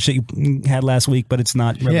than most of the shit you had last week, but it's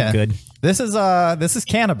not really good. This is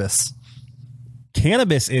Cannabis.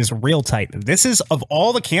 Cannabis is real tight. This is, of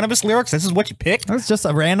all the Cannabis lyrics, this is what you picked? It's just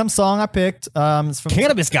a random song I picked. It's from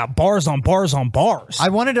Cannabis got bars on bars on bars. I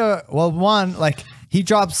wanted to, well, one, like, he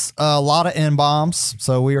drops a lot of N-bombs,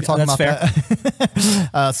 so we were talking about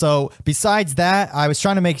that. So besides that, I was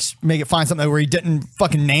trying to make it find something where he didn't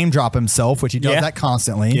fucking name drop himself, which he does that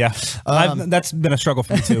constantly. Yeah. That's been a struggle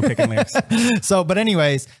for me too, picking lyrics. So, but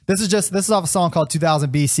anyways, this is off a song called 2000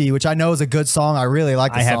 BC, which I know is a good song. I really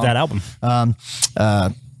like the song. I have that album.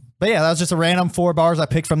 But yeah, that was just a random 4 bars I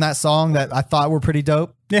picked from that song that I thought were pretty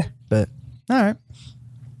dope. Yeah. But all right.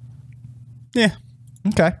 Yeah.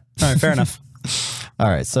 Okay. All right, fair enough. All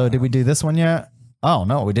right. So did we do this one yet? Oh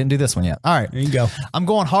no, we didn't do this one yet. All right. There you go. I'm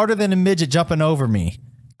going harder than a midget jumping over me.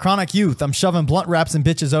 Chronic youth. I'm shoving blunt wraps in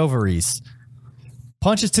bitches' ovaries.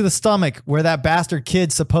 Punches to the stomach where that bastard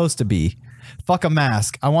kid's supposed to be. Fuck a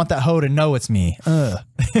mask. I want that hoe to know it's me. I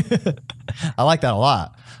like that a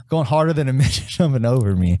lot. Going harder than a midget jumping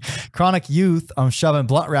over me. Chronic youth. I'm shoving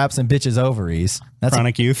blunt wraps in bitches' ovaries. That's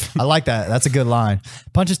Chronic youth. I like that. That's a good line.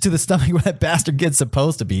 Punches to the stomach where that bastard kid's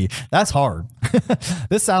supposed to be. That's hard.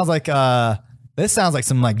 This sounds like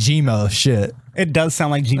some like Gmo shit. It does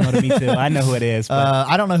sound like Gmo to me too. I know who it is. But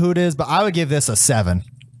I don't know who it is, but I would give this a 7.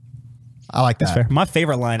 I like that. that's fair. My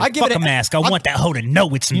favorite line is, I give fuck it a mask. I want that hoe to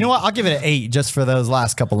know it's me. You know what? I'll give it an 8 just for those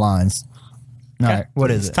last couple lines. All right.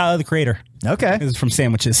 What is It's it? Tyler the Creator. Okay. This is from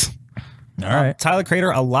Sandwiches. All right. Tyler the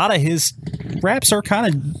Creator, a lot of his raps are kind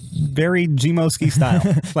of very G-Moski style.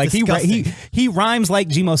 Like he rhymes like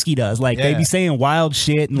G-Moski does. Like they be saying wild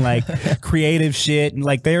shit and like creative shit, and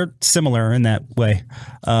like they're similar in that way.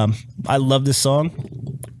 I love this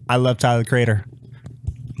song. I love Tyler the Creator.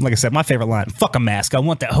 Like I said, my favorite line, fuck a mask. I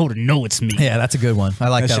want that hoe to know it's me. Yeah, that's a good one. I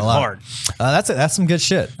like that a shit lot. hard. That's some good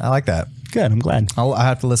shit. I like that. Good, I'm glad. I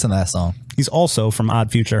have to listen to that song. He's also from Odd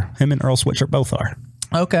Future. Him and Earl Sweatshirt both are.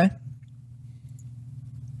 Okay.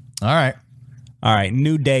 All right.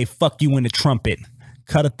 New Day, fuck you in the trumpet.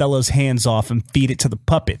 Cut Othello's hands off and feed it to the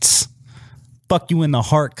puppets. Fuck you in the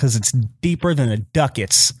heart because it's deeper than the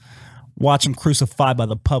ducats. Watch him crucified by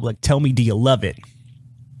the public. Tell me, do you love it?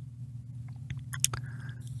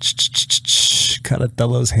 Cut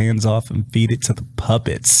Othello's hands off and feed it to the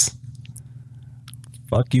puppets.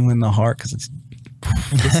 Fuck you in the heart because it's...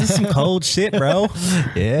 This is some cold shit, bro.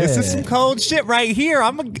 Yeah. This is some cold shit right here.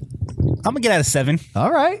 I'm gonna get out of 7.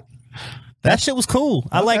 All right. That shit was cool.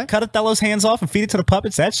 I like cut Othello's hands off and feed it to the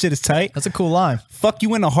puppets. That shit is tight. That's a cool line. Fuck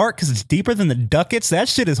you in the heart because it's deeper than the ducats. That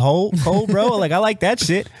shit is cold, bro. Like, I like that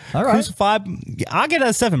shit. All right. Crucified. I'll get it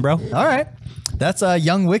a 7, bro. All right. That's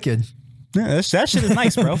Young Wicked. Yeah, that shit is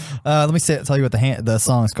nice, bro. Let me tell you what the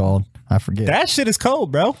song is called. I forget. That shit is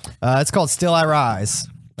cold, bro. It's called Still I Rise.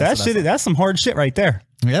 That's some hard shit right there.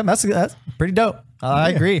 Yeah, that's pretty dope. I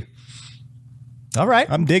agree. All right.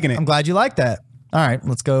 I'm digging it. I'm glad you like that. All right,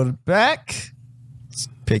 let's go back. Let's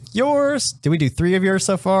pick yours. Did we do 3 of yours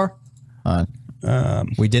so far?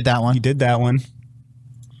 We did that one. You did that one.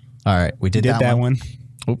 All right, we did that one.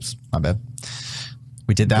 Oops, my bad.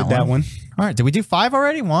 We did that one. All right, did we do 5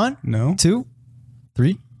 already? 1? No. 2?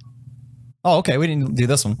 3? Oh, okay, we didn't do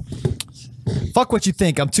this one. Fuck what you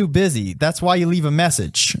think. I'm too busy. That's why you leave a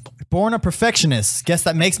message. Born a perfectionist. Guess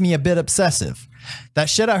that makes me a bit obsessive. That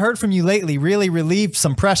shit I heard from you lately really relieved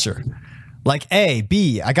some pressure. Like A,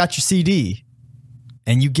 B, I got your CD.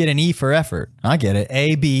 And you get an E for effort. I get it.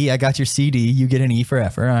 A, B, I got your CD. You get an E for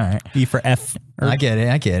effort. All right. E for F. I get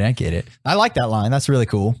it. I like that line. That's really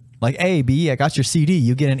cool. Like A, B, I got your CD.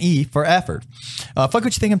 You get an E for effort. Fuck what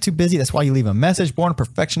you think. I'm too busy. That's why you leave a message. Born a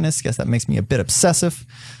perfectionist. Guess that makes me a bit obsessive.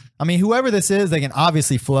 I mean, whoever this is, they can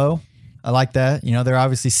obviously flow. I like that. You know, they're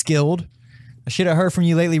obviously skilled. The shit I heard from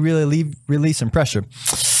you lately really release some pressure.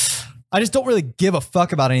 I just don't really give a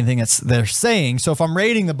fuck about anything they're saying. So if I'm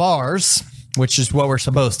rating the bars, which is what we're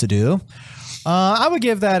supposed to do, I would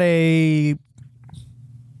give that a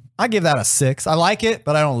 6. I like it,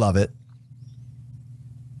 but I don't love it.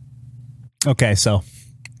 Okay, so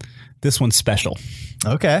this one's special.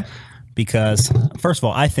 Okay. Because, first of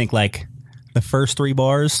all, I think, like, the first 3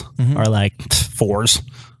 bars are, like, 4s.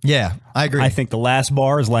 Yeah, I agree. I think the last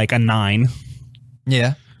bar is, like, a 9.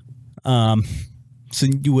 Yeah. So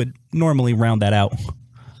you would normally round that out.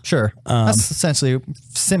 Sure. That's essentially a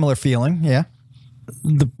similar feeling. Yeah.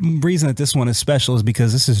 The reason that this one is special is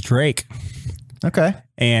because this is Drake. Okay.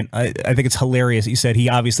 And I think it's hilarious. You said he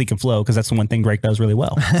obviously can flow because that's the one thing Drake does really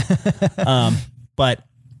well. But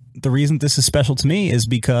the reason this is special to me is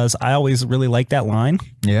because I always really like that line.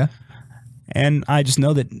 Yeah. And I just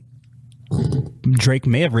know that Drake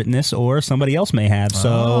may have written this or somebody else may have.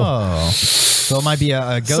 So it might be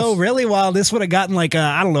a ghost. So really, while this would have gotten like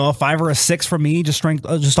a 5 or a 6 from me, just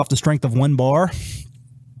off the strength of 1 bar,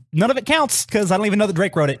 none of it counts because I don't even know that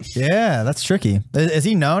Drake wrote it. Yeah, that's tricky. Is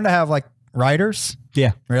he known to have like writers?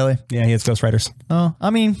 Yeah. Really? Yeah, he has ghostwriters. Oh, I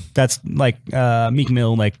mean, that's like Meek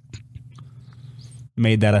Mill like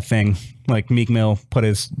made that a thing. Like Meek Mill put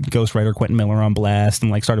his ghostwriter Quentin Miller on blast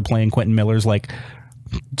and like started playing Quentin Miller's like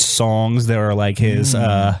songs that are like his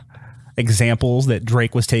examples that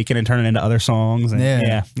Drake was taking and turning into other songs. And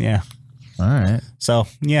yeah. All right. So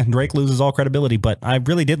yeah, Drake loses all credibility, but I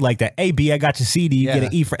really did like that. A, B, I got your CD. You get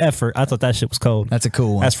an E for effort. I thought that shit was cold. That's a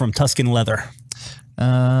cool one. That's from Tuscan Leather.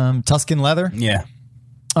 Tuscan Leather. Yeah.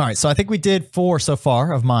 All right. So I think we did 4 so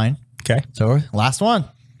far of mine. Okay. So last one.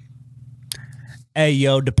 Hey,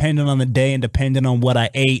 yo, depending on the day and depending on what I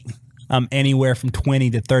ate, I'm anywhere from 20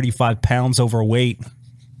 to 35 pounds overweight.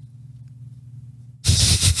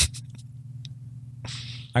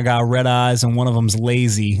 I got red eyes and one of them's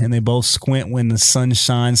lazy, and they both squint when the sun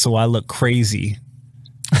shines, so I look crazy.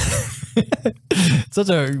 Such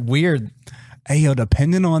a weird. Hey, yo,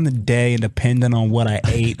 depending on the day and depending on what I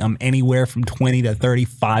ate, I'm anywhere from 20 to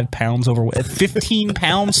 35 pounds overweight. 15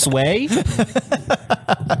 pound sway?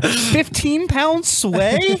 15 pound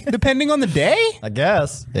sway? Depending on the day? I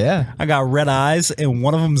guess. Yeah. I got red eyes, and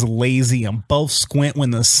one of them's lazy, and both squint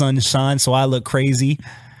when the sun shines, so I look crazy.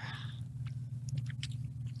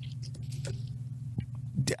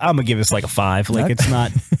 I'm going to give this like a 5. Like, it's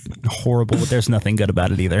not horrible, but there's nothing good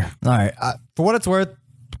about it either. All right. For what it's worth,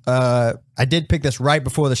 I did pick this right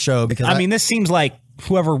before the show because I mean, this seems like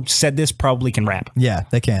whoever said this probably can rap. Yeah,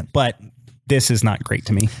 they can. But this is not great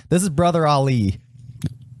to me. This is Brother Ali.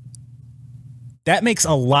 That makes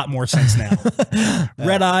a lot more sense now.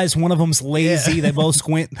 Red eyes, one of them's lazy. Yeah. They both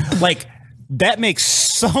squint. Like, that makes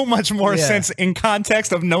so much more sense in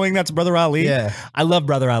context of knowing that's Brother Ali. Yeah. I love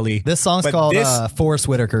Brother Ali. This song's called Forrest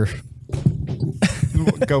Whitaker.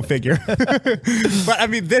 Go figure. But I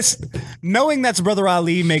mean, knowing that's Brother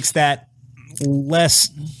Ali makes that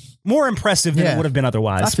more impressive than it would have been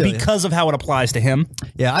otherwise because of how it applies to him.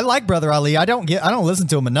 Yeah, I like Brother Ali. I don't listen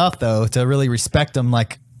to him enough though to really respect him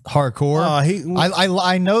like hardcore.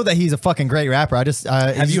 I know that he's a fucking great rapper. I just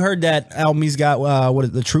have you heard that album he's got? What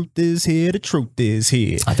is The Truth Is Here? The Truth Is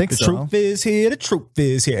Here. I think the so. Truth is here. The truth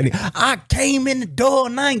is here. And I came in the door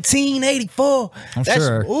 1984. I'm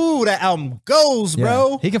sure. Ooh, that album goes,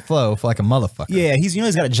 bro. He can flow for like a motherfucker. Yeah, he's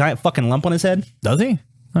got a giant fucking lump on his head. Does he?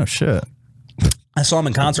 Oh shit. I saw him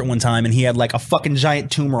in concert one time, and he had like a fucking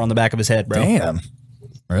giant tumor on the back of his head, bro. Damn.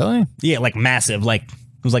 Really? Yeah, like massive. Like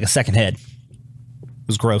it was like a second head. It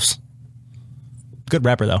was gross. Good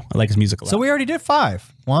rapper though. I like his music a lot. So we already did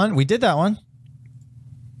 5. 1, we did that one.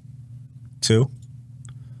 2,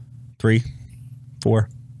 3, 4,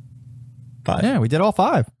 5. Yeah, we did all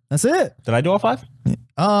 5. That's it. Did I do all 5?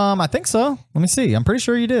 I think so. Let me see. I'm pretty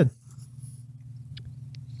sure you did.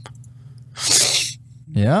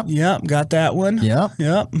 Yep. Yep, got that one. Yep.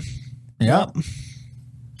 Yep. Yep.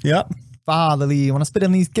 Yep. Follow me. When I spit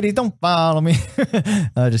in these kitties, don't follow me.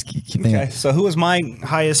 Just keep thinking. Okay, so who was my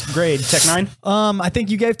highest grade? Tech 9? I think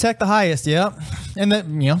you gave Tech the highest. Yep. And that,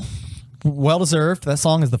 well deserved. That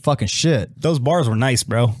song is the fucking shit. Those bars were nice,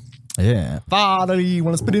 bro. Yeah. Follow me.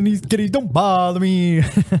 When I spit in these kitties, don't bother me.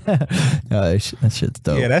 That shit's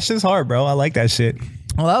dope. Yeah, that shit's hard, bro. I like that shit.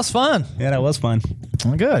 Well, that was fun. Yeah, that was fun.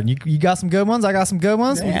 Well, good. You got some good ones. I got some good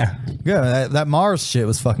ones. Yeah. Good. That Mars shit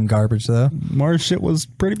was fucking garbage, though. Mars shit was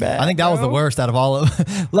pretty bad. I think that was the worst out of all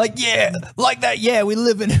of like that. Yeah, we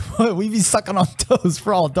live in it. We be sucking on toes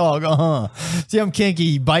for all dog. See, I'm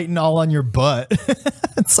kinky, biting all on your butt.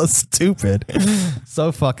 It's so stupid.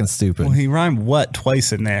 So fucking stupid. Well, he rhymed what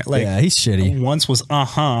twice in there? Like, yeah, he's shitty. Once was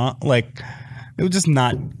like it was just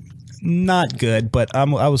not good. But I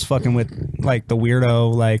was fucking with like the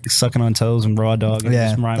weirdo like sucking on toes and raw dog. And Yeah,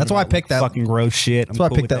 just rhyming that's why I about, picked that. fucking gross shit. That's why I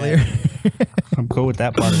picked that lyric. I'm cool with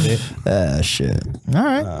that part of it. Shit. All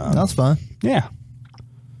right, that was fun. Yeah.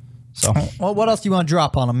 So Well, what else do you want to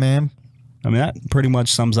drop on him, man? I mean that pretty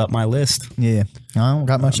much sums up my list. Yeah, I don't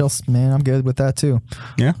got much else, man. I'm good with that too.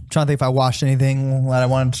 Yeah. I'm trying to think if I watched anything that I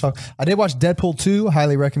wanted to talk. I did watch Deadpool 2.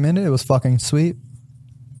 Highly recommend it. It was fucking sweet.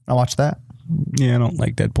 I watched that. Yeah, I don't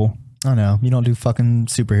like Deadpool. I know you don't do fucking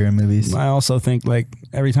superhero movies. I also think like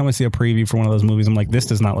every time I see a preview for one of those movies, I'm like, this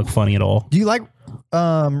does not look funny at all. Do you like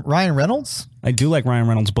Ryan Reynolds? I do like Ryan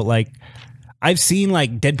Reynolds, but like I've seen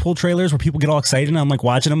like Deadpool trailers where people get all excited and I'm like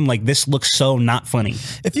watching them like this looks so not funny.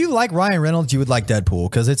 If you like Ryan Reynolds, you would like Deadpool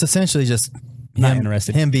because it's essentially just Not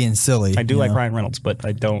interested. him being silly. I do like Ryan Reynolds, but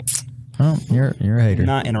I don't. Oh, you're a hater.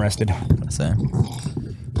 Not interested. So.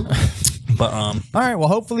 But All right. Well,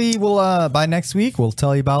 hopefully we'll by next week we'll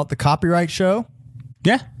tell you about the copyright show.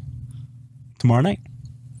 yeah, tomorrow night.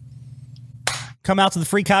 Come out to the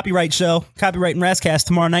free copyright show, Copyright and Razzcast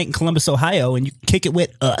tomorrow night in Columbus, Ohio, and you can kick it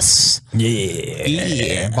with us.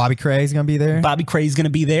 Yeah. Bobby Cray's gonna be there. Bobby Cray's going to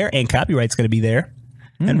be there, and Copyright's going to be there,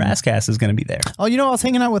 and Razzcast is going to be there. Oh, I was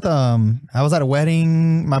hanging out with I was at a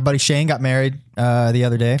wedding. My buddy Shane got married the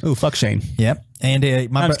other day. Ooh, fuck Shane. Yep. And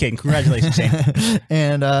I'm just kidding. Congratulations, Shane.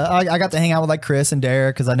 And I got to hang out with like Chris and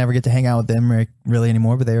Derek because I never get to hang out with them really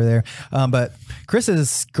anymore, but they were there. But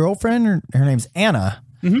Chris's girlfriend, her name's Anna.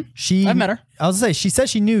 Mm-hmm. I've met her. I was gonna say, she said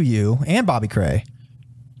she knew you and Bobby Cray.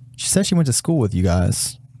 She said she went to school with you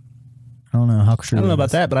guys. I don't know how true. I don't know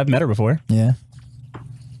about that, but I've met her before. Yeah.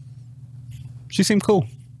 She seemed cool.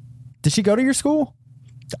 Did she go to your school?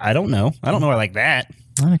 I don't know. I don't know her like that.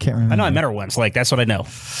 I can't remember. I know I met her once. Like, that's what I know.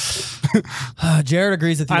 Jared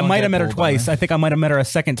agrees with you. I on might have met her Deadpool, twice. I think I might have met her a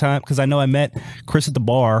second time because I know I met Chris at the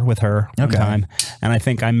bar with her one time. And I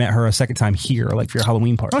think I met her a second time here, like for your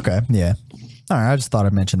Halloween party. Okay. Yeah. All right. I just thought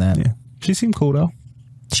I'd mention that. Yeah. She seemed cool, though.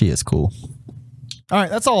 She is cool. All right.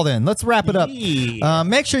 That's all then. Let's wrap it up. Yeah.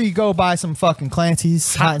 Make sure you go buy some fucking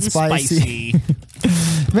Clancy's hot and spicy.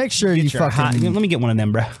 Make sure you Get your fucking. hot- Let me get one of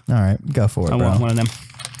them, bro. All right. Go for it, I bro. want one of them.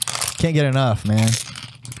 Can't get enough, man.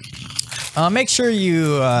 Make sure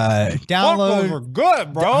you download. are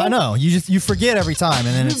good, bro. I know you forget every time,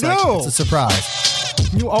 and then it's like do. it's a surprise.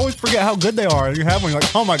 You always forget how good they are. You have one, you're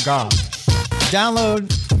like, oh my god. Download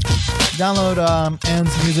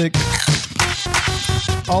M's music.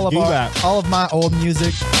 All of my old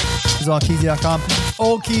music is on Keezy.com.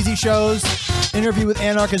 Old Keezy shows. Interview with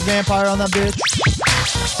Anarchist Vampire on that bitch.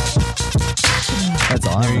 That's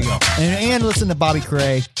all. There you go. And listen to Bobby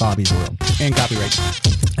Cray, Bobby's World. And copyright.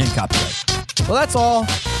 And copyright. Well, that's all.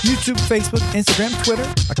 YouTube, Facebook, Instagram, Twitter,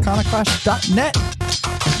 iconoclash.net.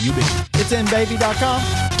 You be. It's inbaby.com.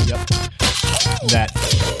 Yep.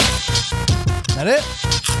 That it?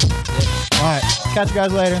 All right. Catch you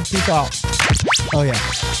guys later. Peace out. Oh,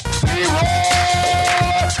 yeah.